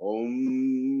tantric.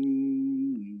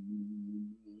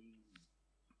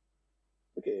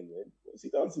 Look at him, man. What's he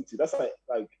dancing to? That's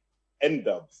like end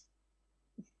dubs.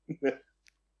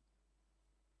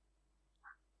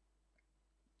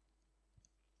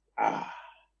 I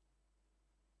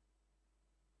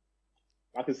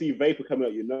can see vapor coming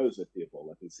out your nose at people.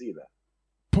 I can see that.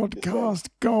 Podcast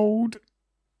gold.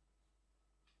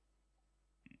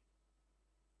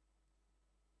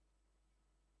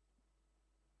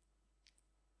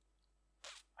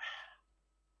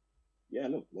 Yeah,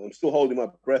 look, I'm still holding my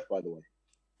breath, by the way.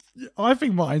 I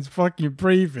think mine's fucking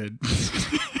breathing.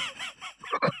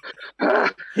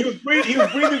 He was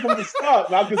breathing from the start,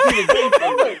 and I can see the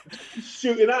vapor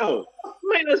shooting out.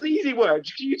 Mate, that's easy work.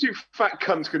 You two fat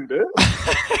cunts can do it.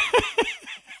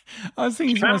 I was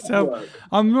thinking to myself,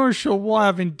 I'm not sure why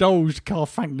I've indulged Carl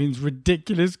Franklin's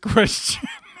ridiculous question.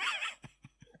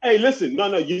 Hey, listen,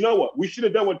 no, you know what? We should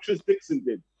have done what Tris Dixon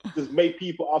did. Just made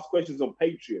people ask questions on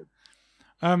Patreon.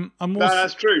 I'm No, also...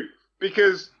 that's true.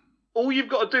 Because all you've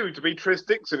got to do to be Tris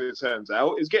Dixon, it turns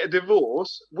out, is get a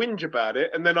divorce, whinge about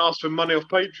it, and then ask for money off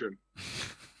Patreon.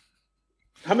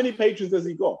 How many patrons has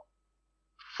he got?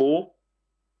 4.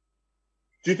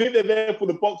 Do you think they're there for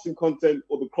the boxing content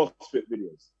or the CrossFit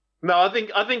videos? No, I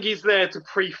think he's there to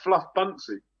pre-fluff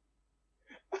Bunsey.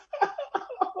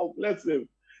 Oh, bless him.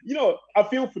 You know, I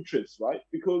feel for Tris, right?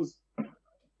 Because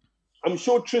I'm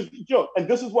sure Tris, and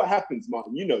this is what happens,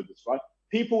 Martin. You know this, right?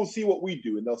 People will see what we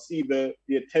do, and they'll see the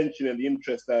attention and the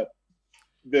interest that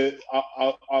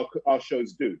our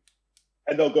shows do,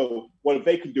 and they'll go, "Well, if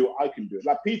they can do it, I can do it."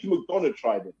 Like Peter McDonough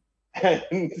tried it,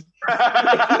 and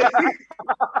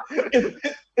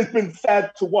it's been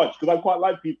sad to watch because I quite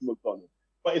like Peter McDonough,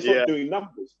 but it's not doing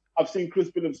numbers. I've seen Chris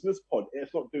Billam-Smith's pod;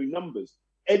 it's not doing numbers.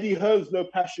 Eddie Hearn's No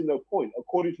Passion, No Point,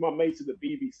 according to my mates at the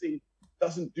BBC,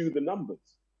 doesn't do the numbers.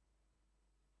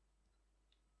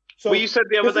 So well, you said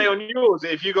the other day on yours,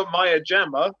 if you got Maya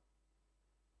Jama,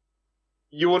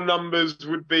 your numbers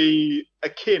would be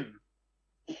akin.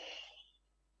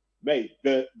 Mate,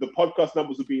 the podcast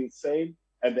numbers would be insane,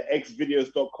 and the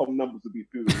xvideos.com numbers would be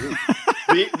through the roof.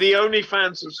 the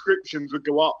OnlyFans subscriptions would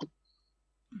go up.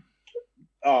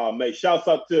 Oh, mate, shouts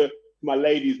out to my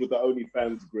ladies with the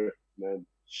OnlyFans grift, man.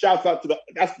 Shouts out to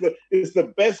it's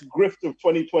the best grift of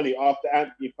 2020 after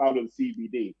Anthony Fowler and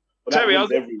CBD. Terry,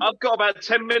 I've got about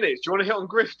 10 minutes. Do you want to hit on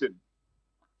grifting?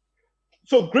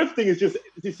 So grifting is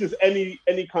just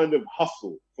any kind of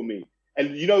hustle for me.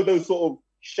 And you know those sort of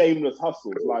shameless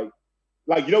hustles, like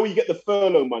you know when you get the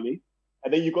furlough money,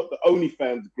 and then you got the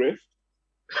OnlyFans grift.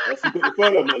 Yes, you got the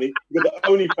furlough money, you got the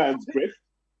OnlyFans grift,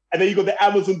 and then you got the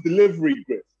Amazon delivery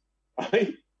grift.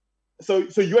 Right? So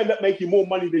you end up making more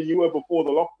money than you were before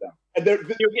the lockdown. And you're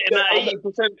getting that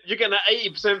 80%. You're getting that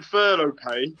 80% furlough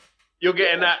pay. You're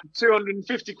getting that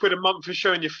 250 quid a month for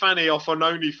showing your fanny off on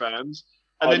OnlyFans,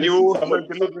 and then you're also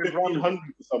delivering 1,500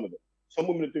 for some of them. Some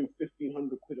women are doing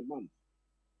 1,500 quid a month.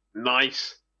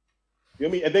 Nice. You know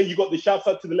what I mean? And then you got the shouts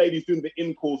out to the ladies doing the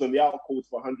in calls and the out calls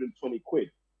for 120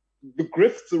 quid. The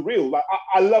grifts are real. Like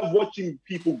I love watching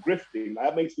people grifting. Like,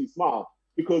 that makes me smile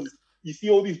because you see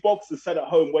all these boxers sat at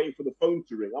home waiting for the phone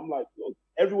to ring. I'm like, look,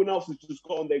 everyone else has just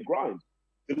got on their grind.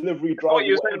 Delivery driver. What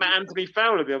you were saying about Anthony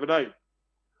Fowler the other day?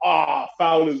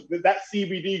 Fowler's, that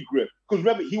CBD grip. Because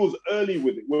remember, he was early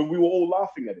with it when we were all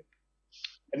laughing at it.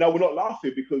 And now we're not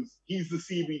laughing because he's the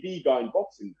CBD guy in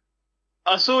boxing.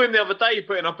 I saw him the other day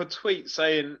putting up a tweet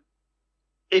saying,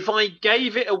 if I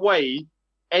gave it away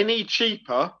any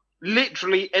cheaper,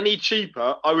 literally any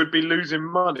cheaper, I would be losing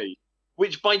money.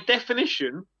 Which by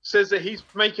definition says that he's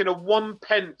making a 1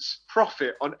 pence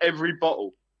profit on every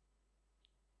bottle.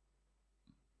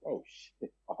 Oh,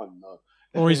 shit. Oh, no.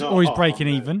 Or he's breaking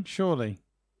even, surely.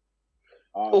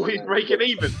 Or he's breaking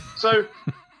even. So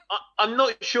I'm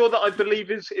not sure that I believe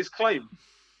his claim.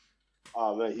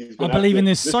 Oh, man, I believe in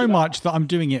this so much that I'm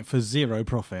doing it for zero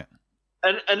profit.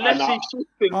 And unless he's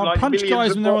shifting I'll like punch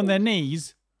guys when they're on bottles. their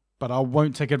knees, but I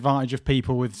won't take advantage of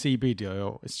people with CBD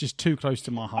oil. It's just too close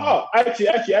to my heart. Oh, actually,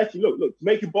 look, to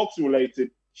make it boxing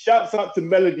related, shouts out to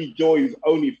Melody Joy's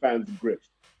OnlyFans grift.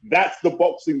 That's the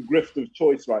boxing grift of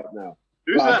choice right now.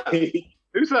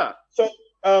 Who's that? So,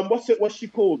 what's she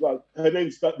called? Like, her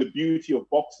name's like the Beauty of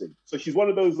Boxing. So she's one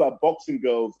of those like boxing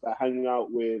girls that hang out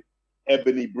with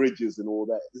Ebony Bridges and all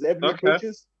that. Is it Ebony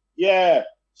Bridges? Yeah.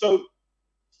 So,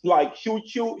 like, she'll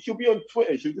be on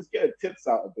Twitter. She'll just get her tits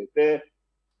out a bit.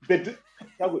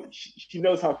 She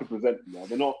knows how to present them now.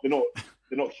 They're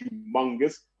not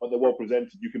humongous, but they're well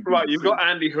presented. You can you've got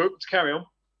Andy hooked. Carry on.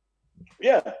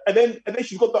 Yeah, and then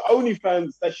she's got the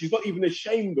OnlyFans that she's not even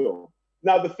ashamed of.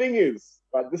 Now the thing is,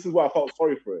 like, this is why I felt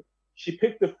sorry for her. She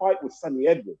picked a fight with Sunny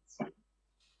Edwards,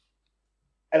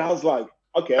 and I was like,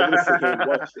 okay, I'm gonna sit here and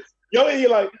watch this. You know, you're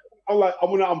like, I'm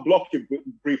gonna unblock you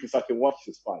briefly so I can watch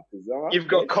this fight. You've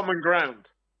got common ground.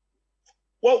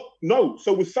 Well, no.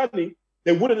 So with Sunny,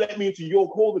 they wouldn't let me into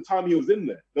York Hall the time he was in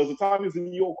there. There was a time he was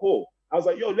in York Hall. I was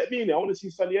like, yo, let me in there. I want to see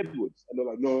Sunny Edwards. And they're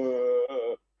like,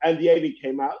 no. Andy Aiden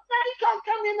came out. No, you can't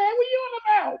come in there. What are you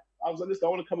on about? I was like, listen, I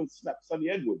want to come and snap Sunny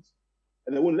Edwards.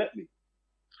 And they wouldn't let me.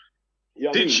 You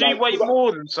know Did she weigh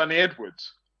more than Sunny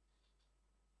Edwards?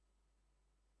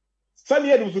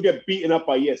 Sunny Edwards will get beaten up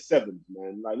by year 7s,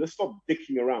 man. Like, let's stop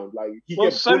dicking around. Like,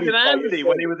 so did Andy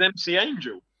when he was MC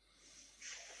Angel.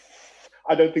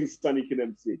 I don't think Sunny can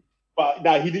MC. But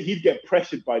now he'd get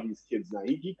pressured by these kids now.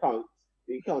 He can't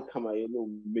come out here, no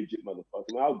midget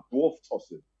motherfucker. I'll dwarf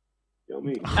toss him. You know what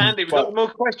I mean? Andy, we've got more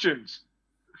questions.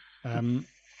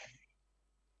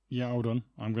 Yeah, hold on.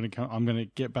 I'm gonna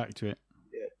get back to it.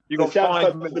 Yeah. You got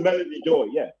 5 minutes. The Melody Joy,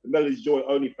 the Melody Joy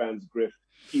OnlyFans grift.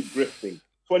 Keep grifting.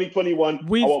 2021, I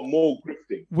want more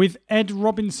grifting. With Ed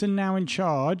Robinson now in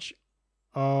charge,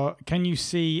 can you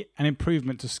see an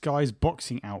improvement to Sky's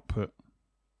boxing output?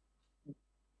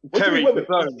 Terry,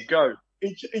 go.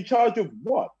 In charge of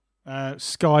what?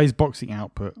 Sky's boxing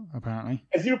output, apparently.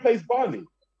 Has he replaced Barney?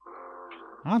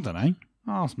 I don't know.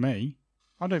 Ask me.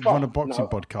 I don't run a boxing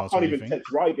podcast. I can't even text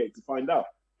Reigate to find out.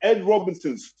 Ed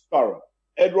Robinson's thorough.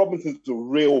 Ed Robinson's a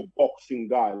real boxing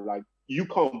guy. Like, you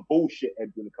can't bullshit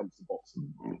Ed when it comes to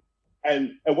boxing.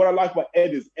 And what I like about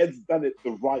Ed is Ed's done it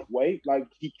the right way. Like,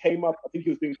 he came up, I think he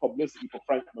was doing publicity for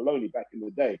Frank Maloney back in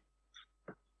the day.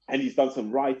 And he's done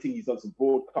some writing, he's done some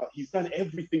broadcast, he's done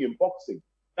everything in boxing.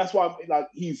 That's why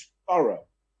he's thorough.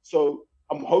 So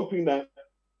I'm hoping that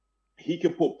he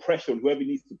can put pressure on whoever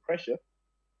needs to pressure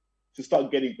to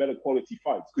start getting better quality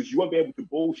fights, because you won't be able to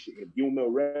bullshit him. You'll know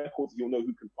records, you'll know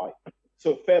who can fight.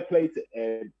 So fair play to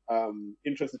Ed.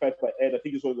 Interesting fact about Ed, I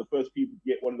think he's one of the first people to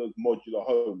get one of those modular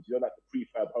homes, like the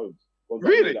prefab homes.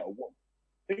 Really? I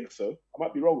think so. I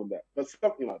might be wrong on that, but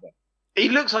something like that. He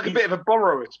looks like a bit of a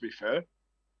borrower, to be fair.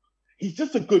 He's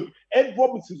just Ed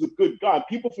Robinson's a good guy.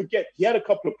 People forget he had a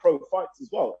couple of pro fights as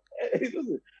well. Ed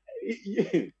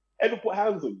will put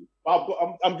hands on you.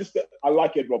 I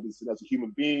like Ed Robinson as a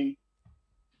human being.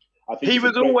 I think he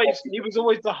was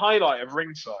always the highlight of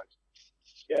ringside.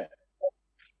 Yeah.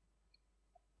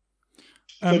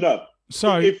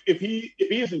 So if he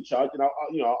is in charge, and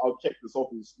I'll check this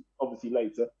obviously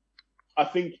later. I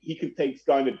think he can take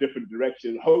Sky in a different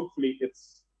direction. Hopefully,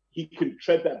 he can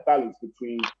tread that balance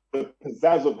between the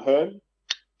pizzazz of Hearn,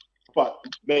 but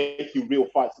make you real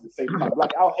fights at the same time,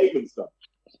 like Al Haven stuff.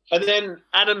 And then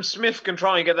Adam Smith can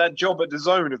try and get that job at the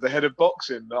Zone of the head of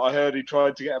boxing that I heard he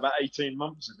tried to get about 18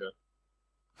 months ago.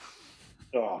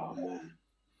 Oh,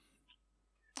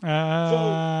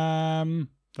 man.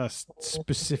 That's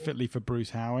specifically for Bruce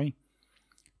Howie.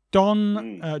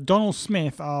 Donald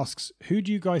Smith asks, who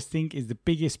do you guys think is the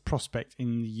biggest prospect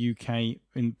in the UK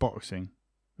in boxing?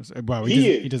 Well,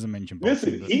 he doesn't mention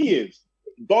boxing. Listen, he is.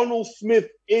 Donald Smith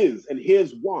is, and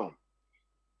here's why.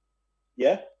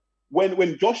 Yeah?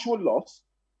 When Joshua lost,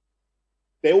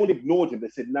 they all ignored him. They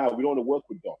said, "No, we don't want to work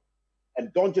with Don."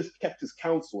 And Don just kept his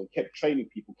counsel and kept training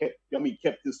people, kept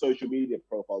his social media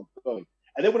profile going.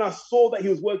 And then when I saw that he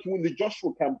was working with the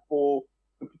Joshua camp for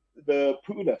the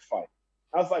Pulev fight,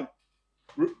 I was like,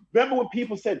 remember when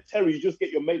people said, "Terry, you just get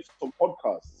your mates on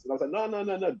podcasts?" And I was like, no.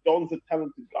 Don's a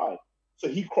talented guy. So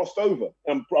he crossed over.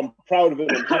 And I'm proud of him.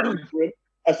 I'm happy for him.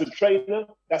 As a trainer,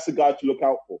 that's a guy to look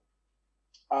out for.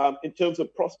 In terms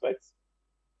of prospects,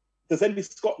 does Andy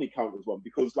Scotney count as one?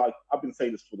 Because I've been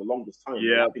saying this for the longest time.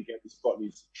 Yeah. I think Andy Scotney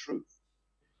is the truth.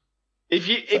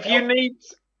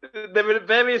 There are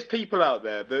various people out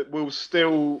there that will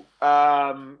still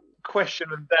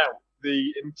question and doubt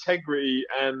the integrity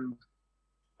and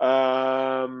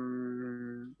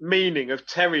meaning of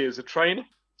Terry as a trainer.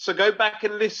 So go back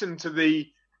and listen to the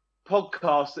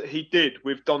podcast that he did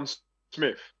with Don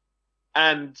Smith.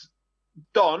 And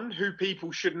Don, who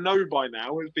people should know by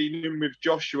now, has been in with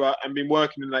Joshua and been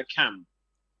working in that camp.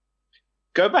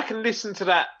 Go back and listen to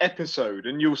that episode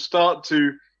and you'll start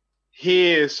to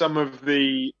hear some of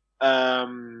the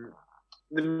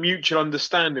mutual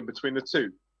understanding between the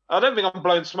two. I don't think I'm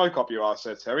blowing smoke up your arse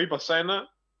there, Terry, by saying that.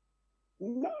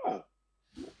 No.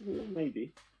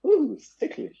 Maybe. Ooh, it's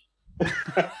ticklish.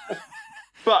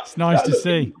 But it's nice to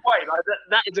see.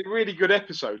 That is a really good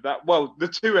episode.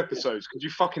 The two episodes, because you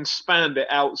fucking spanned it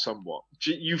out somewhat.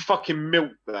 You fucking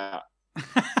milked that.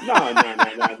 No.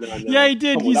 Yeah, he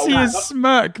did. You see his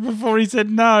smirk before he said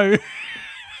no.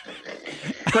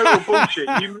 Total bullshit.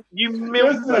 You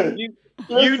milked that.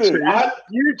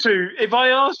 You two. If I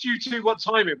asked you two what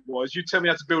time it was, you'd tell me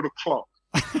how to build a clock.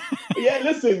 Yeah,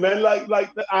 listen, man. Like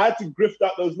I had to grift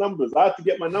out those numbers. I had to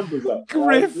get my numbers up.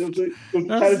 Grift. It was a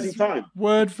challenging time.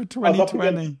 Word for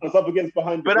 2020. I was up against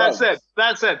behind. But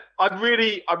that said, I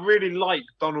really like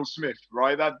Donald Smith.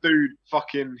 Right, that dude.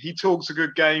 He talks a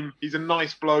good game. He's a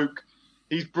nice bloke.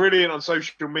 He's brilliant on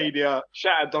social media.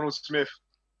 Shout out Donald Smith.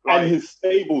 And his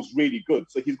stable's really good.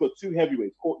 So he's got two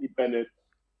heavyweights, Courtney Bennett,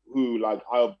 who I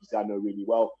know really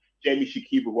well. Jamie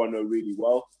Shikiba, who I know really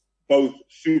well. Both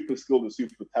super skilled and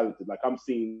super talented. I'm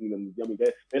seeing them. I mean,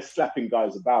 they're slapping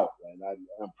guys about, man, and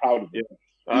I'm proud of them.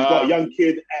 Yeah. He's got a young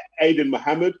kid, Aiden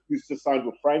Mohammed, who's just signed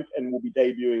with Frank and will be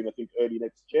debuting, I think, early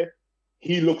next year.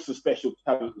 He looks a special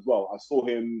talent as well. I saw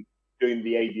him doing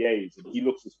the ADAs, and he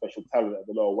looks a special talent at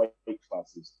the lower weight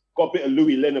classes. Got a bit of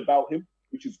Louis Lin about him,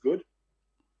 which is good.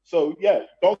 So, yeah,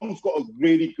 Don's got a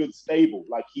really good stable.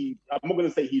 I'm not going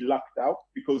to say he lucked out,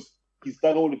 because he's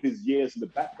done all of his years in the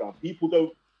background. People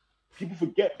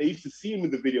forget they used to see him in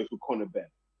the videos with Conor Benn.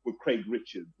 with Craig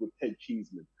Richards, with Ted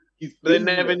Cheeseman. But they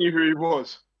never knew who he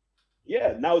was.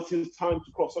 Yeah, now it's his time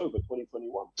to cross over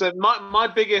 2021. So my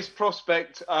biggest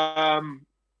prospect, my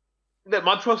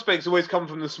prospects always come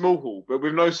from the small hall, but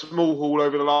with no small hall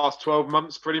over the last 12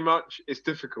 months, pretty much, it's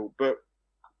difficult. But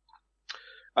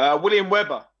William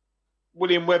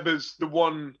Webber's the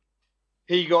one.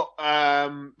 He got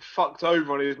fucked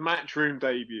over on his Matchroom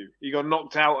debut. He got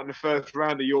knocked out in the first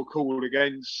round of Your Call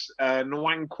against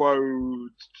Nwankwo,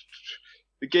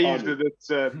 the geezer that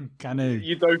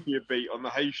Udofia beat on the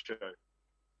Hayes show.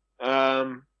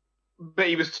 But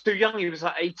he was too young. He was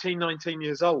like 18, 19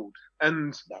 years old.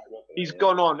 And he's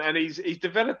gone on and he's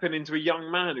developing into a young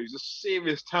man who's a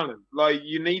serious talent. Like,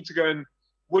 you need to go and...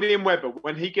 William Webber,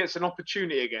 when he gets an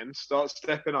opportunity again, start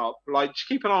stepping up. Like, just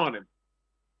keep an eye on him.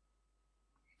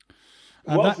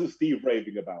 What was Steve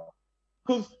raving about?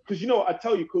 Because I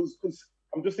tell you, because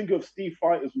I'm just thinking of Steve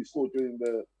fighters we saw during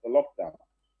the lockdown.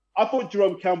 I thought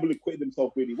Jerome Campbell acquitted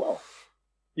himself really well.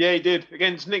 Yeah, he did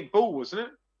against Nick Ball, wasn't it?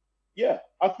 Yeah,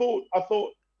 I thought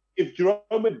if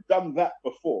Jerome had done that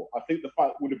before, I think the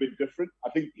fight would have been different. I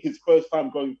think his first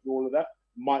time going through all of that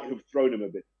might have thrown him a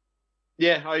bit.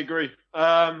 Yeah, I agree.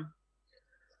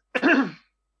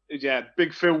 Yeah,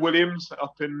 big Phil Williams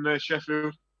up in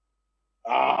Sheffield.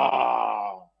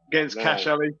 Against Cash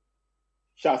Ali.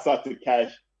 Shouts out to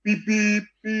Cash. Beep, beep,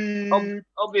 beep.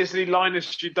 Obviously,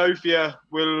 Linus Udofia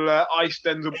will ice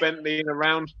Denzel Bentley in a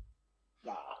round.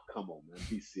 Come on, man.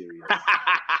 Be serious.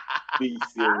 Be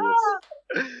serious.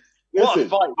 What a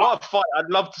fight. What a fight. I'd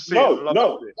love to see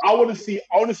it. I want to see,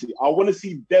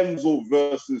 honestly, Denzel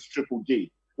versus Triple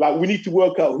G. Like, we need to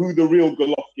work out who the real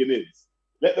Golovkin is.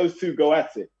 Let those two go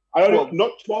at it.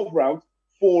 Not 12 rounds,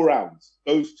 4 rounds.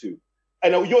 Those two.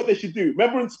 And you know what they should do?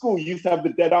 Remember in school, you used to have the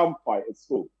dead arm fight at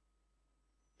school.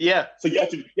 Yeah. So you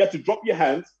have to drop your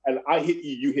hands, and I hit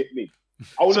you, you hit me.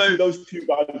 I want to see those two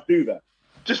guys do that.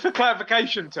 Just for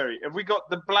clarification, Terry, have we got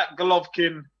the Black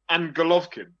Golovkin and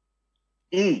Golovkin?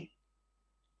 100%.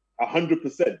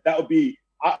 That would be...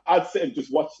 I'd sit and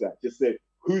just watch that. Just say,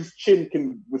 whose chin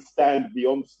can withstand the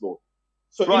onslaught?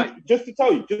 So just to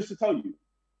tell you,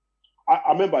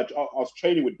 I remember I was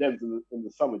training with Dems in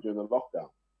the summer during the lockdown,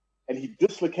 and he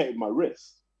dislocated my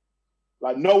wrist.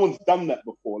 Like, no one's done that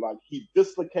before. Like, he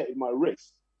dislocated my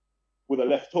wrist with a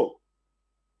left hook.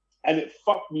 And it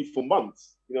fucked me for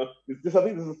months. You know, I think this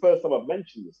is the first time I've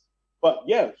mentioned this. But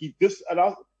yeah, because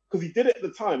he did it at the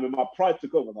time, and my pride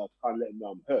took over, and I was trying to let him know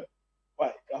I'm hurt.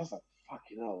 But I was like,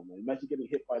 fucking hell, man. Imagine getting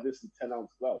hit by this in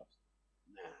 10-ounce gloves.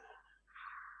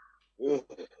 Nah. Ugh.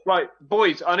 Right,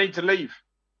 boys, I need to leave.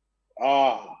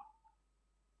 How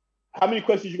many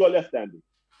questions you got left, Andy?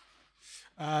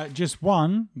 Just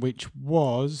one, which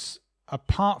was,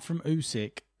 apart from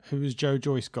Usyk, who has Joe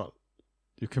Joyce got?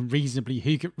 Who could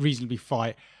reasonably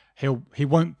fight? He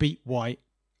won't beat White,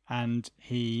 and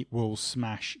he will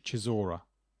smash Chisora.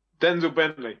 Denzel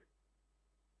Bentley.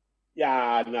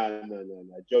 Yeah, no.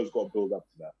 Joe's got to build up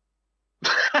to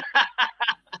that.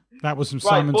 That was from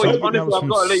Simon Thompson. That was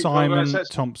from Simon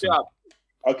Thompson.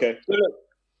 Okay. So look,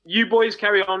 you boys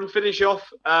carry on, finish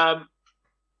off.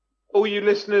 All you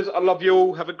listeners, I love you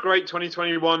all. Have a great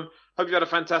 2021. Hope you had a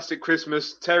fantastic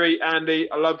Christmas. Terry, Andy,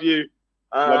 I love you.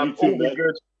 Love you too, all be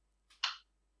good.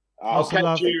 I'll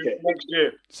catch you next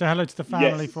year. Say hello to the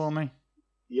family for me.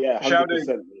 Yeah,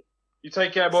 100%. You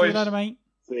take care, boys. See you later, mate.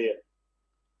 See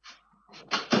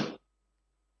ya.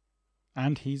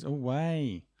 And he's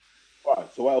away. Right,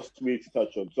 so what else do we need to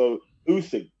touch on? So,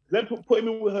 Usyk, put him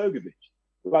in with Hrgovic.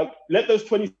 Like, let those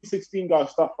 2016 guys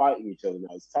start fighting each other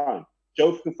now. It's time.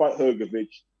 Joe can fight Hrgovic.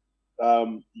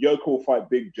 Yoko will fight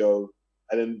Big Joe.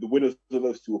 And then the winners of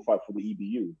those two will fight for the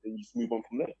EBU. Then you just move on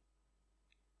from there.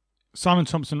 Simon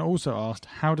Thompson also asked,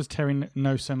 how does Terry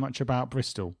know so much about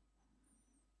Bristol?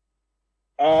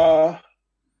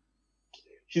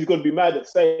 She's going to be mad at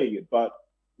saying it, but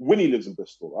Winnie lives in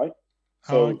Bristol, right?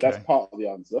 So that's part of the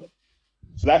answer.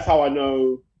 So that's how I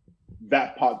know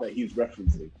that part that he's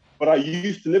referencing. But I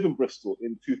used to live in Bristol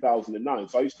in 2009.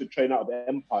 So I used to train out of the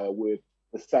Empire with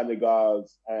the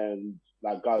Sanagars and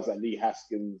like guys like Lee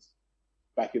Haskins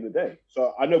back in the day.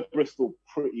 So I know Bristol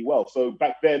pretty well. So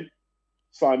back then,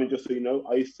 Simon, just so you know,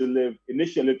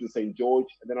 initially I lived in St. George,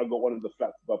 and then I got one of the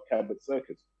flats above Cabot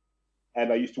Circus.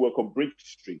 And I used to work on Bridge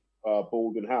Street,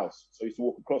 Baldwin House. So I used to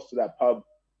walk across to that pub. I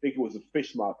think it was a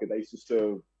fish market. They used to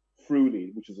serve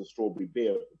Fruity, which is a strawberry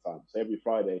beer at the time. So every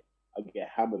Friday, I'd get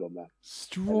hammered on that.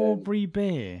 Strawberry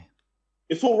beer?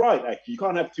 It's all right, actually. You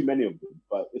can't have too many of them,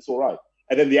 but it's all right.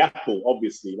 And then the apple,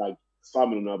 obviously, like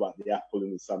Simon will know about the apple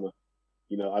in the summer.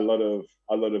 You know, a lot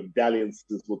of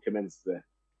dalliances will commence there.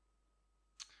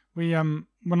 We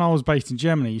when I was based in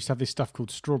Germany, I used to have this stuff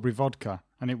called strawberry vodka,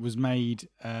 and it was made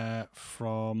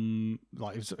from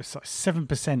like it's like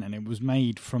 7%, and it was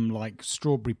made from like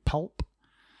strawberry pulp.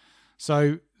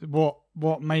 So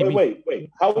what made me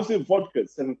wait? How was it vodka at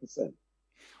 7%?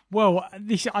 Well,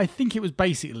 I think it was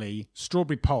basically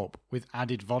strawberry pulp with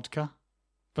added vodka,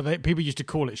 but people used to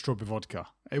call it strawberry vodka.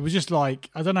 It was just like,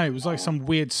 I don't know, it was like some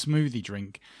weird smoothie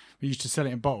drink. We used to sell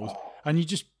it in bottles, and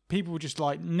people would just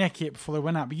like neck it before they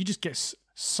went out, but you just get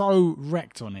so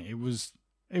wrecked on it. It was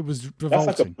revolting.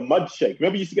 That's like a mud shake.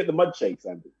 Remember, you used to get the mud shakes,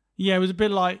 Andy? Yeah, it was a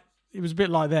bit like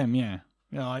them. Yeah,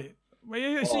 like. Do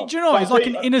you know what? It's like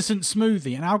an innocent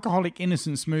smoothie, an alcoholic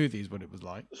innocent smoothie is what it was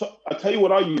like. So I tell you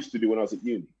what I used to do when I was at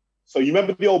uni. So you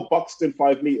remember the old Buxton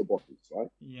 5-litre bottles, right?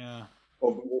 Yeah.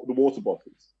 Of the water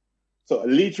bottles. So a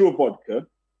litre of vodka,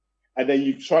 and then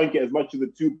you try and get as much of the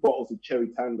 2 bottles of cherry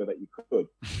tango that you could.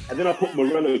 And then I put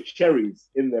Morello cherries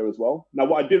in there as well. Now,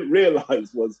 what I didn't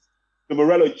realise was the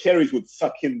Morello cherries would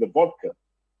suck in the vodka.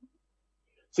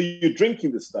 So you're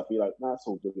drinking this stuff, and you're like, nah, it's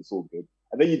all good, it's all good.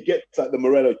 And then you'd get the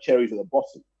Morello cherries at the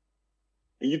bottom.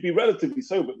 And you'd be relatively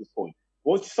sober at this point.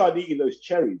 Once you start eating those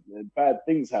cherries, man, bad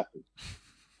things happen.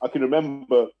 I can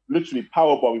remember literally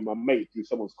powerbombing my mate through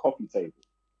someone's coffee table.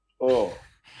 Oh.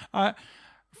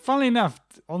 Funnily enough,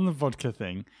 on the vodka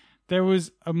thing, there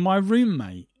was my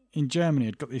roommate in Germany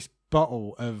had got this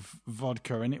bottle of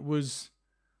vodka, and it was,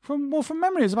 from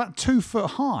memory, it was about 2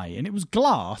 foot high, and it was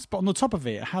glass, but on the top of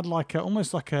it had like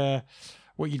almost like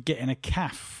what you'd get in a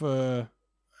caf for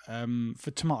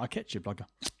tomato ketchup, like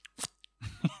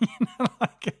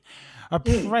a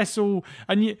pretzel,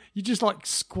 and you just like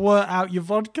squirt out your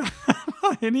vodka.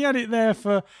 And he had it there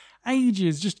for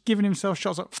ages, just giving himself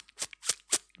shots like,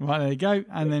 right, there you go,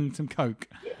 and then some Coke.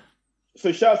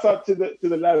 So shouts out to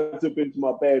the lads who've been to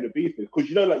Marbella and Ibiza, because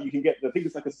you know, like you can get, I think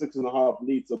it's like a 6.5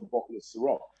 litre bottle of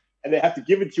Ciroc, and they have to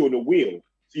give it to you on a wheel.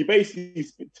 So you basically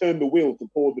turn the wheel to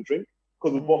pour the drink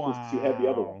because the bottle's too heavy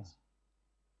otherwise.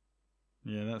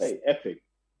 Yeah, that's epic.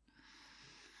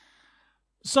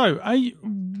 So,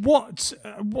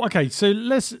 okay, so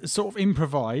let's sort of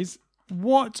improvise.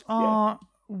 What are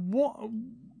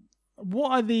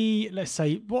the, let's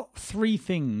say, what 3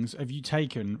 things have you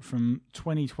taken from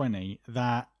 2020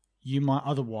 that you might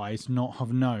otherwise not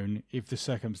have known if the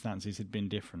circumstances had been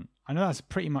different? I know that's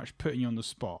pretty much putting you on the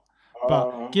spot,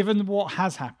 but given what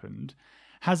has happened,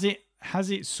 has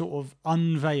it sort of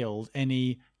unveiled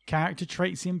any character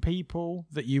traits in people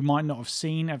that you might not have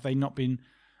seen? Have they not been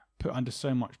put under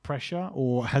so much pressure,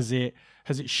 or has it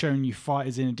shown you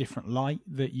fighters in a different light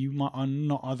that you might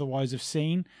not otherwise have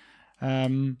seen?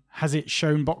 Has it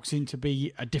shown boxing to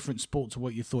be a different sport to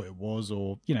what you thought it was,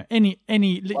 or anything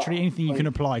you can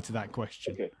apply to that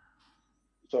question? Okay.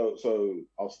 So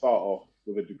I'll start off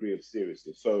with a degree of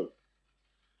seriousness. So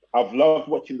I've loved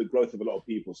watching the growth of a lot of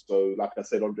people. So like I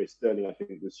said, Andre Sterling, I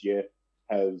think this year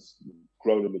has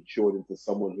grown and matured into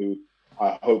someone who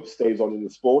I hope stays on in the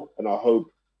sport, and I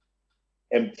hope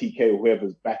MTK or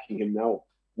whoever's backing him now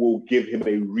will give him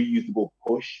a reasonable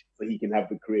push so he can have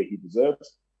the career he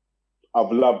deserves.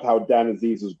 I've loved how Dan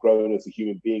Aziz has grown as a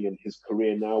human being in his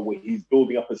career now, where he's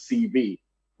building up a CV,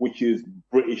 which is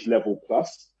British level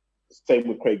plus. Same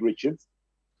with Craig Richards.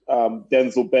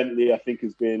 Denzel Bentley, I think,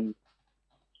 has been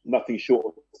nothing short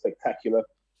of spectacular,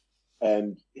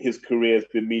 and his career has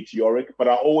been meteoric. But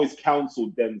I always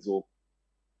counsel Denzel,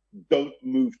 don't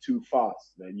move too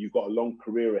fast, man. You've got a long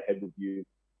career ahead of you.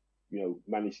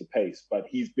 Manage the pace. But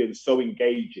he's been so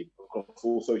engaging across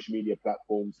all social media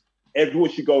platforms. Everyone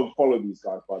should go and follow these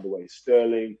guys, by the way.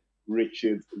 Sterling,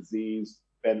 Richards, Aziz,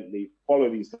 Bentley. Follow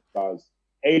these guys.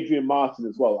 Adrian Martin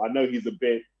as well. I know he's a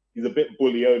bit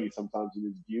bully-only sometimes in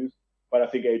his views, but I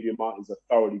think Adrian Martin's a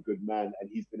thoroughly good man, and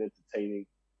he's been entertaining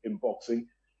in boxing.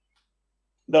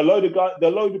 There are a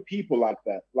load of people like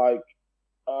that. Like,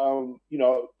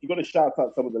 you got to shout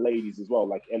out some of the ladies as well,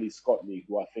 like Ellie Scottney,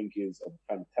 who I think is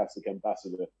a fantastic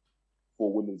ambassador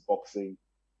for women's boxing.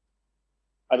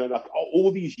 And then like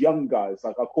all these young guys,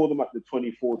 like I call them like the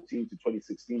 2014 to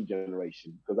 2016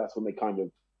 generation, because that's when they kind of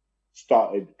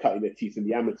started cutting their teeth in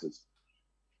the amateurs.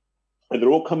 And they're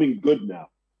all coming good now,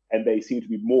 and they seem to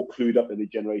be more clued up than the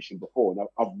generation before. And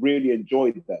I've really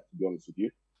enjoyed that, to be honest with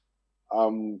you.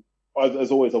 As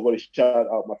always, I've got to shout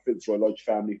out my Fitzroy Lodge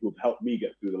family who have helped me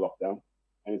get through the lockdown,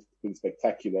 and it's been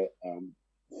spectacular.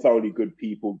 Thoroughly good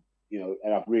people,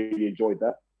 and I've really enjoyed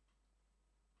that.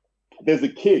 There's a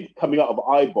kid coming out of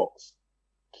iBox.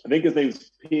 I think his name's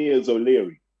Piers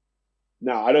O'Leary.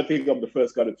 Now, I don't think I'm the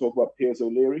first guy to talk about Piers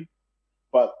O'Leary,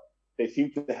 but they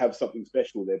seem to have something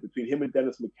special there. Between him and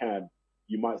Dennis McCann,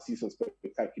 you might see some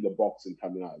spectacular boxing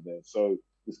coming out of there. So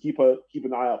Just keep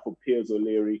an eye out for Piers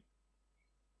O'Leary.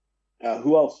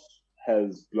 Who else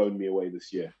has blown me away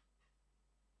this year?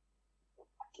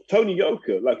 Tony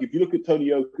Yoka. Like, if you look at Tony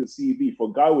Yoka's CV, for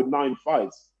a guy with 9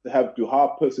 fights to have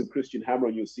Duhar Person Christian Hammer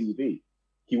on your CV,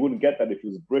 he wouldn't get that if he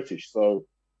was British. So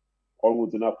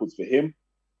onwards and upwards for him.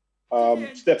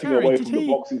 Stepping Terry, away from the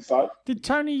boxing side. Did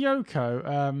Tony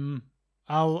Yoko?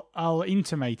 I'll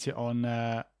intimate it on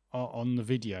the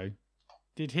video.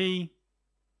 Did he?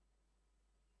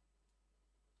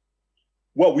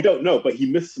 Well, we don't know, but he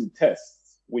missed some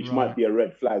tests, which might be a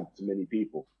red flag to many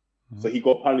people. So he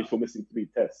got punished for missing 3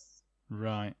 tests.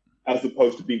 Right. As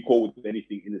opposed to being caught with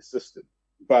anything in his system.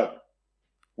 But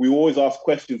we always ask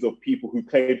questions of people who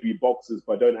claim to be boxers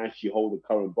but don't actually hold a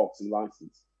current boxing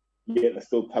license. Yet they're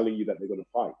still telling you that they're going to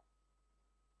fight.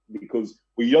 Because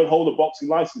when you don't hold a boxing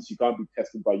license, you can't be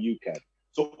tested by UCAD.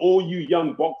 So all you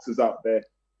young boxers out there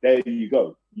you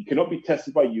go. You cannot be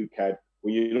tested by UCAD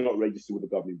when you're not registered with the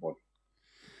governing body.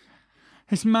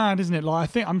 It's mad, isn't it?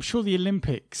 Like, I'm sure the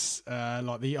Olympics,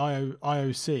 like the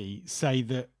IOC, say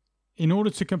that in order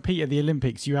to compete at the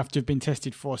Olympics, you have to have been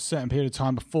tested for a certain period of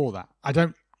time before that. I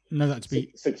don't know that to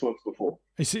be 6 months before.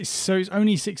 So it's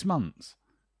only 6 months.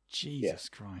 Jesus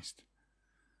Christ!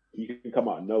 You can come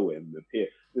out of nowhere and appear.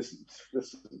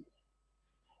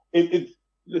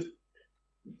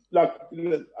 Like,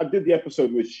 I did the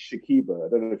episode with Shakiba. I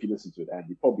don't know if you listened to it,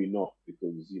 Andy. Probably not,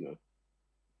 because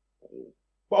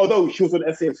But although she was on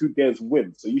SAS Who Dares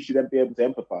Win, so you should then be able to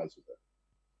empathize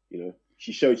with her.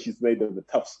 She showed she's made of the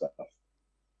tough stuff.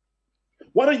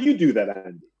 Why don't you do that,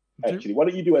 Andy? Actually, why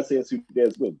don't you do SAS Who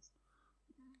Dares Win?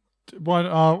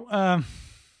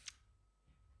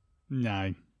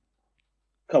 No.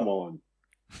 Come on.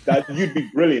 You'd be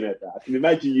brilliant at that. I can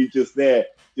imagine you just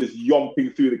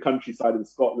yomping through the countryside in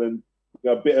Scotland,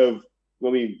 a bit of,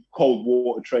 cold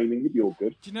water training. You'd be all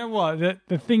good. Do you know what?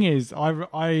 The thing is,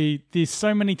 there's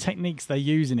so many techniques they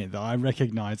use in it that I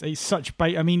recognise. It's such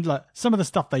like some of the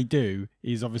stuff they do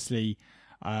is obviously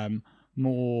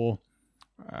more,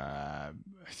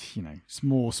 it's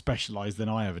more specialised than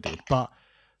I ever did. But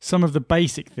some of the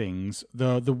basic things,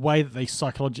 the way that they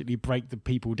psychologically break the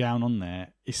people down on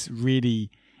there,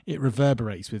 it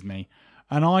reverberates with me,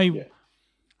 and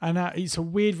it's a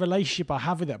weird relationship I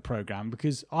have with that program,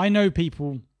 because I knew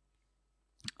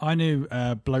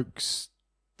blokes,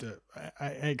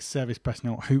 ex-service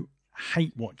personnel, who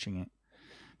hate watching it.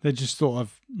 They're just sort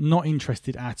of not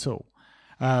interested at all.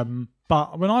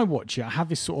 But when I watch it, I have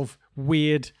this sort of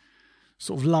weird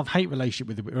sort of love-hate relationship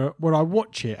with it, where I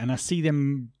watch it and I see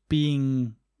them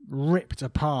being ripped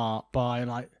apart by,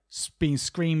 like, being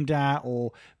screamed at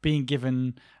or being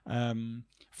given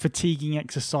fatiguing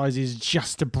exercises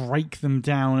just to break them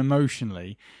down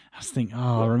emotionally. I just think,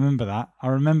 I remember that.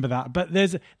 But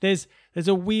there's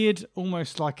a weird,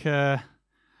 almost like I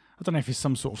don't know if it's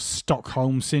some sort of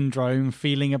Stockholm syndrome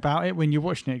feeling about it when you're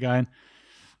watching it, going,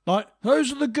 like,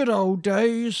 those are the good old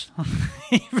days.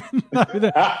 Even though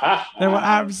they were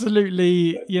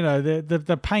absolutely,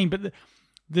 the pain, but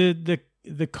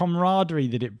the camaraderie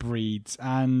that it breeds,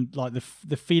 and like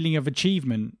the feeling of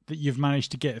achievement that you've managed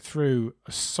to get through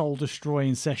a soul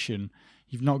destroying session.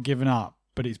 You've not given up,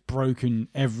 but it's broken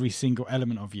every single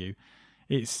element of you.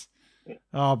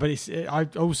 I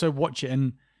also watch it,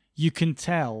 and you can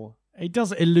tell, it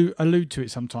does allude to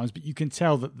it sometimes, but you can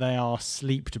tell that they are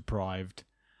sleep deprived.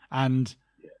 And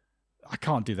I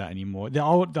can't do that anymore. The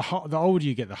older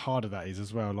you get, the harder that is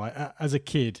as well. Like, as a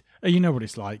kid, you know what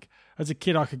it's like. As a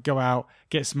kid, I could go out,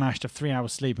 get smashed, have 3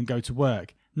 hours sleep, and go to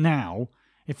work. Now,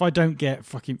 if I don't get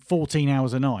fucking 14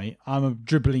 hours a night, I'm a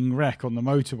dribbling wreck on the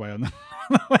motorway on the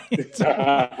way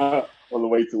to on the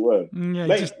way to work. So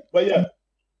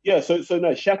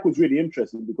no, Shaq was really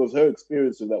interesting because her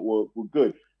experiences that were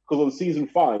good. Because on season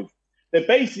 5, they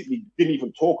basically didn't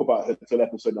even talk about her until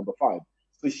episode number 5.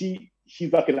 So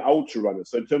she's like an ultra runner.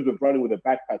 So in terms of running with a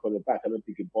backpack on her back, I don't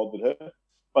think it bothered her.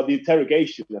 But the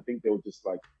interrogation, I think they were just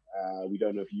like, we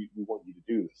don't know if we want you to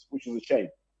do this, which is a shame,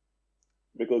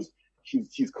 because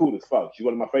she's cool as fuck. She's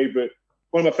one of my favorite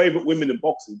women in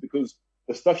boxing, because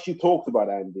the stuff she talks about,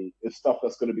 Andy, is stuff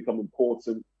that's going to become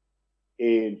important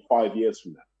in 5 years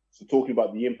from now. So talking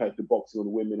about the impact of boxing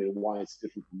on women and why it's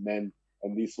different from men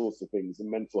and these sorts of things,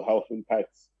 and mental health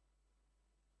impacts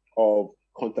of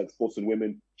contact sports and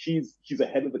women, she's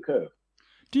ahead of the curve.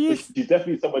 She's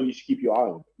definitely someone you should keep your eye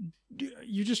on.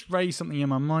 You just raised something in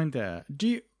my mind there.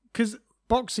 Because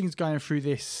boxing's going through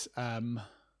this,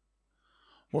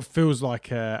 what feels like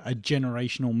a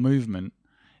generational movement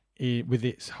with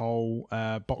its whole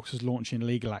boxers launching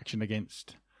legal action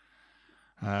against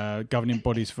governing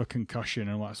bodies for concussion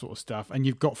and all that sort of stuff. And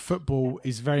you've got football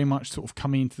is very much sort of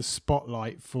coming into the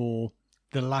spotlight for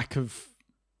the lack of.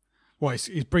 Well, it's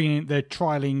bringing. They're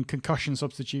trialing concussion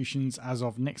substitutions as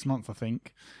of next month, I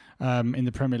think, in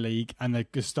the Premier League, and they're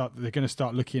going to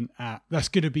start looking at. That's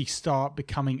going to start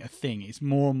becoming a thing. It's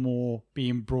more and more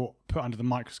being put under the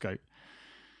microscope.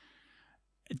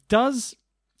 Does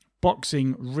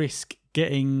boxing risk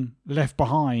getting left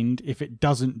behind if it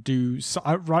doesn't do?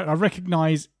 I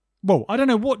recognise. Well, I don't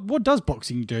know what does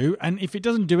boxing do, and if it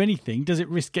doesn't do anything, does it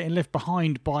risk getting left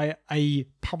behind by a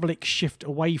public shift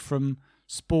away from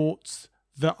sports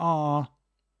that don't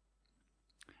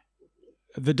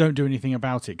do anything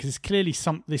about it? Because it's clearly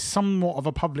there's somewhat of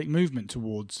a public movement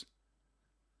towards,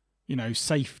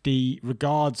 safety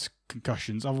regards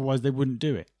concussions. Otherwise, they wouldn't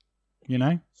do it.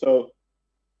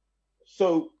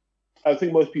 So I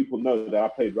think most people know that I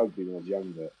played rugby when I was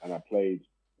younger, and I played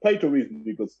to a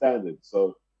reasonably good standard.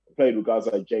 So I played with guys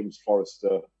like James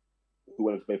Forrester, who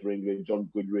went to play for England, John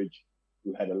Goodridge,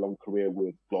 who had a long career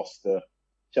with Gloucester.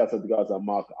 Shout out to guys like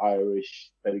Mark Irish,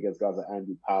 played against guys like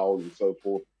Andy Powell and so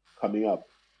forth coming up.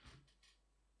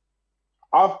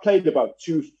 I've played about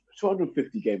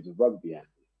 250 games of rugby, Andy,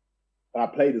 and I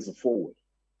played as a forward.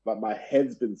 Like, my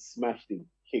head's been smashed and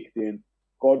kicked in,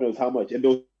 God knows how much. And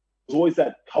there was always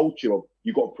that culture of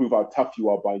you got to prove how tough you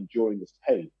are by enduring this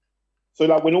pain. So,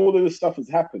 like, when all of this stuff has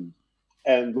happened,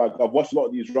 and like I've watched a lot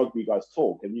of these rugby guys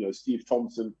talk, and Steve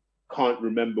Thompson can't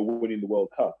remember winning the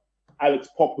World Cup. Alex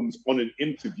Popham's on an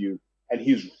interview and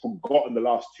he's forgotten the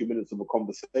last 2 minutes of a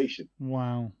conversation.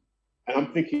 Wow. And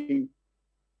I'm thinking,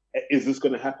 is this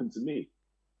going to happen to me?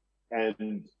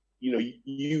 And,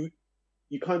 you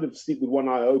kind of sleep with one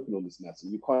eye open on this matter.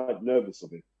 You're quite nervous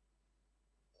of it.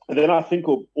 And then I think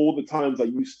of all the times I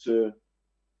used to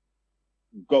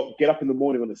get up in the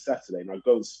morning on a Saturday and I'd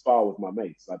go and spar with my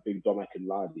mates, like Big Domac and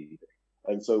Ladi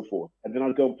and so forth. And then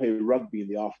I'd go and play rugby in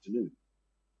the afternoon.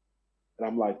 And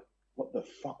I'm like, what the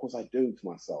fuck was I doing to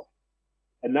myself?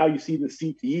 And now you see the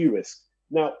CTE risk.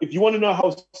 Now, if you want to know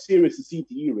how serious the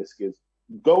CTE risk is,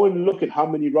 go and look at how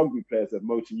many rugby players have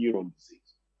motor neuron disease.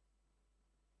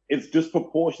 It's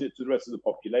disproportionate to the rest of the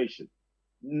population.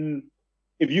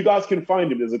 If you guys can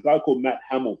find him, there's a guy called Matt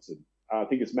Hamilton. I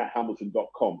think it's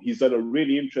matthamilton.com. He's done a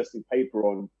really interesting paper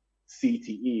on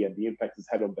CTE and the impact it's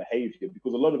had on behavior,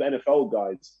 because a lot of NFL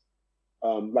guys,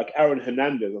 like Aaron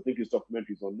Hernandez, I think his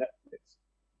documentary is on Netflix.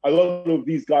 A lot of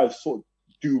these guys sort of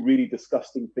do really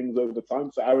disgusting things over time.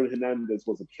 So Aaron Hernandez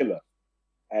was a killer.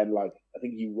 And I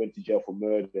think he went to jail for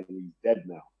murder and he's dead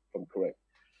now, if I'm correct.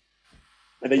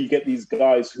 And then you get these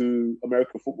guys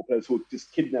American football players who are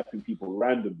just kidnapping people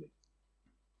randomly.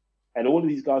 And all of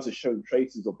these guys are showing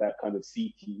traces of that kind of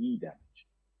CTE damage.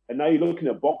 And now you're looking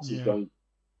at boxers going,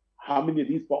 how many of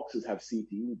these boxers have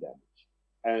CTE damage?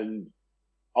 And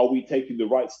are we taking the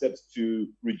right steps to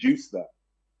reduce that?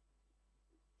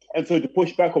 And so to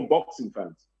push back on boxing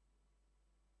fans,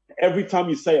 every time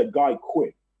you say a guy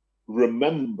quit,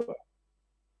 remember,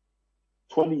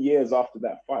 20 years after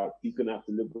that fight, he's going to have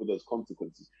to live with those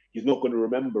consequences. He's not going to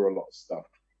remember a lot of stuff.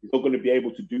 He's not going to be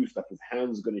able to do stuff. His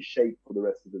hands are going to shake for the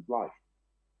rest of his life.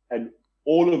 And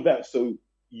all of that so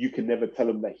you can never tell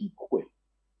him that he quit.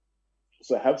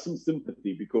 So have some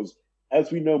sympathy, because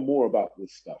as we know more about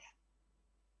this stuff,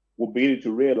 we're beginning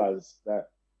to realize that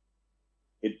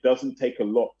it doesn't take a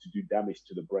lot to do damage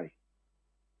to the brain.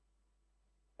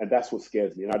 And that's what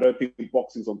scares me. And I don't think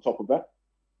boxing's on top of that.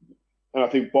 And I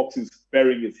think boxing's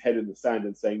burying its head in the sand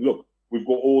and saying, look, we've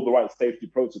got all the right safety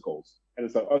protocols. And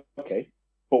it's like, okay,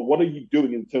 but what are you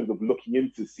doing in terms of looking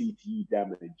into CTE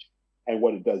damage and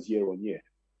what it does year on year?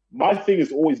 My thing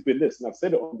has always been this, and I've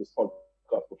said it on this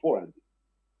podcast before, Andy.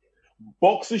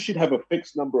 Boxers should have a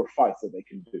fixed number of fights that they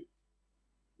can do.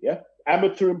 Yeah?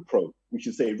 Amateur and pro. We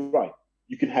should say, right,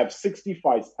 you can have 60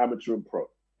 fights, amateur and pro.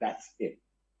 That's it.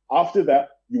 After that,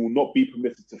 you will not be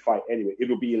permitted to fight anyway. It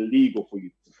will be illegal for you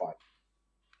to fight.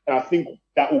 And I think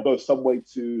that will go some way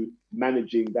to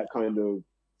managing that kind of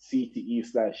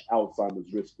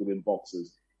CTE/Alzheimer's risk within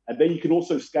boxers. And then you can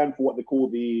also scan for what they call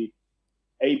the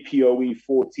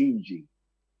APOE14 gene.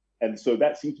 And so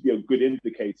that seems to be a good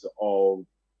indicator of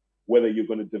whether you're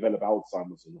going to develop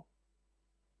Alzheimer's or not.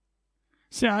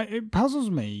 See, it puzzles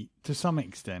me to some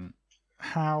extent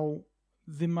how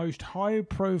the most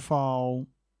high-profile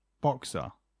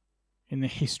boxer in the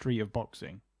history of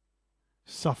boxing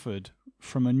suffered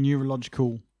from a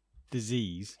neurological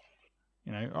disease.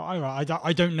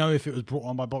 I don't know if it was brought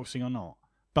on by boxing or not,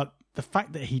 but the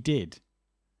fact that he did,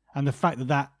 and the fact that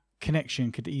that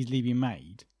connection could easily be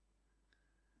made,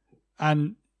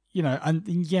 and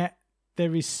yet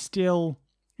there is still,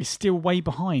 is still way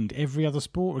behind every other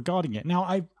sport regarding it. Now,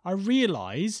 I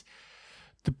realise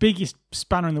the biggest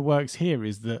spanner in the works here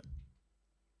is that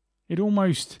it's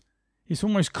almost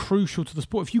crucial to the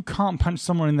sport. If you can't punch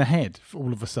someone in the head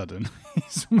all of a sudden,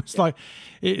 it's almost like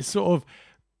it's sort of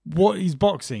what is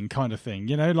boxing kind of thing,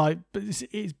 like, but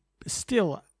it's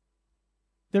still,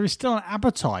 there is still an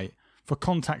appetite for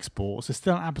contact sports. There's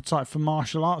still an appetite for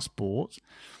martial arts sports,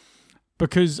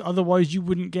 because otherwise you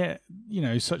wouldn't get,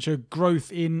 such a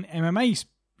growth in MMA,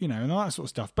 and all that sort of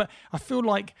stuff. But I feel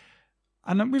like,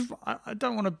 and I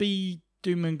don't want to be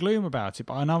doom and gloom about it,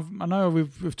 but I know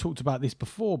we've talked about this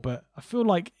before, but I feel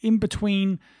like in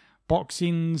between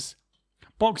boxing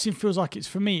feels like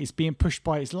it's being pushed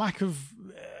by its lack of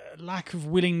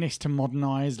willingness to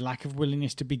modernize, lack of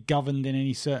willingness to be governed in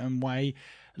any certain way,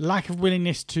 lack of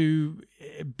willingness to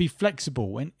be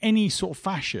flexible in any sort of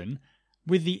fashion,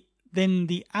 with the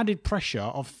added pressure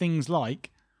of things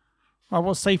like,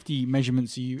 what safety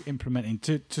measurements are you implementing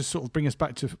to sort of bring us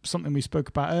back to something we spoke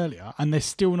about earlier, and they're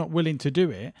still not willing to do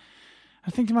it.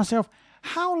 I think to myself,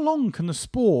 how long can the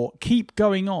sport keep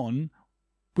going on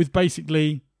with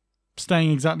basically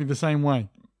staying exactly the same way?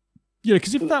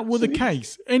 Because if that were the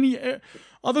case, any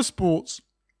other sports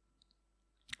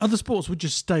would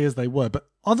just stay as they were, but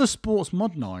other sports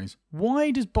modernise.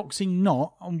 Why does boxing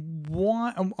not? And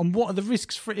why? And what are the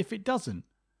risks for it if it doesn't?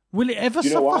 Will it ever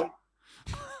suffer? Why?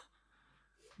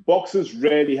 Boxers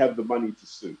rarely have the money to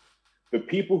sue. The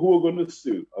people who are going to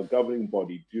sue, a governing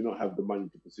body, do not have the money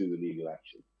to pursue the legal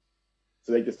action.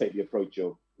 So they just take the approach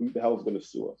of, who the hell is going to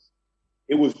sue us?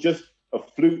 It was just a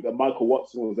fluke that Michael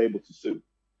Watson was able to sue.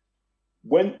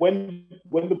 When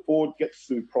the board gets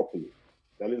sued properly,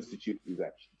 they'll institute these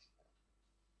actions.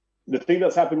 The thing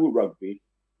that's happened with rugby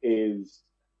is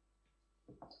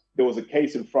there was a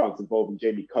case in France involving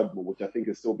Jamie Cudmore, which I think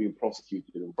is still being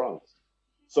prosecuted in France.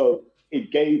 So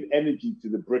it gave energy to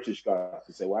the British guys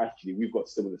to say, well, actually, we've got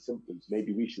similar symptoms.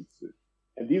 Maybe we should sue.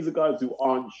 And these are guys who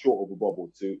aren't short of a bob or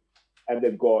two, and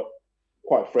they've got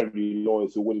quite friendly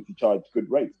lawyers who are willing to charge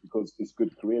good rates because it's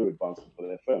good career advancement for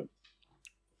their firm.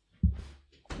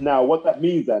 Now, what that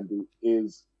means, Andy,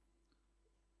 is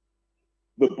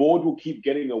the board will keep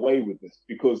getting away with this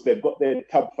because they've got their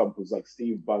tub thumpers like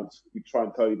Steve Bunce who try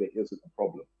and tell you that here's the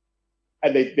problem.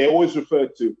 And they always refer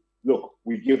to, look,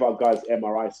 we give our guys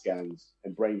MRI scans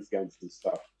and brain scans and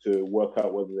stuff to work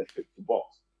out whether they're fit to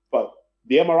box. But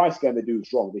the MRI scan they do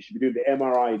is wrong. They should be doing the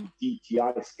MRI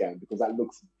DTI scan because that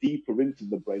looks deeper into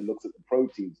the brain, looks at the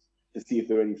proteins to see if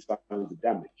there are any signs of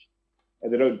damage.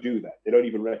 And they don't do that. They don't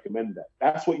even recommend that.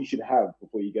 That's what you should have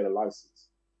before you get a license.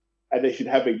 And they should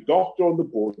have a doctor on the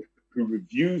board who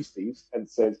reviews these and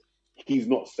says, he's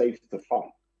not safe to fight.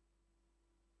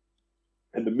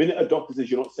 And the minute a doctor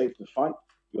says you're not safe to fight,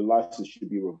 your license should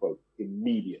be revoked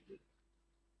immediately.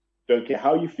 Don't care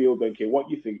how you feel, don't care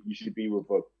what you think, you should be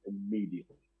revoked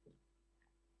immediately.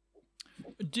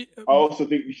 I also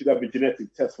think you should have a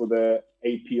genetic test for the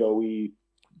APOE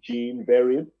gene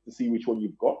variant to see which one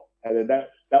you've got. And then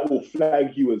that will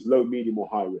flag you as low, medium, or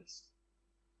high risk.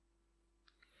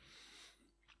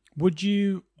 Would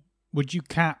you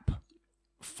cap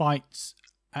fights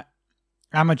at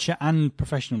amateur and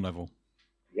professional level?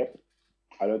 Yep.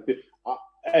 I don't think...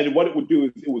 And what it would do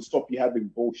is it would stop you having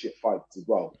bullshit fights as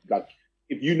well. Like,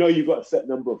 if you know you've got a set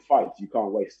number of fights, you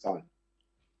can't waste time.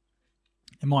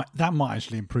 That might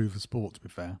actually improve the sport, to be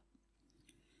fair.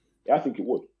 Yeah, I think it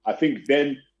would. I think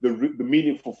then the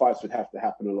meaningful fights would have to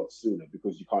happen a lot sooner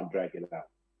because you can't drag it out.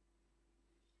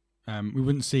 We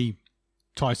wouldn't see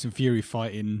Tyson Fury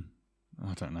fighting,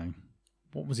 I don't know,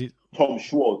 what was it? Tom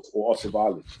Schwartz or Otto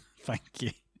Wallin. Thank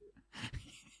you.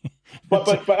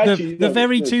 But actually, the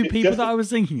very two people that I was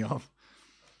thinking of.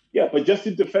 Yeah, but just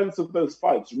in defense of those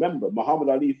fights, remember, Muhammad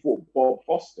Ali fought Bob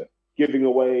Foster,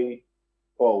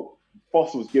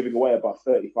 Foster was giving away about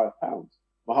 35 pounds.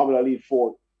 Muhammad Ali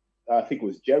fought, I think it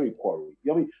was Jerry Quarry.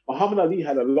 I mean, Muhammad Ali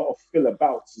had a lot of filler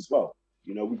bouts as well.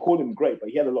 We called him great, but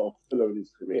he had a lot of filler in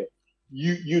his career.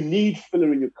 You need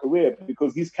filler in your career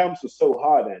because these camps are so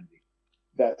hard, Andy,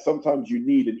 that sometimes you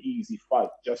need an easy fight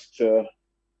just to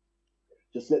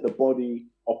let the body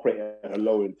operate at a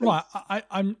lower intensity. Right,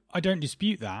 I don't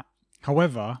dispute that.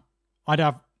 However,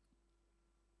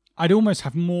 I'd almost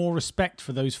have more respect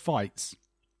for those fights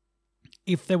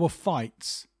if there were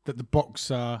fights that the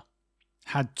boxer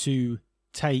had to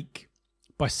take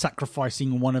by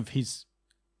sacrificing one of his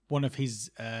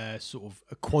sort of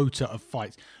a quota of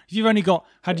fights. If you've only got,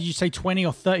 how did you say, 20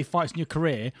 or 30 fights in your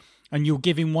career, and you're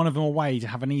giving one of them away to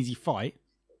have an easy fight,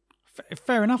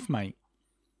 fair enough, mate.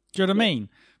 Do you know what I mean?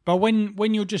 But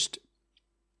when you're just,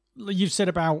 you've said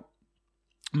about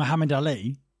Muhammad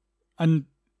Ali, and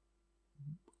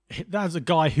that's a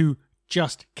guy who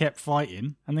just kept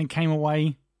fighting and then came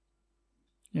away,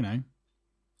 you know.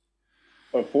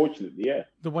 Unfortunately, yeah.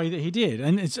 The way that he did.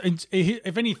 And it's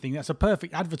if anything, that's a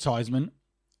perfect advertisement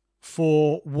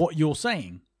for what you're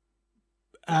saying.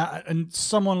 And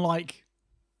someone like...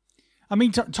 I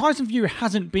mean, Tyson Fury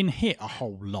hasn't been hit a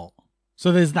whole lot.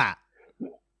 So there's that.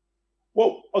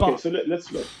 Well, okay, so let's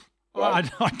look.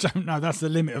 Right? I don't know. That's the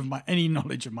limit of any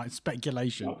knowledge of my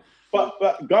speculation. No.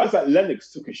 But guys like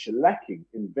Lennox took a shellacking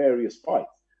in various fights.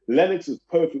 Lennox is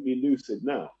perfectly lucid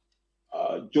now.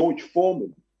 George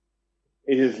Foreman,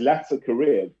 in his latter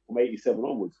career from 87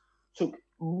 onwards, took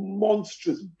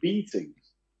monstrous beatings,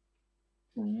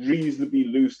 reasonably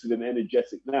lucid and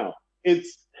energetic now.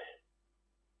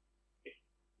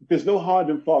 There's no hard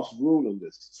and fast rule on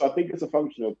this. So I think it's a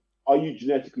function of, are you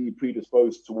genetically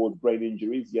predisposed towards brain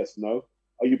injuries? Yes, no.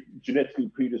 Are you genetically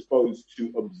predisposed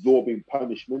to absorbing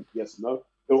punishment? Yes, no.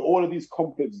 There are all of these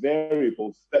complex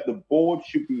variables that the board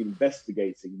should be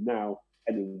investigating now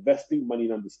and investing money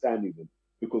in understanding them.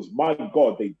 Because, my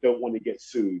God, they don't want to get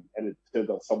sued and it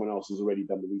turns out someone else has already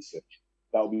done the research.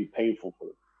 That would be painful for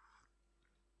them.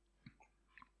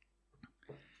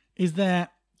 Is there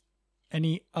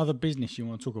any other business you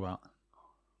want to talk about?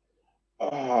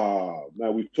 Now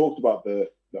we've talked about the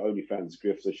OnlyFans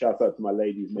grift, so shout out to my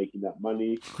ladies making that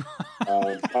money.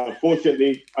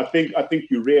 Unfortunately, I think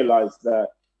you realise that,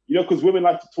 you know, because women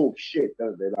like to talk shit,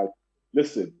 don't they? Like,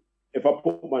 listen, if I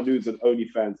put my nudes on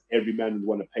OnlyFans, every man would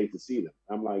want to pay to see them.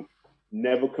 I'm like,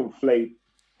 never conflate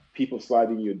people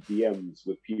sliding your DMs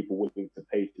with people willing to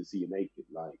pay to see you naked.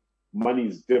 Like,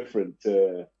 money's different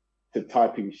to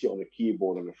typing shit on a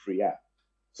keyboard on a free app.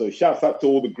 So shouts out to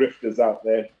all the grifters out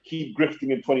there. Keep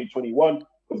grifting in 2021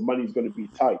 because money's going to be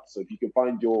tight. So if you can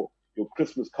find your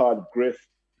Christmas card grift,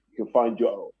 you can find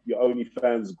your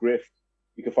OnlyFans grift,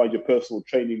 you can find your personal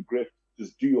training grift.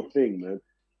 Just do your thing, man.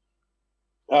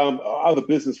 Other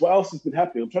business. What else has been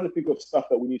happening? I'm trying to think of stuff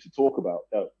that we need to talk about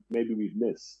that maybe we've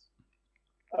missed.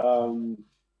 You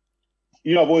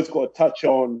know, I've always got to touch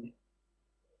on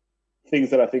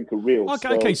things that I think are real.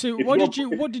 Okay. So what did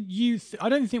you? I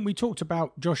don't think we talked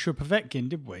about Joshua Povetkin,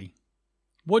 did we?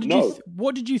 What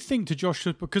did you think to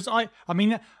Joshua? Because so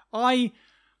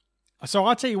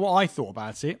I'll tell you what I thought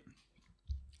about it.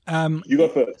 You go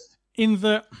first. In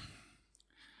the,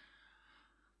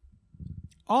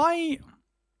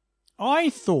 I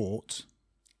thought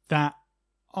that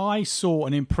I saw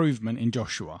an improvement in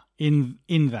Joshua in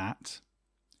that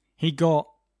he got.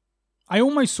 I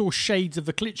almost saw shades of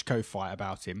the Klitschko fight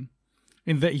about him,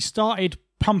 in that he started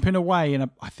pumping away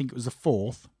I think it was the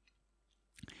fourth.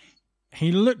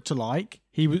 He looked like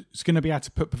he was going to be able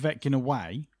to put Povetkin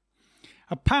away.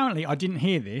 Apparently, I didn't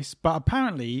hear this, but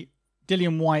apparently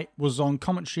Dillian Whyte was on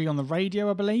commentary on the radio,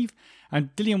 I believe,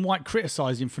 and Dillian Whyte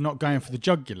criticised him for not going for the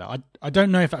jugular. I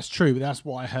don't know if that's true, but that's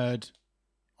what I heard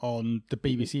on the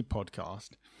BBC podcast.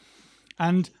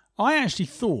 And I actually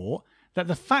thought that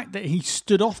the fact that he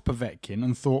stood off Povetkin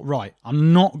and thought, right,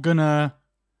 I'm not gonna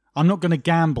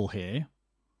gamble here,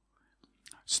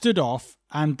 stood off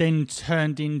and then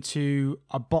turned into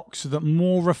a boxer that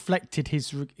more reflected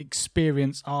his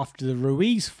experience after the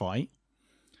Ruiz fight,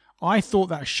 I thought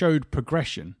that showed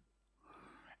progression.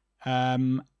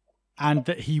 And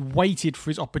that he waited for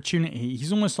his opportunity.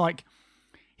 He's almost like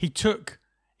he took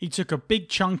a big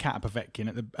chunk out of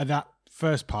Povetkin at that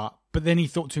first part, but then he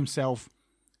thought to himself,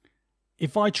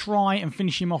 if I try and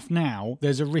finish him off now,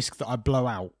 there's a risk that I blow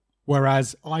out.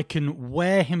 Whereas I can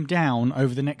wear him down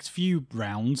over the next few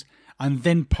rounds and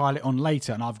then pile it on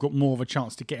later, and I've got more of a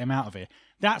chance to get him out of it.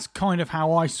 That's kind of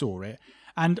how I saw it.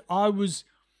 And I was...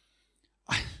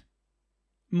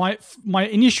 My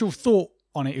initial thought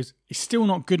on it is it's still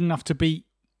not good enough to beat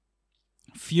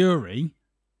Fury,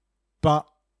 but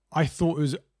I thought it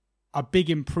was a big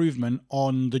improvement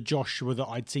on the Joshua that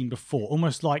I'd seen before.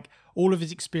 Almost like all of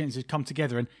his experiences had come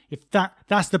together, and if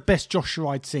that's the best Joshua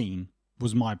I'd seen,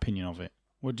 was my opinion of it.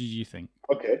 What did you think?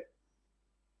 Okay.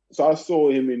 So I saw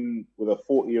him with a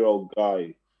 40-year-old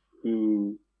guy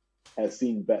who has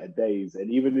seen better days, and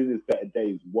even in his better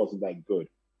days wasn't that good.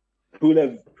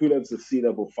 Pulev's a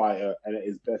C-level fighter, and at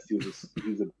his best he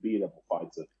was a B-level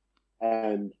fighter.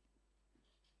 And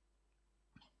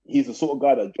he's the sort of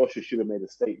guy that Joshua should have made a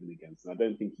statement against, and I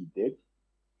don't think he did.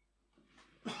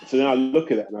 So then I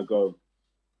look at it and I go,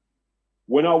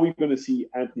 when are we going to see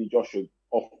Anthony Joshua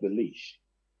off the leash?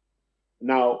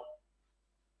 Now,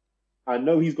 I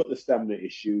know he's got the stamina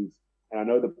issues, and I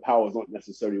know the power is not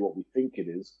necessarily what we think it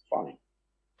is, fine.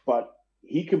 But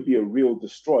he could be a real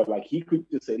destroyer. Like, he could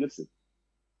just say, listen,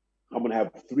 I'm going to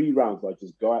have 3 rounds where I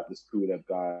just go at this Pulev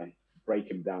guy, break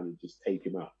him down, and just take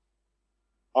him out.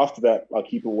 After that, I'll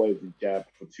keep away with the jab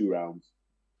for 2 rounds.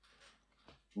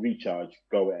 Recharge,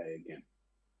 go at it again.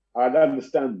 I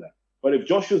understand that. But if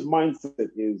Joshua's mindset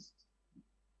is,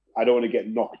 I don't want to get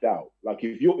knocked out. Like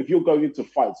if you're going into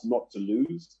fights not to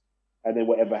lose, and then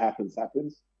whatever happens,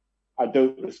 happens, I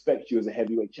don't respect you as a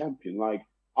heavyweight champion. Like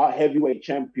our heavyweight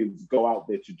champions go out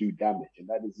there to do damage, and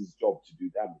that is his job, to do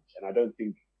damage. And I don't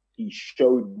think he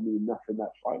showed me enough in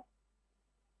that fight.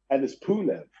 And it's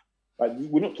Pulev. Like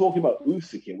we're not talking about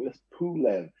Usyk here. It's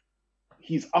Pulev.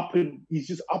 He's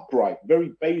just upright,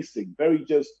 very basic, very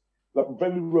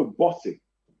robotic.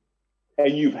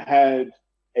 And you've had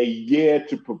a year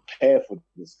to prepare for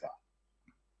this guy.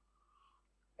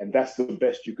 And that's the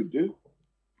best you could do.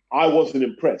 I wasn't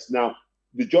impressed. Now,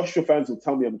 the Joshua fans will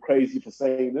tell me I'm crazy for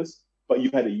saying this, but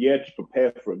you've had a year to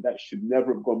prepare for him. That should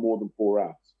never have gone more than 4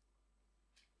 rounds.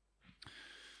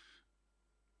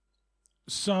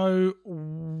 So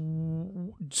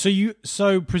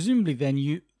presumably then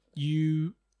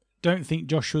you don't think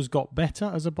Joshua's got better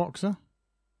as a boxer?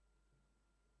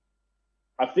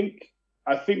 I think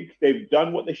they've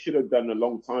done what they should have done a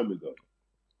long time ago.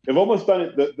 They've almost done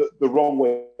it the wrong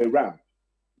way around.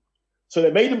 So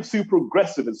they made him super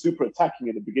aggressive and super attacking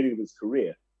at the beginning of his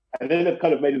career, and then they've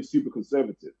kind of made him super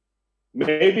conservative.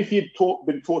 Maybe if he'd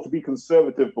been taught to be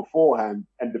conservative beforehand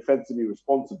and defensively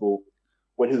responsible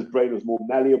when his brain was more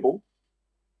malleable,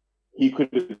 he could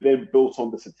have then built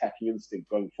on this attacking instinct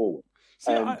going forward.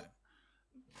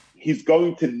 He's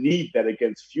going to need that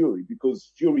against Fury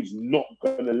because Fury's not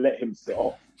going to let him sit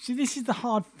off. See, this is the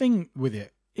hard thing with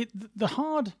it. The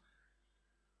hard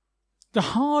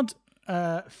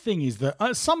thing is that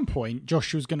at some point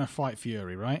Joshua's going to fight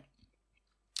Fury, right?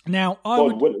 Now,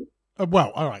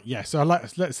 well, all right, yeah. So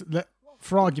let's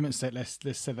for argument's sake, let's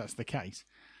say that's the case.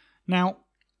 Now,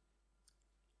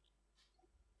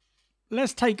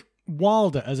 let's take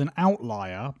Wilder as an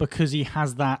outlier because he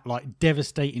has that like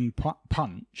devastating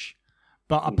punch.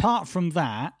 But apart from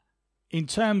that, in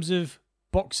terms of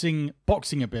boxing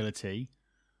ability,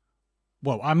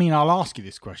 well, I mean, I'll ask you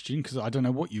this question because I don't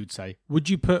know what you'd say. Would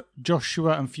you put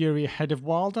Joshua and Fury ahead of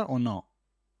Wilder or not?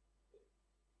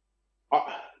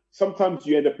 Sometimes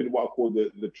you end up in what I call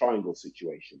the triangle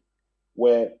situation,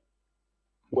 where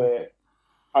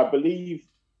I believe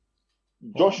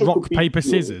Joshua rock, paper,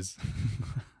 scissors.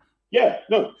 Yeah,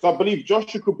 no. So I believe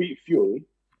Joshua could beat Fury,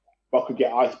 but could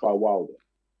get iced by Wilder.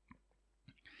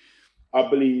 I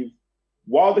believe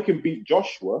Wilder can beat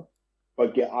Joshua,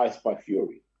 but get iced by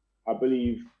Fury. I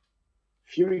believe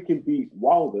Fury can beat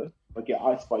Wilder, but get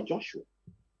iced by Joshua.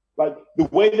 Like, the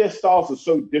way their styles are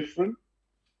so different,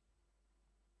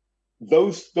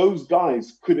 those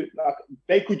guys could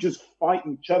just fight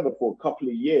each other for a couple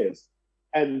of years,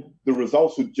 and the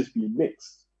results would just be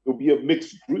mixed. It would be a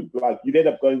mixed group. Like, you'd end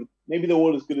up going, maybe they're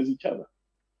all as good as each other.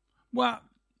 Well,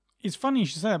 it's funny you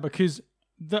should say that because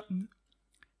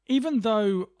even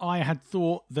though I had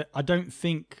thought that I'd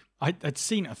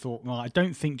seen it, I thought, well, I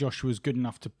don't think Joshua's good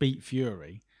enough to beat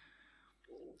Fury.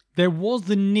 There was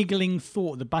the niggling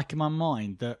thought at the back of my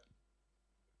mind that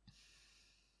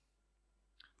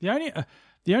the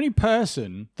only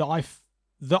person that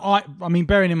I mean,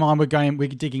 bearing in mind we're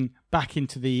digging back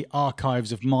into the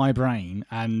archives of my brain,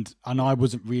 and I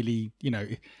wasn't really,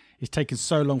 it's taken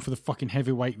so long for the fucking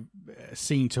heavyweight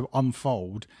scene to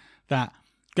unfold that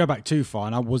go back too far,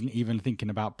 and I wasn't even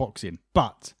thinking about boxing.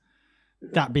 But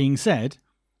that being said,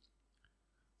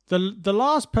 the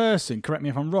last person, correct me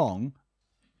if I'm wrong,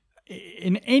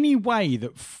 in any way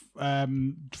that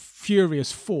Fury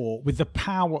has fought with the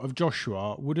power of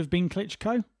Joshua would have been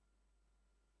Klitschko.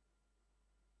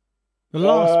 The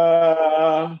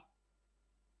last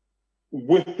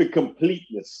with the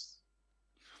completeness.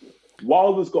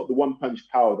 Wilder's got the one punch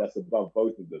power that's above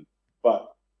both of them,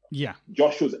 but yeah,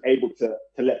 Joshua's able to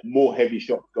let more heavy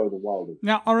shots go than Wilder.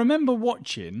 Now, I remember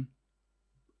watching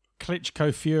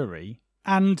Klitschko Fury,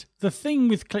 and the thing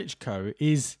with Klitschko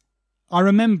is I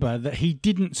remember that he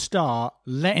didn't start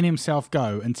letting himself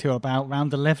go until about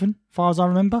round 11, as far as I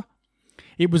remember.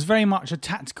 It was very much a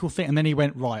tactical thing, and then he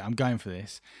went, right, I'm going for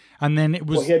this. And then it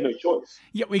was... Well, he had no choice.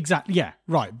 Yeah, exactly. Yeah,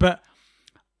 right. But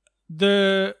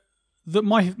the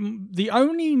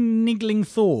only niggling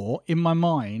thought in my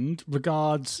mind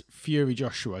regards Fury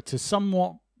Joshua to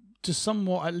somewhat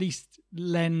at least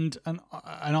lend an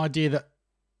idea that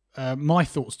my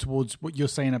thoughts towards what you're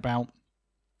saying about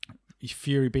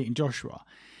Fury beating Joshua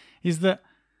is that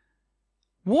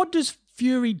what does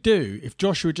Fury do if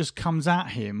Joshua just comes at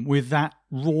him with that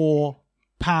raw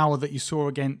power that you saw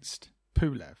against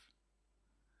Pulev?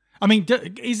 I mean,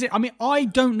 is it? I mean, I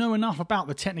don't know enough about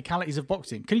the technicalities of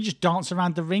boxing. Can he just dance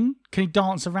around the ring? Can he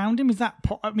dance around him? Is that?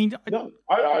 I mean, no.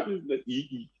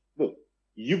 Look,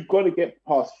 you've got to get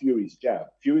past Fury's jab.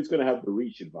 Fury's going to have the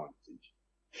reach advantage.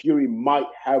 Fury might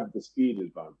have the speed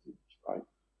advantage, right?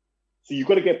 So you've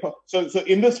got to get past. So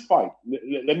in this fight,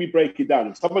 let me break it down.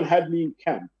 If someone had me in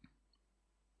camp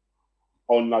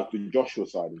on like the Joshua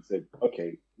side and said,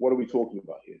 "Okay, what are we talking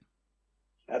about here?"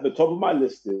 At the top of my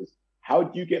list is, how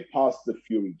do you get past the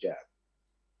Fury jab?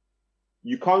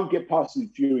 You can't get past the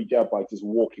Fury jab by just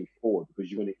walking forward because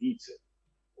you're going to eat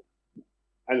it.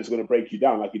 And it's going to break you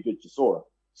down like it did to Sora.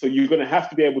 So you're going to have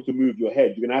to be able to move your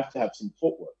head. You're going to have some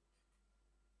footwork.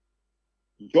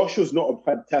 Joshua's not a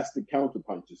fantastic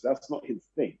counterpuncher, so that's not his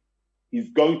thing. He's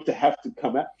going to have to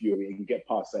come at Fury and get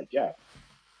past that jab.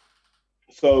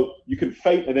 So you can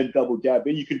feint and then double jab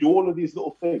in. You can do all of these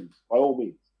little things, by all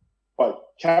means.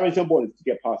 But challenge your body to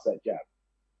get past that jab.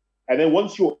 And then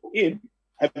once you're in,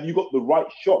 have you got the right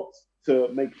shots to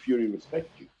make Fury respect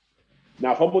you?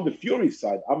 Now, if I'm on the Fury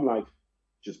side, I'm like,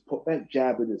 just put that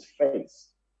jab in his face,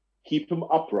 keep him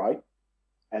upright,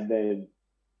 and then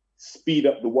speed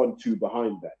up the 1-2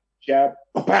 behind that. Jab,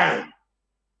 bam!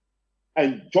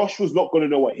 And Joshua's not going to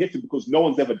know what hit him because no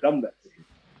one's ever done that to him.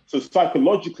 So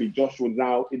psychologically, Joshua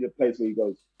now in the place where he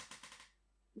goes,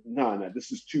 no,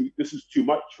 this is too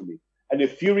much for me. And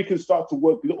if Fury can start to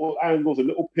work little angles and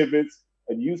little pivots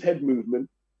and use head movement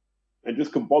and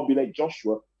just combobulate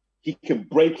Joshua, he can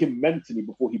break him mentally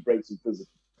before he breaks him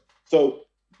physically. So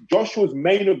Joshua's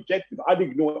main objective, I'd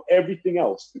ignore everything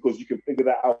else because you can figure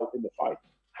that out in the fight.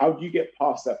 How do you get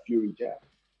past that Fury jab?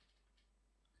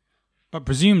 But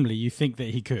presumably you think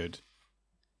that he could.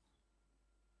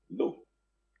 Look,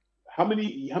 how many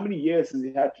years has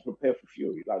he had to prepare for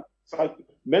Fury? Like,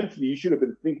 mentally, you should have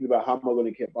been thinking about how am I going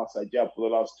to get past that jab for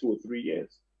the last 2 or 3 years,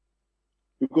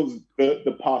 because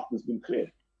the path has been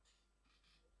clear.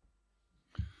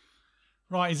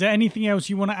 Right, is there anything else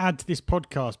you want to add to this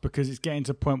podcast? Because it's getting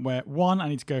to a point where 1, I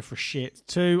need to go for a shit.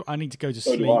 2, I need to go to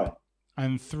sleep.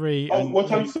 And 3, what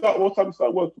time start work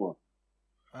tomorrow?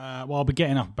 Well, I'll be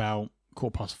getting up about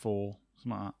 4:15,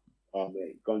 something like that. Oh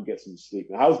mate, go and get some sleep.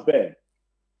 Now, how's Bear?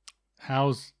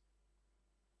 How's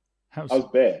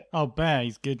Bear? Oh, Bear,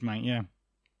 he's good, mate.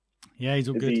 Yeah, he's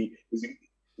all good.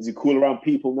 Is he cool around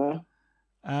people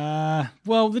now?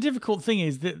 Well, the difficult thing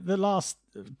is that the last.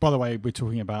 By the way, we're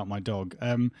talking about my dog.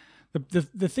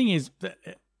 The thing is that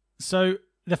so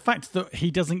the fact that he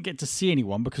doesn't get to see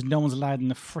anyone because no one's allowed in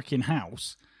the freaking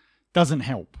house doesn't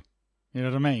help. You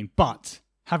know what I mean? But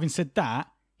having said that,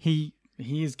 he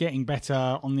is getting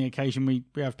better on the occasion we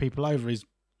have people over. He's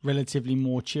relatively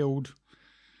more chilled.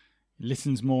 He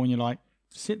listens more, and you're like,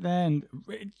 sit there, and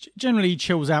generally he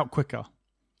chills out quicker.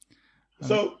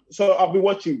 So I've been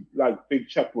watching like Big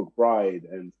Chuck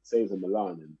McBride and Cesar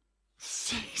Millan,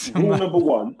 and rule number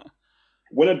 1: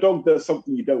 when a dog does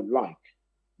something you don't like,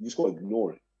 you just got to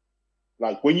ignore it.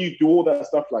 Like when you do all that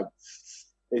stuff, like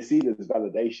they see it as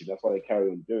validation. That's why they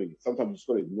carry on doing it. Sometimes you just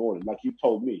got to ignore it. Like you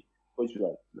told me, but you're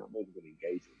like, no, I'm not even going to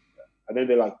engage with that. And then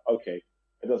they're like, okay,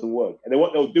 it doesn't work. And then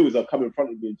what they'll do is they'll come in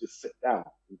front of me and just sit down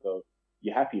and go,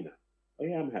 "You happy now?" "Oh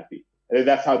yeah, I'm happy." And then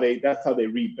that's how they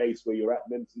rebase where you're at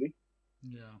mentally.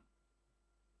 Yeah.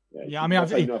 I mean,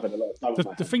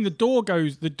 the thing, the door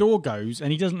goes,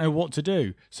 and he doesn't know what to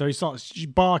do. So he starts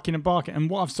barking. And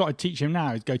what I've started teaching him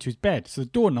now is go to his bed. So the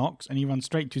door knocks, and he runs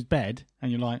straight to his bed, and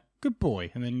you're like, "Good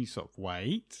boy." And then you sort of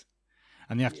wait,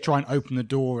 and you have to try and open the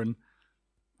door, and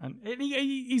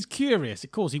he's curious.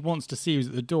 Of course, he wants to see who's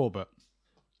at the door, but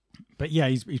yeah,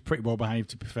 he's pretty well behaved.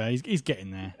 To be fair, he's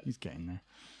getting there. He's getting there.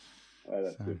 Oh,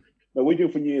 that's good. But what are you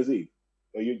doing for New Year's Eve?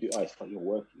 It's like you're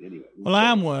working anyway. Well,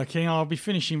 I am working. I'll be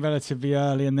finishing relatively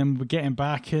early, and then we're getting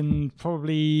back, and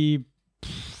probably,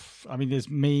 I mean, there's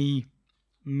me,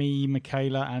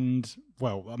 Michaela, and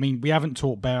I mean, we haven't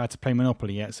taught Bear how to play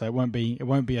Monopoly yet, so it won't be a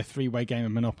 3-way game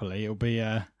of Monopoly. It'll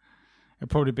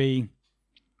probably be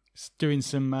doing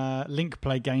some link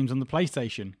play games on the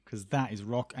PlayStation, because that is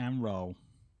rock and roll.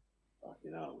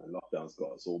 You know, lockdown's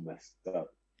got us all messed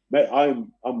up. Mate,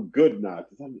 I'm good now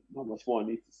because there's not much more I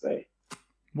need to say.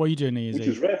 What are you doing New Year's Eve? Which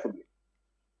is rare for me.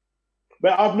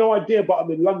 But I have no idea, but I'm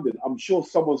in London. I'm sure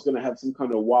someone's going to have some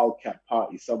kind of wildcat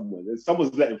party somewhere.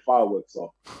 Someone's letting fireworks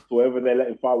off. So wherever they're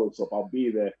letting fireworks off, I'll be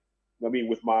there. I mean,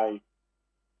 with my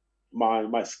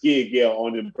skier gear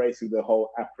on, embracing the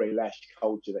whole après-lash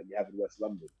culture that you have in West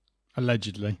London.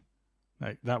 Allegedly.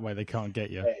 That way they can't get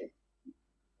you. Hey,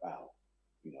 wow.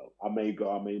 You know, I may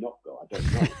go, I may not go. I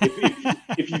don't know.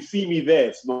 If you see me there,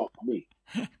 it's not me.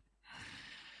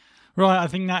 Right, I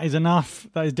think that is enough.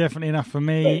 That is definitely enough for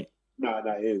me. No,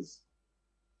 that is.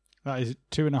 That is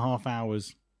 2.5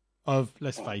 hours of,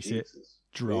 let's face Jesus. it,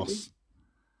 dross.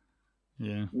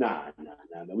 Really? Yeah. Nah.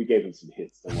 We gave him some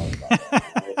hits. Don't worry about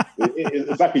that.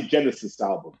 It's like a Genesis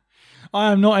album.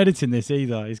 I am not editing this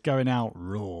either. It's going out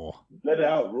raw. Let it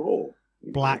out raw.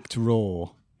 Blacked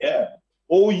raw. Yeah.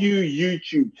 All you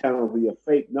YouTube channels with your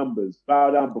fake numbers,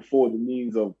 bow down before the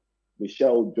knees of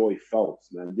Michelle Joy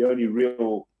Phelps, man. The only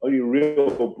real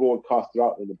broadcaster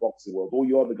out in the boxing world. All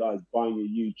you other guys buying your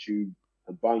YouTube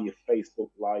and buying your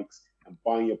Facebook likes and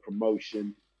buying your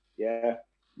promotion. Yeah.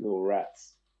 Little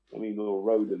rats. Little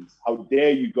rodents. How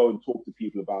dare you go and talk to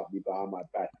people about me behind my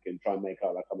back and try and make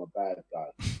out like I'm a bad guy?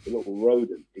 The little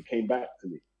rodent. It came back to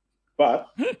me. But,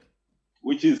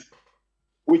 which is,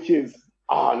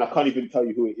 and I can't even tell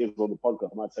you who it is on the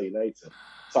podcast. I might tell you later.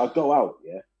 So I go out,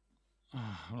 yeah?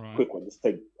 All right. Quick one. Just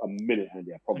take a minute,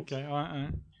 Andy, I promise. Okay, all right.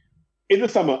 In the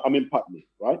summer, I'm in Putney,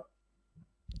 right?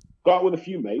 Go out with a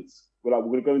few mates. We're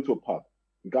going to go into a pub.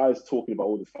 The guy's talking about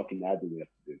all this fucking admin we have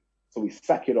to do. So we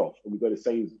sack it off and we go to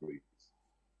Sainsbury's.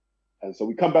 And so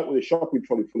we come back with a shopping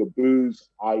trolley full of booze,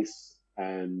 ice,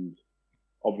 and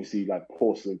obviously like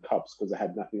porcelain cups because I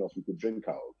had nothing else we could drink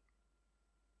out of.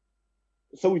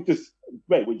 So we're just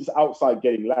outside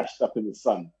getting lashed up in the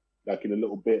sun, like in a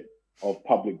little bit of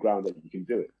public ground that you can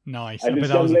do it. Nice. And I this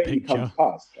bet that was young a lady picture. comes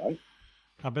past, right?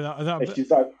 I bet And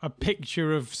she's like, a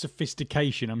picture of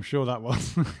sophistication. I'm sure that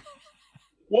was.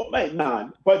 what, mate?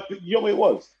 Man. But you know what it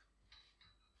was?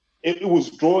 It was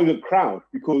drawing a crowd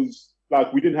because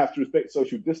like we didn't have to respect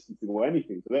social distancing or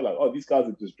anything. So they're like, oh, these guys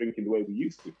are just drinking the way we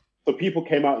used to. So people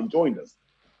came out and joined us.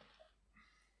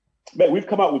 Mate, we've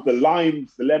come out with the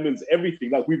limes, the lemons, everything.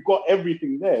 Like we've got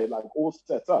everything there, like all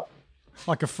set up.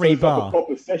 Like a free bar. Like a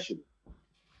proper session.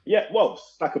 Yeah, well,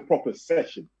 it's like a proper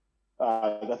session.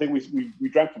 I think we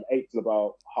drank from 8 till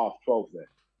about 12:30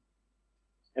 there.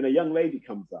 And a young lady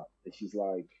comes up and she's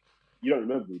like, you don't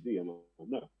remember me, do you? I'm like,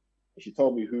 no. And she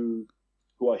told me who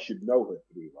I should know her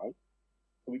through, right?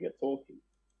 So we get talking.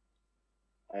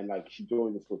 And like she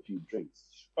joined us for a few drinks.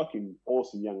 She's a fucking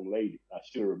awesome young lady. I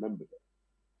should have remembered her.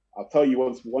 I'll tell you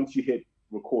once you hit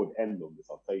record end on this,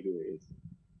 I'll tell you who it is.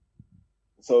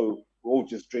 So we're all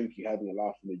just drinking, having a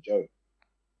laugh and a joke.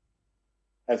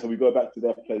 And so we go back to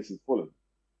their place in Fulham.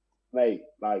 Mate,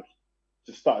 like,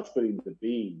 just started spilling the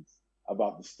beans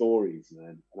about the stories,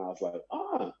 man. And I was like,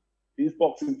 these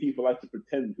boxing people like to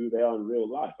pretend who they are in real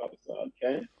life. I was like,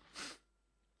 okay.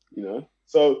 You know?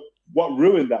 So what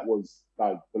ruined that was,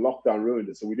 like, the lockdown ruined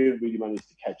it. So we didn't really manage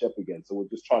to catch up again. So we're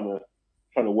just trying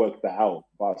to work that out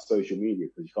via social media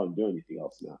because you can't do anything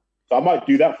else now. So I might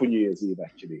do that for New Year's Eve,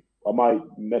 actually. I might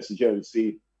message her and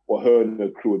see what her and her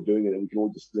crew are doing, and then we can all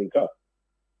just link up.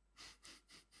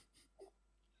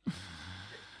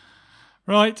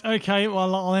 Right, okay,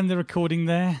 well, I'll end the recording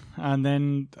there and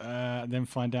then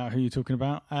find out who you're talking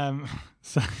about.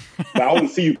 So But I want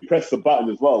to see you press the button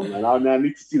as well, man. I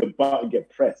need to see the button get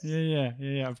pressed.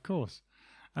 Yeah, of course.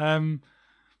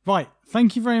 Right,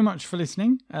 thank you very much for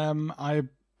listening.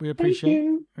 We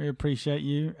appreciate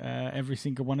you, every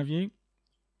single one of you.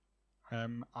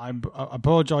 I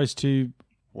apologise to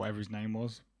whatever his name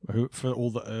was for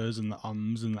all the ers and the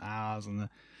ums and the ahs and the.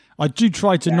 I do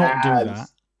try to not do that,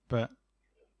 but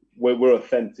we're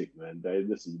authentic, man.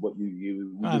 Listen, what we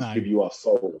just give you our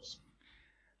souls.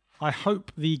 I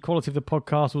hope the quality of the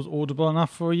podcast was audible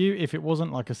enough for you. If it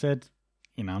wasn't, like I said,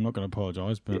 I'm not going to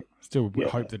apologise, but still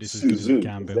hope that it's as good as it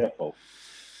can be.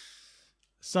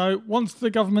 So once the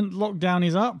government lockdown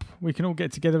is up, we can all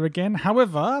get together again.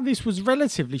 However, this was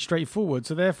relatively straightforward,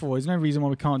 so therefore there's no reason why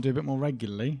we can't do a bit more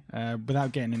regularly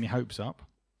without getting any hopes up.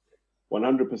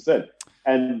 100%.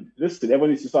 And listen, everyone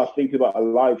needs to start thinking about a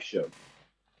live show.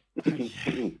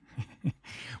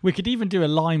 We could even do a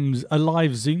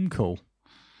live Zoom call,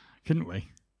 couldn't we?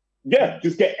 Yeah,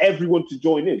 just get everyone to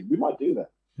join in. We might do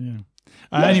that. Yeah.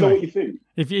 Anyway, know what you think.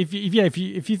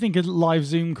 If you think a live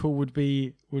Zoom call would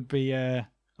be a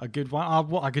good one,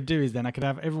 what I could do is then I could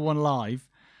have everyone live,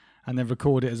 and then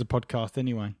record it as a podcast.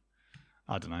 Anyway,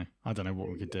 I don't know what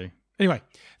we could do. Anyway,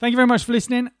 thank you very much for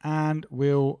listening, and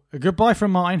goodbye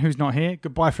from Martin, who's not here.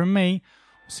 Goodbye from me.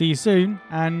 See you soon,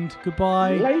 and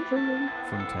goodbye later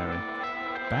from Terry.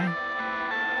 Bye.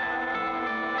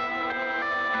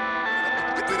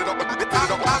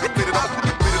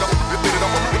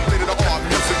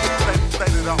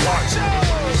 Watch.